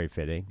time it's very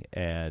fitting,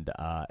 and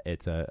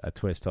it's a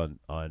twist on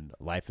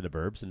life in the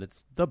burbs, and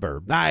it's The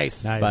Burbs.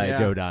 Nice. By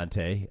Joe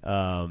Dante.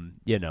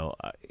 Obviously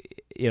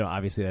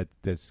that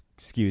this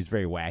skews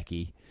very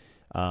wacky.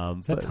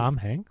 Is that Tom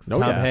Hanks?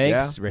 Tom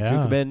Hanks, Yeah. Rick Yeah.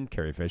 Dukeman,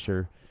 Carrie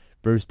Fisher,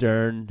 Bruce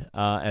Dern,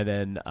 and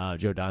then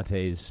Joe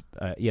Dante's,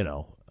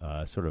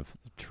 sort of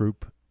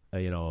troupe.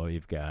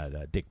 You've got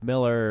Dick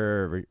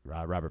Miller,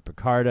 Robert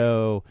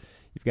Picardo.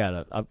 You've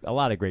got a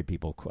lot of great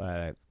people.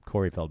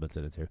 Corey Feldman's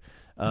in it too.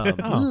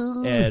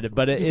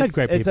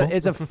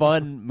 It's a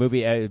fun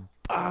movie. I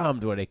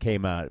bombed when it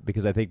came out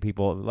because I think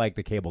people like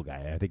the Cable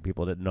Guy. I think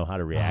people didn't know how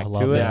to react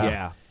to it.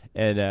 Yeah.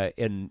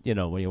 And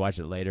when you watch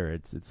it later,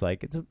 it's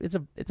like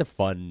it's a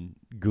fun,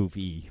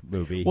 goofy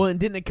movie. Well, and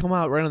didn't it come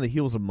out right on the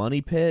heels of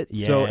Money Pit?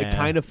 Yeah. So it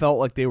kind of felt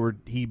like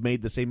he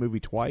made the same movie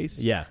twice.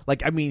 Yeah.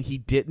 Like, I mean, he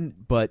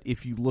didn't, but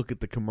if you look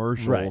at the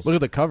commercials. Look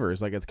at the covers.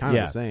 Like, it's kind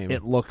of the same.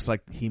 It looks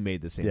like he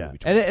made the same movie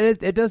twice. And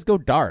it does go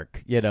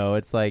dark.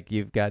 It's like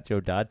you've got Joe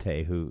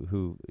Dante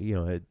who he's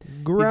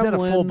not a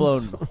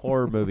full-blown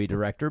horror movie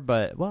director,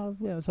 but,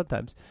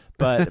 sometimes.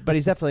 But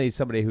he's definitely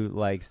somebody who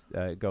likes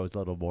goes a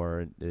little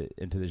more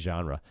into the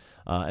genre.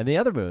 And the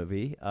other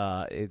movie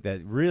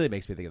that really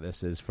makes me think of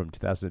this is from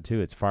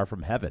 2002. It's Far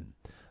From Heaven.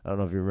 I don't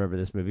know if you remember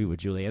this movie with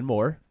Julianne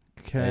Moore,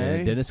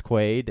 and Dennis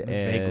Quaid,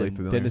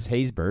 and Dennis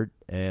Haysbert,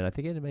 and I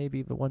think it may be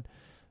even won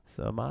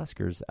some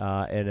Oscars.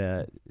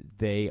 And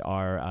they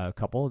are a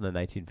couple in the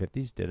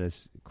 1950s.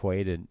 Dennis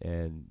Quaid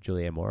and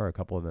Julianne Moore are a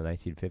couple in the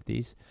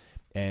 1950s,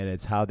 and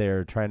it's how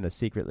they're trying to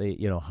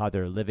secretly, how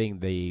they're living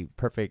the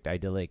perfect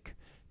idyllic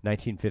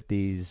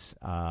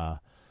 1950s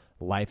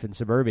life in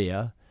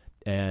suburbia.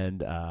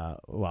 And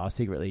while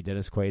secretly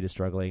Dennis Quaid is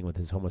struggling with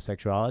his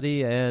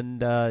homosexuality,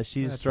 and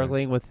she's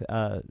struggling with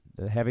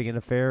having an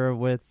affair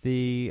with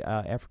the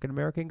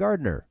African-American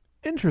gardener.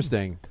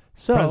 Interesting.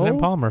 So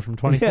President Palmer from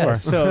 24. Yeah,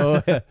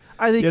 so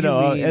I think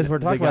as we're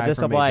talking about this,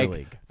 I'm like,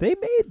 League. they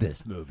made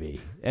this movie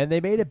and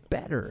they made it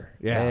better.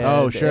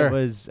 Yeah. And sure. It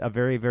was a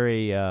very,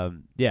 very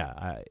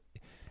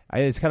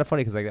it's kind of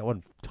funny because like that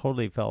one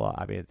totally fell off.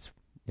 I mean, it's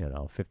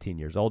 15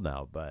 years old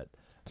now, but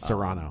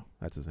Serrano,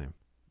 that's his name.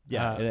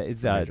 Yeah,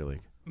 it's Major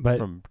League. But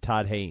from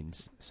Todd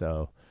Haynes.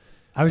 So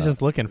I was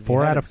just looking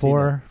 4 out of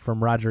 4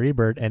 from Roger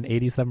Ebert and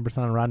 87%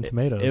 on Rotten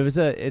Tomatoes.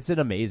 It's an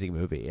amazing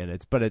movie, and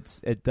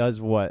it does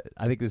what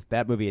I think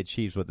that movie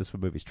achieves what this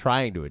movie's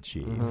trying to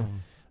achieve,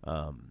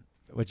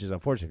 which is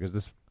unfortunate because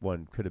this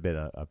one could have been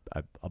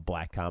a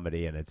black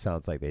comedy, and it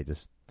sounds like they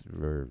just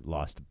were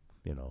lost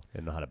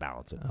and know how to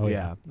balance it. Oh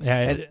yeah.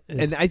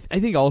 And I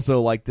think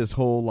also like this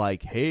whole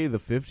like, hey, the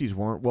 50s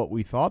weren't what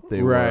we thought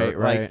they were. Right.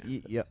 Like,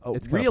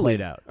 It's really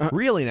played out.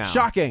 Really now.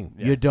 Shocking.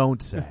 You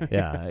don't say.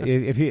 Yeah.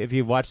 If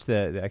you watch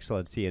the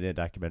excellent CNN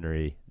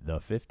documentary, The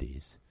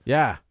 50s.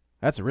 Yeah,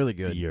 that's really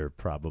good. You're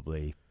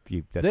probably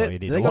that's all you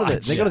need to go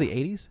watch. they go to the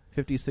 80s,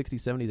 50s, 60s,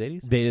 70s,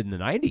 80s. They did in the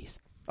 90s.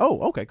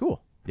 Oh, okay,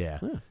 cool. Yeah,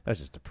 that's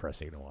just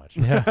depressing to watch.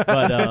 Yeah.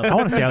 But I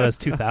want to see how those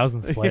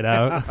 2000s played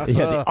out.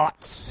 Yeah, the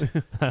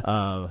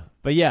aughts.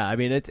 But yeah, I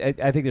mean, I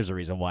think there's a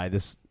reason why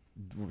this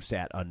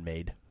sat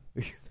unmade.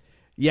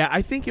 Yeah,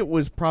 I think it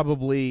was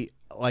probably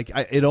like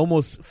it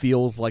almost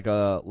feels like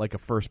a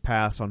first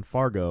pass on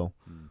Fargo.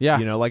 Yeah,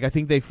 like I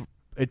think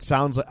it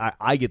sounds like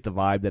I get the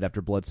vibe that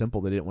after Blood Simple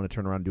they didn't want to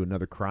turn around and do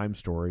another crime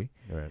story,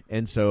 right.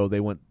 And so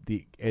they went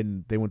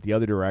the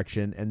other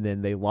direction, and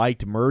then they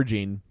liked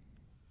merging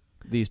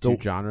these two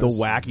genres, the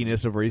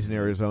wackiness of Raising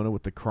Arizona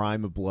with the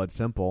crime of Blood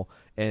Simple,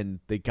 and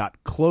they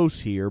got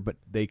close here, but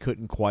they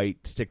couldn't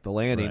quite stick the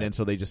landing, right. And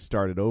so they just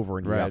started over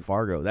and you got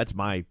Fargo. That's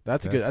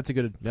a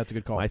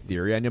good call. My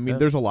theory. And I mean,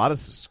 there's a lot of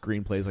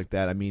screenplays like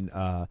that. I mean,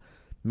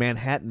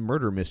 Manhattan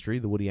Murder Mystery,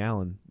 the Woody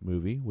Allen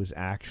movie, was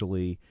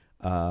actually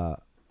a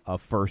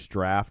first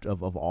draft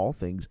of all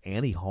things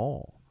Annie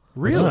Hall.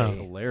 Really? Which is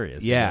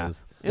hilarious. Yeah.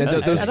 And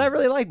I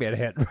really like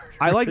Manhattan Murder.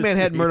 I like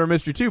Manhattan Murder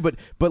Mystery too, but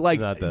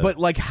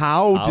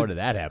how did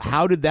that happen?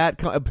 How did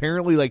that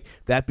apparently like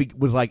that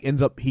was like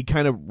ends up he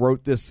kind of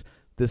wrote this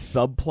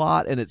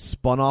subplot and it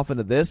spun off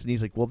into this, and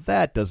he's like, well,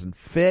 that doesn't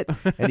fit,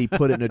 and he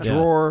put it in a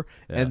drawer,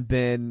 and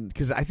then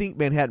because I think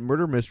Manhattan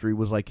Murder Mystery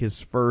was like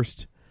his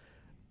first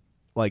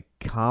like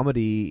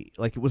comedy,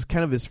 like it was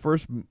kind of his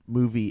first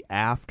movie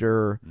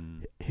after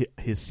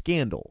his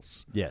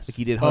Scandals. Yes, like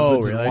he did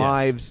Husbands and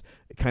Wives,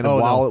 kind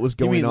of while it was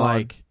going you mean on.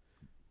 Like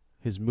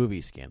his movie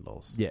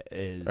Scandals, yeah,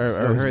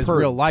 or his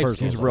real life,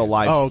 his real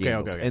life. Oh,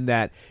 Scandals. okay. And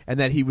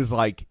that he was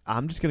like,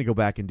 I'm just going to go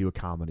back and do a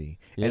comedy,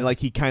 and like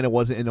he kind of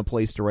wasn't in a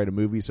place to write a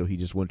movie, so he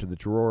just went to the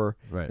drawer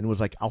and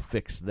was like, I'll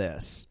fix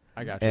this.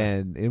 I got you.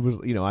 And it was,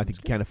 I think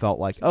he kind of felt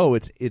like, oh,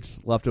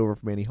 it's left over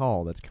from Annie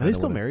Hall. That's kind Are of they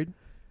still married?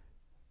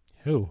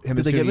 Who? Him Did and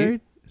they get Soon-Yi?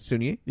 married?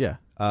 Soon-Yi? Yeah.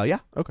 Yeah.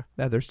 Okay.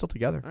 Yeah, they're still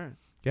together. All right.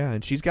 Yeah,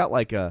 and she's got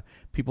like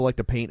people like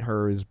to paint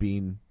her as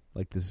being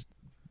like this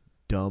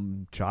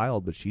dumb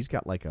child, but she's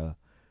got like a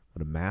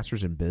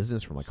master's in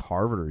business from like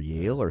Harvard or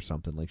Yale or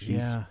something. Like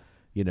she's,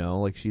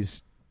 like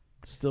she's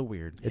still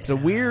weird. It's a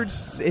weird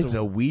story. It's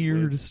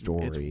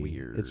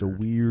weird. It's a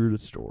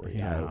weird story.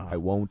 Yeah. I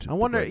won't. I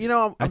wonder.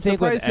 I'm think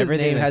surprised with his name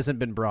everything hasn't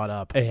been brought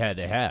up. It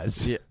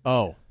has. Yeah.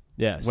 Oh.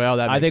 Yes. Well,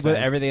 that I makes think with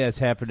sense. everything that's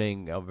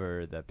happening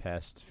over the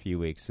past few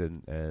weeks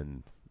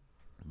and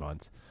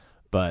months,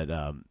 but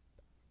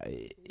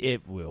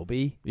it will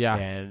be. Yeah.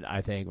 And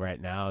I think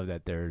right now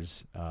that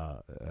there's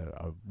a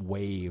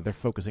wave. They're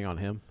focusing on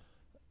him.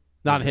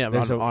 Not him,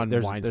 on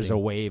Weinstein. There's a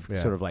wave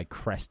sort of like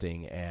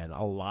cresting, and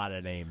a lot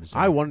of names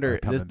I wonder,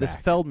 this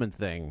back. Feldman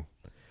thing.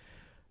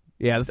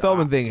 Yeah, the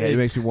Feldman thing, it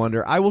makes me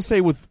wonder. I will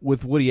say with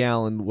Woody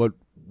Allen, what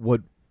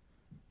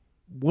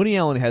Woody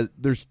Allen has,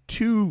 there's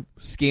two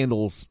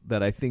scandals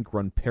that I think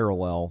run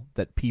parallel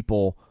that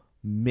people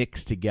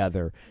mix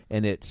together,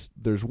 and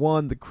there's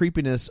one, the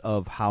creepiness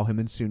of how him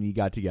and Soon-Yi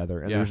got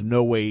together, and there's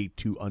no way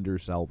to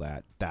undersell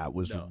that. That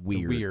was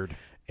weird.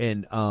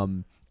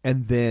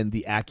 And then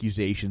the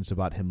accusations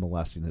about him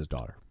molesting his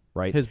daughter,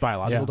 right? His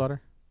biological daughter?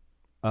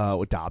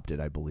 Adopted,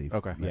 I believe.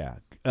 Okay. Yeah.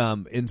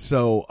 And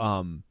so,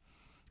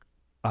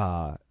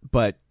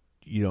 but,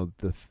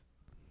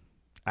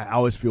 I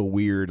always feel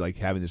weird, like,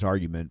 having this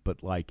argument,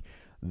 but, like,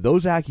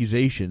 those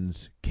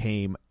accusations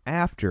came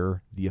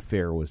after the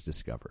affair was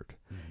discovered.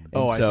 And I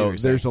see what you're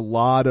there's saying. a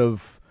lot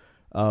of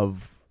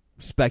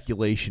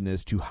speculation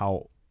as to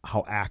how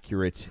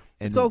accurate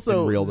and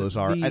real those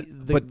are.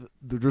 But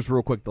just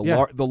real quick,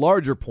 the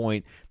larger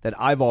point that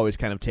I've always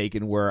kind of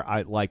taken, where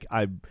I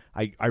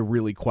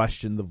really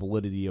question the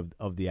validity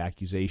of the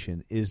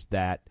accusation, is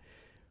that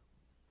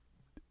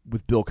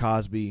with Bill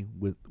Cosby,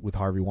 with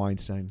Harvey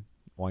Weinstein,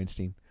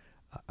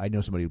 I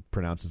know somebody who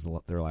pronounces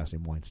their last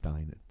name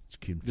Weinstein. It's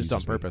confusing. Just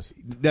on purpose.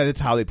 That's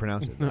how they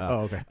pronounce it.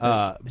 Okay.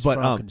 But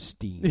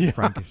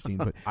Frankenstein.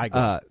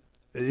 But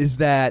is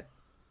that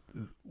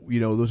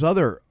those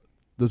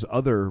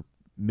other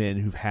men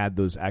who've had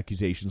those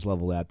accusations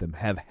leveled at them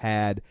have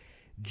had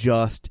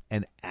just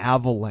an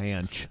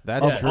avalanche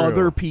of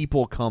other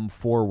people come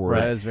forward.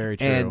 That is very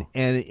true.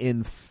 And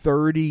in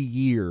 30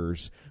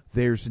 years,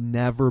 there's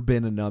never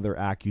been another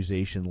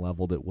accusation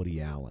leveled at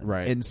Woody Allen.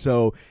 Right. And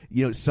so,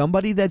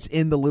 somebody that's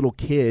into little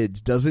kids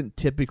doesn't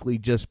typically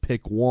just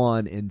pick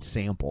one and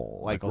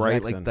sample. Like, Michael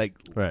right? Jackson. Like,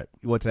 right.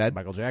 What's that?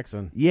 Michael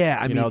Jackson. Yeah.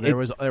 I mean, there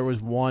was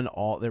one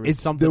there was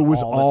something there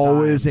was all the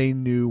always time. a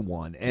new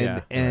one.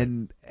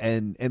 And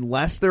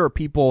unless there are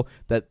people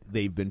that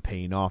they've been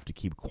paying off to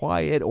keep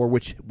quiet, or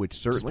which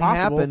certainly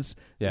happens.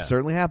 Yeah.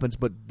 Certainly happens,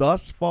 but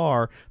thus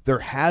far there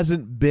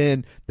hasn't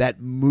been that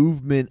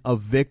movement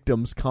of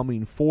victims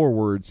coming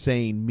forward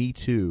saying "Me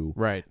Too,"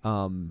 right?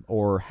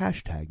 Or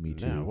hashtag Me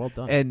Too. Yeah, well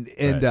done.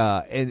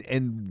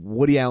 And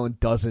Woody Allen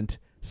doesn't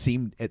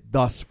seem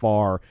thus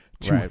far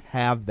to Right.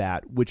 have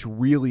that, which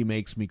really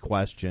makes me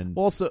question.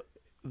 Well, also,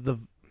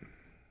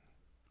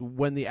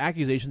 when the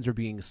accusations are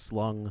being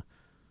slung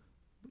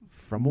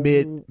from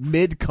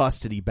mid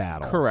custody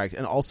battle, correct,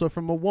 and also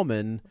from a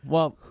woman,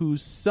 who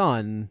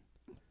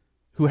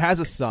has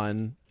a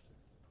son,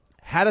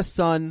 had a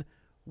son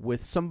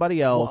with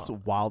somebody else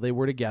while they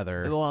were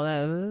together. Well,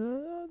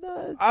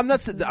 I'm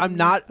not.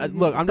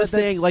 Look, I'm just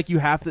saying, like, you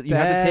have to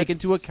take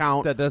into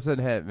account that doesn't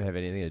have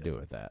anything to do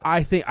with that.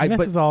 I think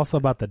this is also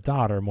about the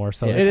daughter more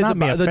so. Yeah, It's not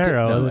Mia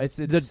Farrow. But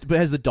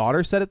has the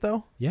daughter said it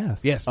though?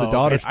 Yes. The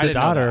daughter. It's the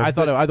daughter. I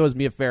thought it was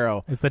Mia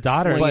Farrow. It's the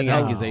daughter. Slinging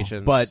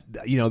accusations. But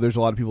there's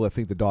a lot of people that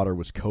think the daughter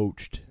was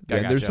coached.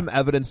 And there's some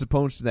evidence that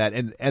points to that,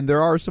 and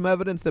there are some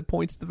evidence that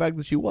points to the fact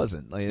that she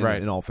wasn't.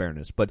 In all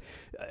fairness, but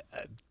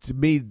to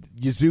me,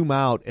 you zoom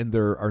out, and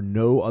there are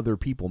no other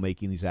people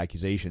making these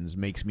accusations.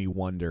 Makes me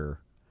wonder.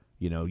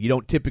 You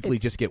don't typically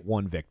just get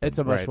one victim. It's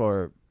a much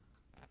more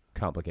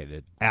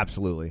complicated,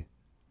 absolutely,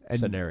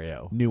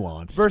 scenario,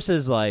 nuanced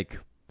versus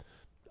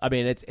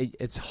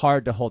it's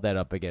hard to hold that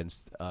up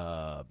against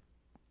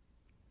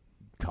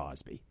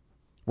Cosby,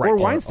 or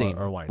Weinstein,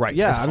 or Weinstein. Right?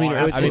 Yeah,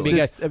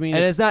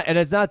 and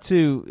it's not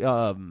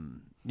to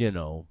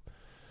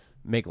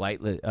make light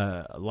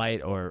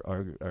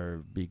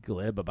or be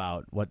glib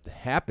about what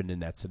happened in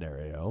that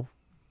scenario,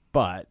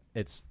 but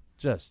it's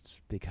just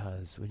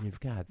because when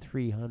you've got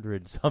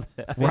 300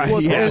 something,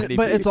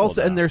 but it's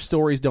also, and their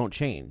stories don't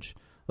change.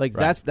 Like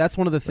that's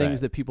one of the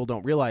things that people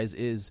don't realize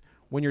is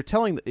when you're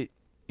telling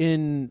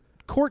in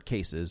court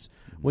cases,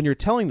 when you're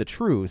telling the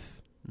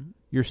truth,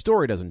 your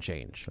story doesn't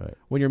change. Right.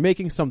 When you're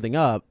making something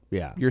up,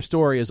 your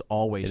story is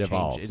always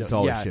changing. It's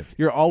always shifting.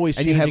 You're always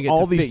and changing. You have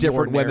all these your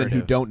different women who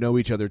narrative. don't know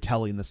each other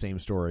telling the same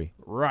story,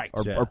 right?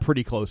 Or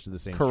pretty close to the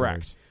same.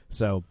 Correct. Stories.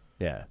 So.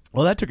 Yeah.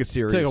 Well, that took a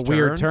serious took a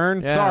weird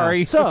turn. Yeah.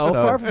 Sorry. So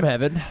Far From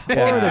Heaven, or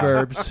the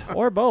Burbs,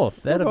 or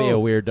both. That'll be a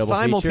weird double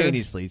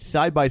simultaneously,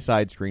 side by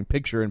side screen,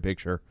 picture in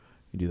picture.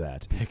 You do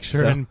that.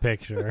 Picture in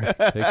picture.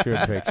 Picture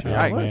in picture.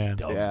 Right. What a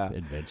dumb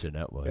invention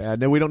that was. Yeah,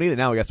 no, we don't need it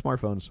now. We got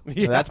smartphones.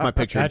 Yeah. That's my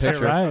picture in That's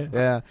picture. right.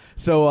 Yeah.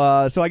 So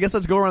I guess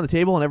let's go around the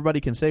table and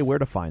everybody can say where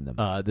to find them.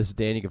 This is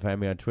Dan. You can find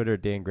me on Twitter,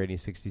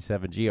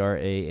 DanGraney67,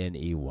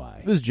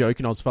 GRANEY. This is Joe. You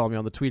can also follow me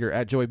on the Twitter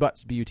at Joey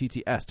Butts,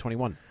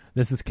 BUTTS21.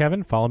 This is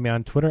Kevin. Follow me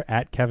on Twitter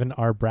at Kevin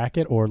R.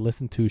 Brackett or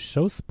listen to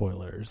Show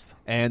Spoilers.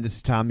 And this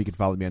is Tom. You can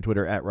follow me on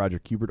Twitter at Roger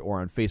Kubert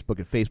or on Facebook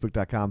at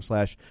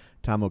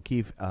Facebook.com/Tom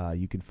O'Keefe.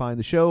 You can find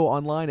the show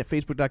online at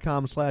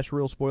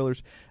Facebook.com/Real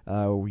Spoilers,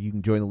 where you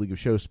can join the League of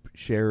Show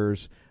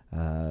Sharers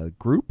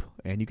group,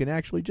 and you can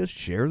actually just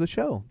share the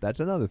show.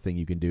 That's another thing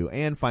you can do.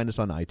 And find us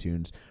on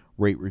iTunes.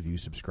 Rate, review,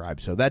 subscribe.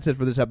 So that's it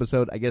for this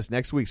episode. I guess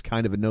next week's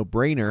kind of a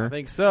no-brainer. I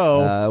think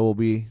so. We'll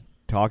be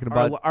talking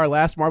about our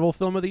last Marvel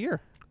film of the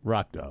year.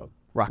 Rock Dog.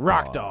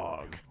 Rock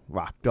Dog.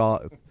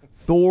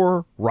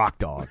 Thor Rock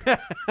Dog.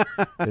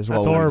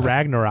 Thor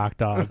Ragnarok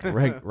Dog.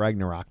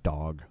 Ragnarok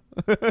Dog.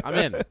 I'm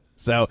in.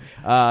 So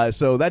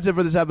that's it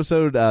for this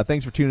episode.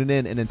 Thanks for tuning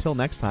in, and until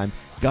next time,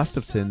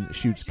 Gustafson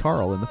shoots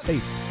Carl in the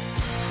face.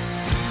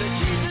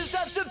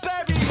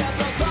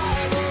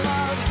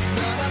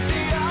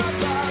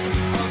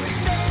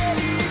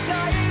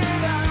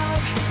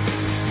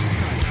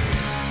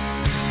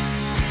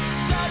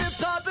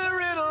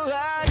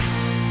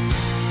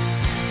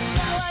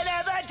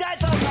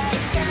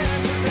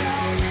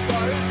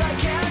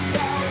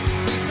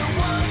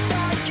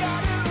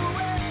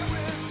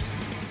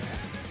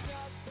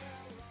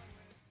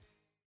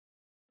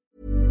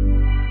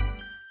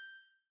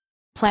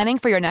 Planning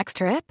for your next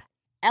trip?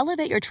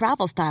 Elevate your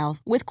travel style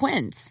with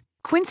Quince.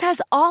 Quince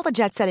has all the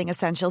jet-setting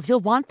essentials you'll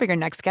want for your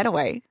next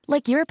getaway,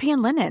 like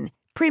European linen,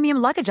 premium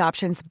luggage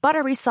options,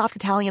 buttery soft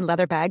Italian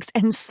leather bags,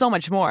 and so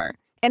much more.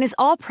 And is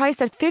all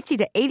priced at 50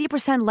 to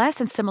 80% less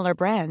than similar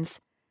brands.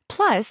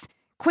 Plus,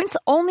 Quince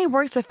only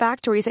works with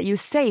factories that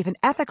use safe and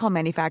ethical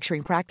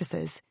manufacturing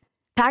practices.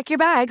 Pack your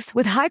bags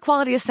with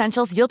high-quality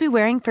essentials you'll be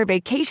wearing for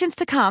vacations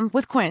to come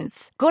with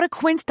Quince. Go to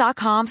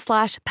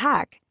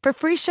quince.com/pack for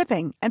free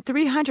shipping and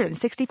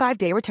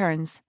 365-day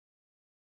returns.